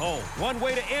dream home. One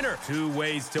way to enter, 2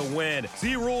 ways to win.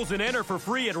 See rules and enter for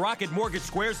free at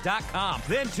RocketMortgageSquares.com.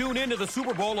 Then tune into the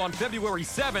Super Bowl on February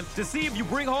 7th to see if you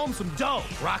bring home some dough.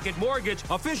 Rocket Mortgage,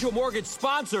 official mortgage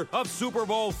sponsor of Super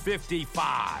Bowl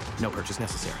 55. No purchase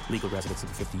necessary. Legal residents of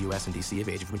the 50 U.S. and D.C. of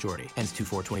age of majority. Ends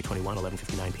 2/4/2021,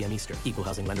 11:59 p.m. Eastern. Equal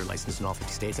housing lender licensed in all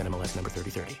 50 states and MLS number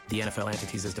 3030. The NFL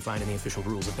entities as defined in the official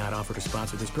rules have not offered or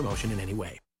sponsored this promotion in any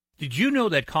way. Did you know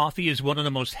that coffee is one of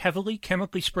the most heavily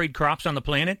chemically sprayed crops on the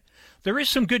planet? There is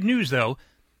some good news, though.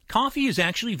 Coffee is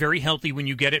actually very healthy when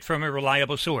you get it from a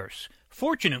reliable source.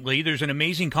 Fortunately, there's an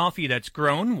amazing coffee that's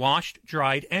grown, washed,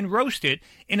 dried, and roasted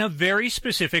in a very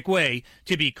specific way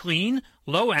to be clean,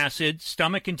 low acid,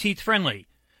 stomach and teeth friendly.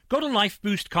 Go to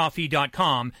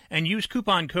lifeboostcoffee.com and use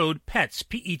coupon code PETS,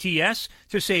 P-E-T-S,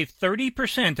 to save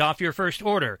 30% off your first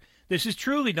order. This is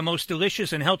truly the most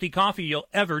delicious and healthy coffee you'll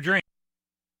ever drink.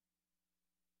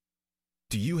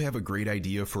 Do you have a great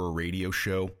idea for a radio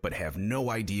show but have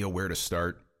no idea where to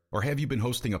start? Or have you been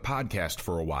hosting a podcast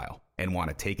for a while and want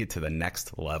to take it to the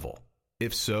next level?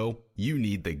 If so, you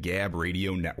need the Gab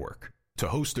Radio Network. To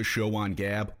host a show on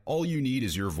Gab, all you need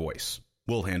is your voice.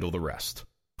 We'll handle the rest.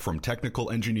 From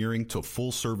technical engineering to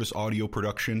full-service audio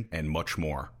production and much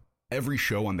more. Every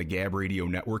show on the Gab Radio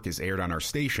Network is aired on our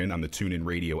station on the TuneIn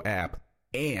Radio app,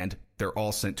 and they're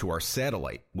all sent to our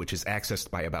satellite, which is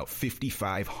accessed by about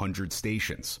 5,500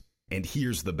 stations. And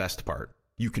here's the best part.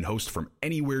 You can host from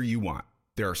anywhere you want.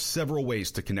 There are several ways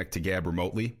to connect to Gab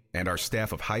remotely, and our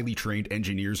staff of highly trained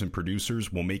engineers and producers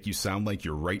will make you sound like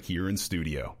you're right here in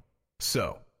studio.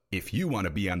 So, if you want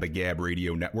to be on the Gab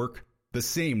Radio Network, the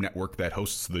same network that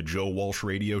hosts the Joe Walsh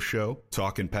Radio Show,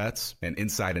 Talkin' Pets, and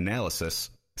Inside Analysis,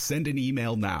 send an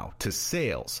email now to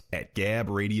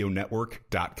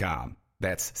sales@gabradionetwork.com.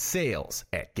 That's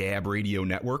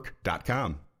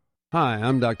sales@gabradionetwork.com. Hi,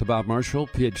 I'm Dr. Bob Marshall,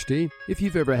 PhD. If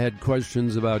you've ever had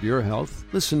questions about your health,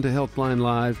 listen to Healthline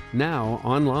Live now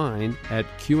online at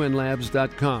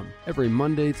qnlabs.com. Every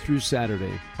Monday through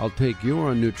Saturday, I'll take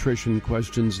your nutrition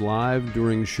questions live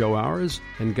during show hours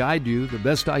and guide you the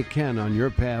best I can on your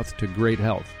path to great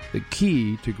health. The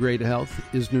key to great health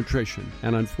is nutrition,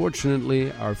 and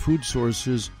unfortunately, our food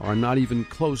sources are not even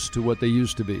close to what they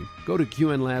used to be. Go to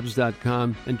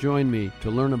qnlabs.com and join me to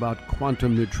learn about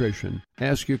quantum nutrition.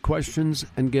 Ask your questions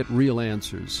and get real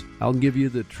answers. I'll give you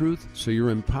the truth so you're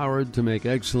empowered to make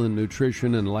excellent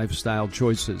nutrition and lifestyle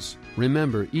choices.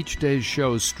 Remember, each day's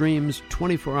show streams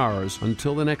 24 hours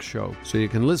until the next show, so you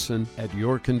can listen at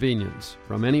your convenience,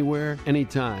 from anywhere,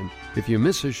 anytime. If you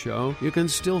miss a show, you can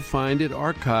still find it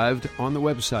archived on the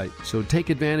website. So take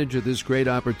advantage of this great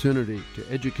opportunity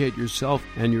to educate yourself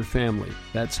and your family.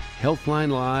 That's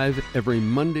Healthline Live every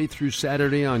Monday through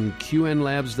Saturday on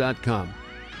qnlabs.com.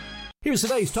 Here's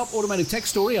today's top automotive tech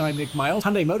story. I'm Nick Miles.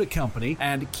 Hyundai Motor Company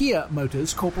and Kia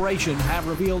Motors Corporation have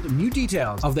revealed new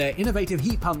details of their innovative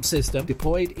heat pump system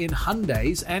deployed in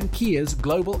Hyundai's and Kia's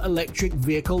global electric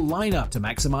vehicle lineup to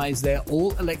maximize their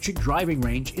all-electric driving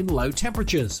range in low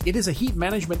temperatures. It is a heat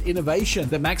management innovation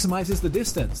that maximizes the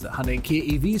distance that Hyundai and Kia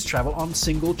EVs travel on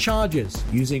single charges,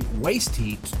 using waste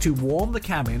heat to warm the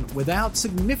cabin without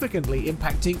significantly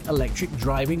impacting electric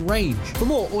driving range. For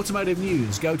more automotive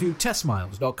news, go to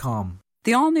testmiles.com.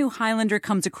 The all-new Highlander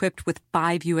comes equipped with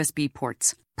 5 USB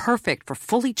ports, perfect for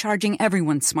fully charging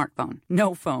everyone's smartphone.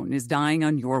 No phone is dying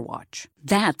on your watch.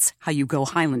 That's how you go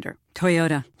Highlander.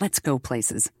 Toyota, let's go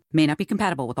places. May not be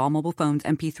compatible with all mobile phones,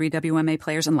 MP3 WMA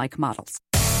players, and like models.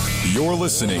 You're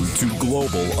listening to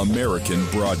Global American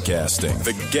Broadcasting,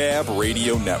 the Gab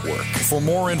Radio Network. For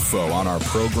more info on our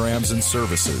programs and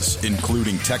services,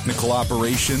 including technical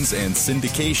operations and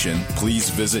syndication,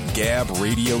 please visit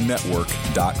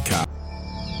gabradionetwork.com.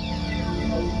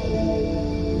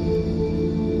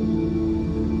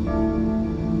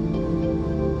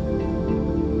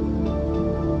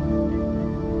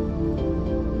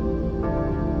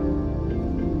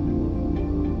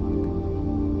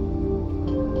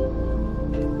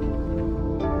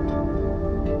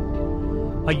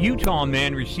 A Utah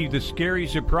man received a scary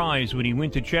surprise when he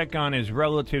went to check on his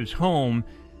relative's home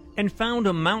and found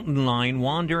a mountain lion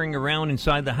wandering around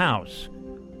inside the house.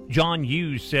 John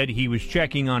Hughes said he was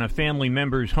checking on a family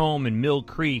member's home in Mill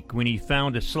Creek when he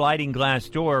found a sliding glass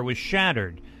door was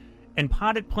shattered and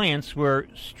potted plants were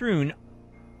strewn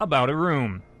about a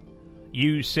room.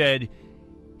 Hughes said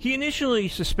he initially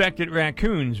suspected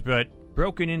raccoons but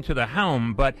broken into the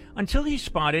home, but until he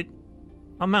spotted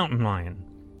a mountain lion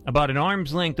about an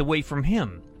arm's length away from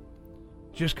him.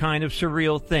 Just kind of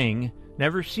surreal thing.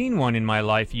 Never seen one in my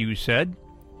life, Hughes said.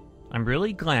 I'm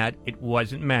really glad it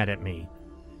wasn't mad at me.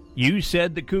 Hughes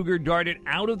said the cougar darted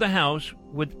out of the house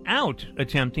without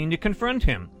attempting to confront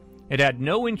him. It had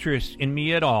no interest in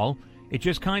me at all. It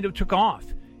just kind of took off.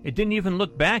 It didn't even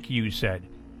look back, Hughes said.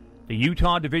 The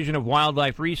Utah Division of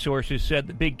Wildlife Resources said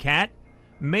the big cat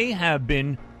may have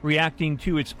been reacting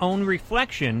to its own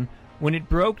reflection when it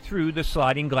broke through the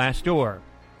sliding glass door.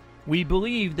 We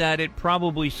believe that it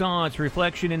probably saw its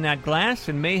reflection in that glass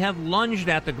and may have lunged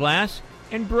at the glass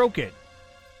and broke it.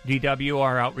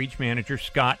 DWR Outreach Manager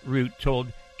Scott Root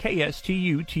told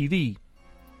KSTU-TV.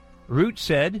 Root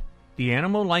said the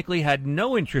animal likely had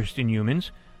no interest in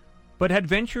humans, but had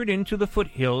ventured into the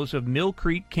foothills of Mill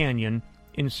Creek Canyon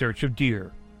in search of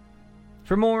deer.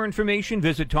 For more information,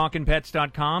 visit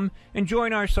TalkinPets.com and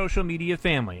join our social media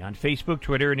family on Facebook,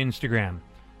 Twitter, and Instagram.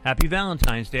 Happy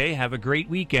Valentine's Day. Have a great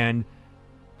weekend.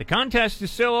 The contest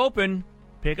is still open.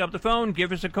 Pick up the phone.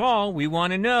 Give us a call. We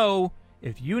want to know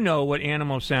if you know what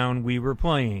animal sound we were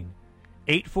playing.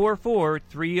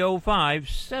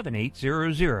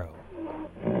 844-305-7800.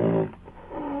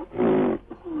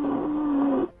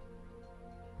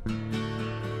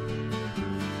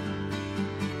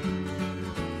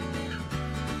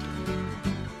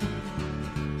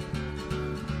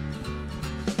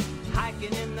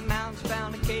 Hiking in the mountains,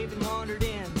 found a cave and wandered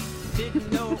in. Didn't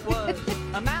know it was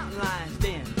a mountain lion's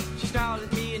den. She snarled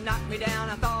at me and knocked me down.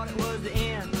 I thought it was the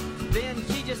end. Then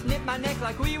she just nipped my neck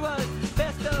like we was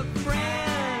best of friends.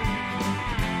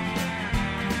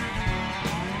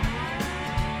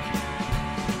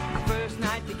 Our first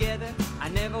night together, I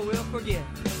never will forget.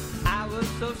 I was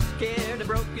so scared I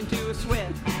broke into a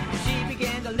sweat. She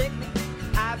began to lick me,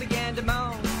 I began to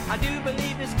moan. I do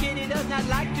believe this kitty does not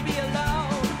like to be alone.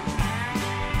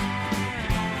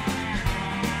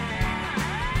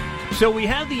 So we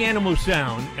have the animal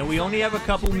sound, and we only have a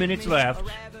couple minutes left.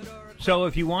 So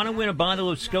if you want to win a bottle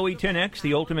of SCOE 10X,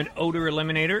 the ultimate odor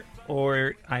eliminator,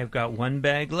 or I've got one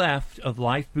bag left of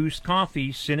Life Boost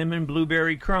Coffee, Cinnamon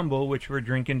Blueberry Crumble, which we're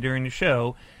drinking during the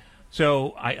show.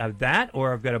 So I have that,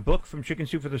 or I've got a book from Chicken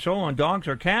Soup for the Soul on dogs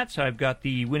or cats. I've got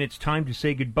the When It's Time to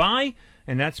Say Goodbye,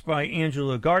 and that's by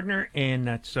Angela Gardner, and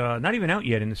that's not even out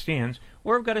yet in the stands.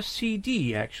 Or I've got a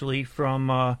CD, actually, from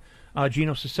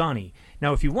Gino Sassani.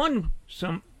 Now, if you won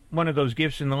one of those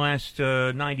gifts in the last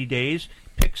 90 days,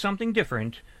 pick something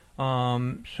different.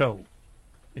 So,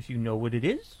 if you know what it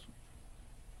is,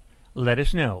 let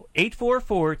us know.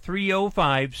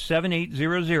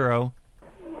 844-305-7800.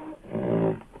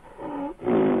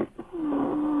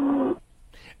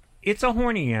 It's a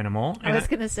horny animal. I was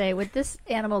going to say, would this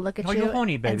animal look at you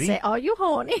horny, baby? and say, "Are you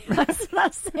horny?" That's what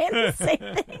I'm saying. The same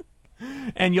thing.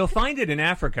 And you'll find it in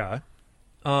Africa.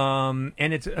 And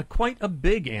it's quite a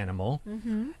big animal,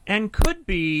 and could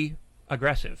be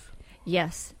aggressive.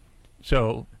 Yes.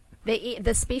 So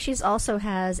the species also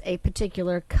has a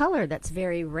particular color that's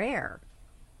very rare.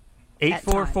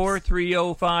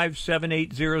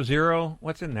 844-305-7800.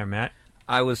 What's in there, Matt?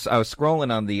 I was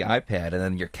scrolling on the iPad, and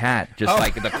then your cat, just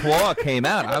like the claw came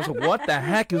out. I was like, what the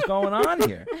heck is going on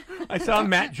here? I saw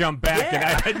Matt jump back, and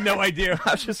I had no idea.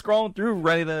 I was just scrolling through,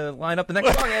 ready to line up the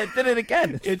next song, and it did it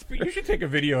again. You should take a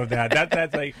video of that.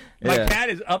 That's like, my cat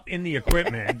is up in the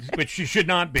equipment, which she should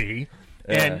not be.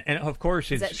 And of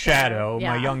course it's Shadow,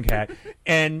 my young cat,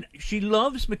 and she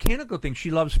loves mechanical things.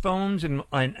 She loves phones and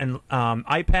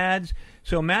iPads.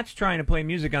 So Matt's trying to play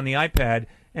music on the iPad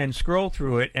and scroll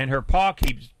through it, and her paw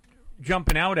keeps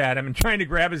jumping out at him and trying to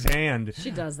grab his hand.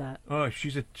 She does that. Oh,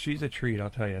 she's a treat, I'll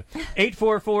tell you.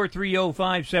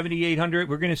 844-305-7800.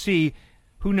 We're going to see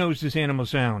who knows this animal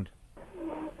sound.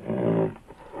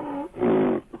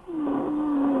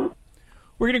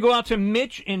 We're going to go out to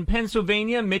Mitch in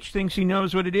Pennsylvania. Mitch thinks he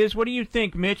knows what it is. What do you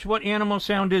think, Mitch? What animal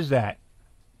sound is that?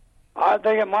 I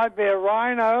think it might be a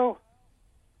rhino.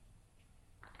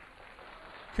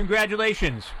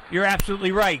 Congratulations. You're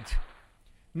absolutely right.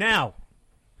 Now,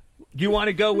 do you want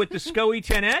to go with the SCOE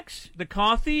 10X, the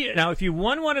coffee? Now, if you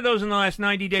won one of those in the last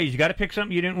 90 days, you got to pick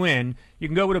something you didn't win. You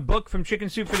can go with a book from Chicken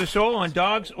Soup for the Soul on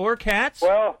dogs or cats.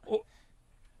 Well,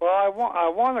 I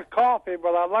want a coffee,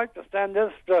 but I'd like to send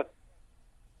this to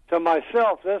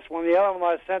myself. This one, the other one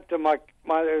I sent to my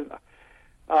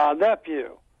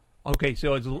nephew. Okay,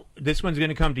 so this one's going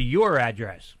to come to your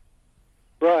address.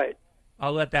 Right.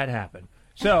 I'll let that happen.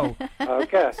 So,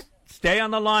 okay. Stay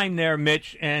on the line there,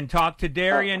 Mitch, and talk to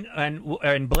Darian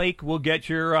and Blake. We'll get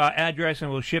your address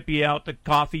and we'll ship you out the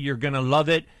coffee. You're going to love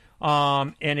it.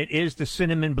 And it is the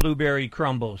cinnamon blueberry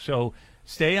crumble. So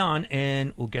stay on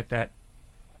and we'll get that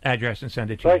address and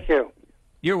send it to you. Thank you.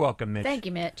 You're welcome, Mitch. Thank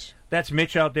you, Mitch. That's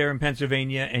Mitch out there in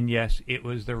Pennsylvania, and yes, it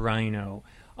was the rhino.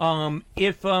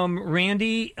 If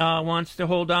Randy wants to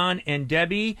hold on, and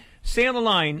Debbie, stay on the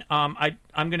line. I'm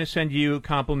going to send you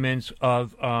compliments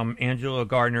of Angela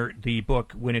Garner, the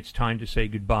book, When It's Time to Say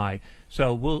Goodbye.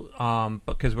 So we'll,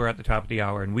 because we're at the top of the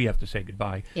hour and we have to say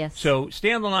goodbye. Yes. So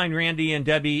stay on the line, Randy and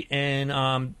Debbie,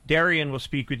 and Darian will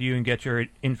speak with you and get your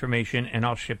information, and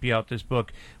I'll ship you out this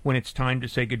book, When It's Time to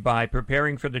Say Goodbye,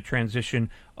 Preparing for the Transition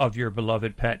of Your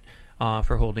Beloved Pet,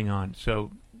 for holding on.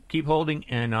 So keep holding,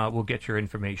 and we'll get your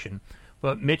information.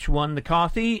 But Mitch won the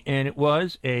coffee, and it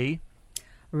was a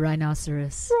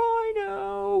rhinoceros.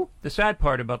 Rhino. The sad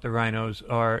part about the rhinos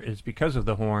is because of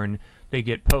the horn, they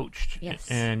get poached. Yes.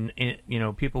 And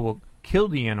people will kill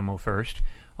the animal first.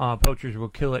 Poachers will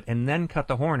kill it and then cut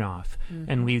the horn off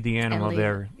and leave the animal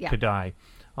there to die.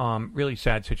 Really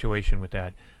sad situation with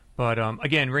that. But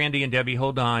again, Randy and Debbie,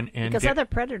 hold on. And because other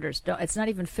predators don't. It's not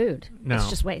even food. No. It's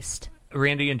just waste.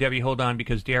 Randy and Debbie, hold on,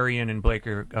 because Darian and Blake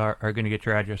are going to get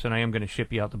your address, and I am going to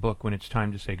ship you out the book When It's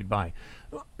Time to Say Goodbye.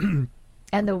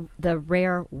 And the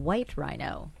rare white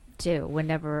rhino, too,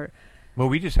 whenever... Well,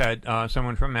 we just had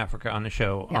someone from Africa on the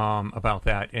show about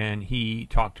that, and he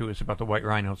talked to us about the white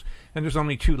rhinos. And there's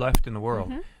only 2 left in the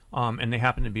world, and they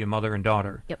happen to be a mother and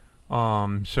daughter. Yep.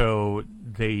 So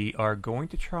they are going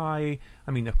to try...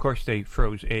 I mean, of course, they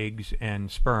froze eggs and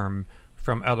sperm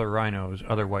from other rhinos,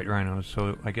 other white rhinos.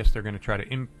 So I guess they're going to try to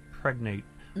impregnate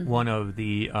one of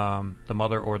the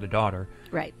mother or the daughter,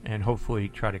 right? And hopefully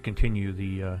try to continue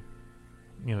the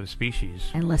the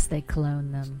species. Unless they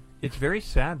clone them. It's very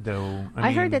sad, though.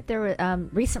 I heard that there were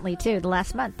recently too. The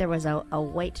last month there was a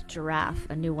white giraffe,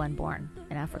 a new one born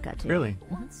in Africa too. Really?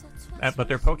 But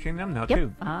they're poaching them now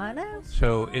too. I know.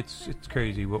 So it's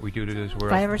crazy what we do to this world.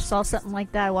 If I ever saw something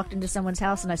like that, I walked into someone's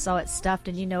house and I saw it stuffed,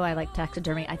 and I like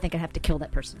taxidermy. I think I'd have to kill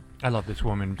that person. I love this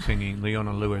woman singing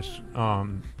Leona Lewis,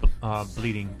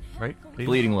 "Bleeding," right?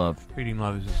 Bleeding Love. Bleeding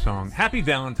Love is a song. Happy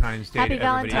Valentine's Day Happy to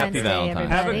everybody. Valentine's Day, everybody.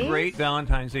 Have a great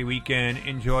Valentine's Day weekend.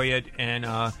 Enjoy it, and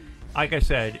like I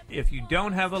said, if you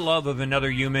don't have a love of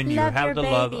another human, you have the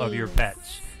love of your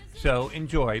pets. So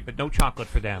enjoy, but no chocolate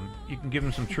for them. You can give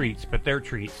them some treats, but they're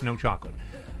treats, no chocolate.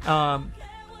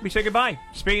 We say goodbye.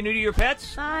 Spay and neuter your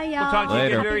pets. Bye, y'all. We'll talk to you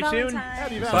again very Happy soon.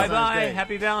 Valentine's. Bye-bye.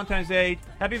 Happy Valentine's Day.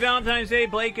 Happy Valentine's Day,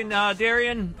 Blake and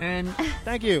Darian. And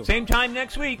thank you. Same time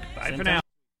next week. Bye for now.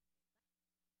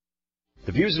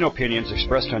 The views and opinions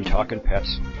expressed on Talkin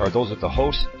Pets are those of the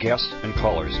hosts, guests, and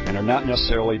callers, and are not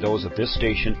necessarily those of this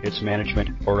station, its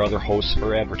management, or other hosts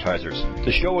or advertisers.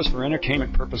 The show is for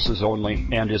entertainment purposes only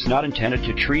and is not intended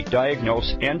to treat,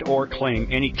 diagnose, and or claim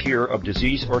any cure of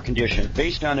disease or condition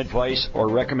based on advice or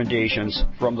recommendations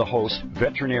from the host,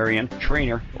 veterinarian,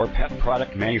 trainer, or pet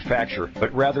product manufacturer,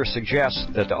 but rather suggests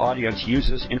that the audience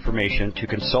uses information to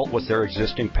consult with their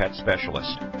existing pet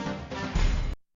specialist.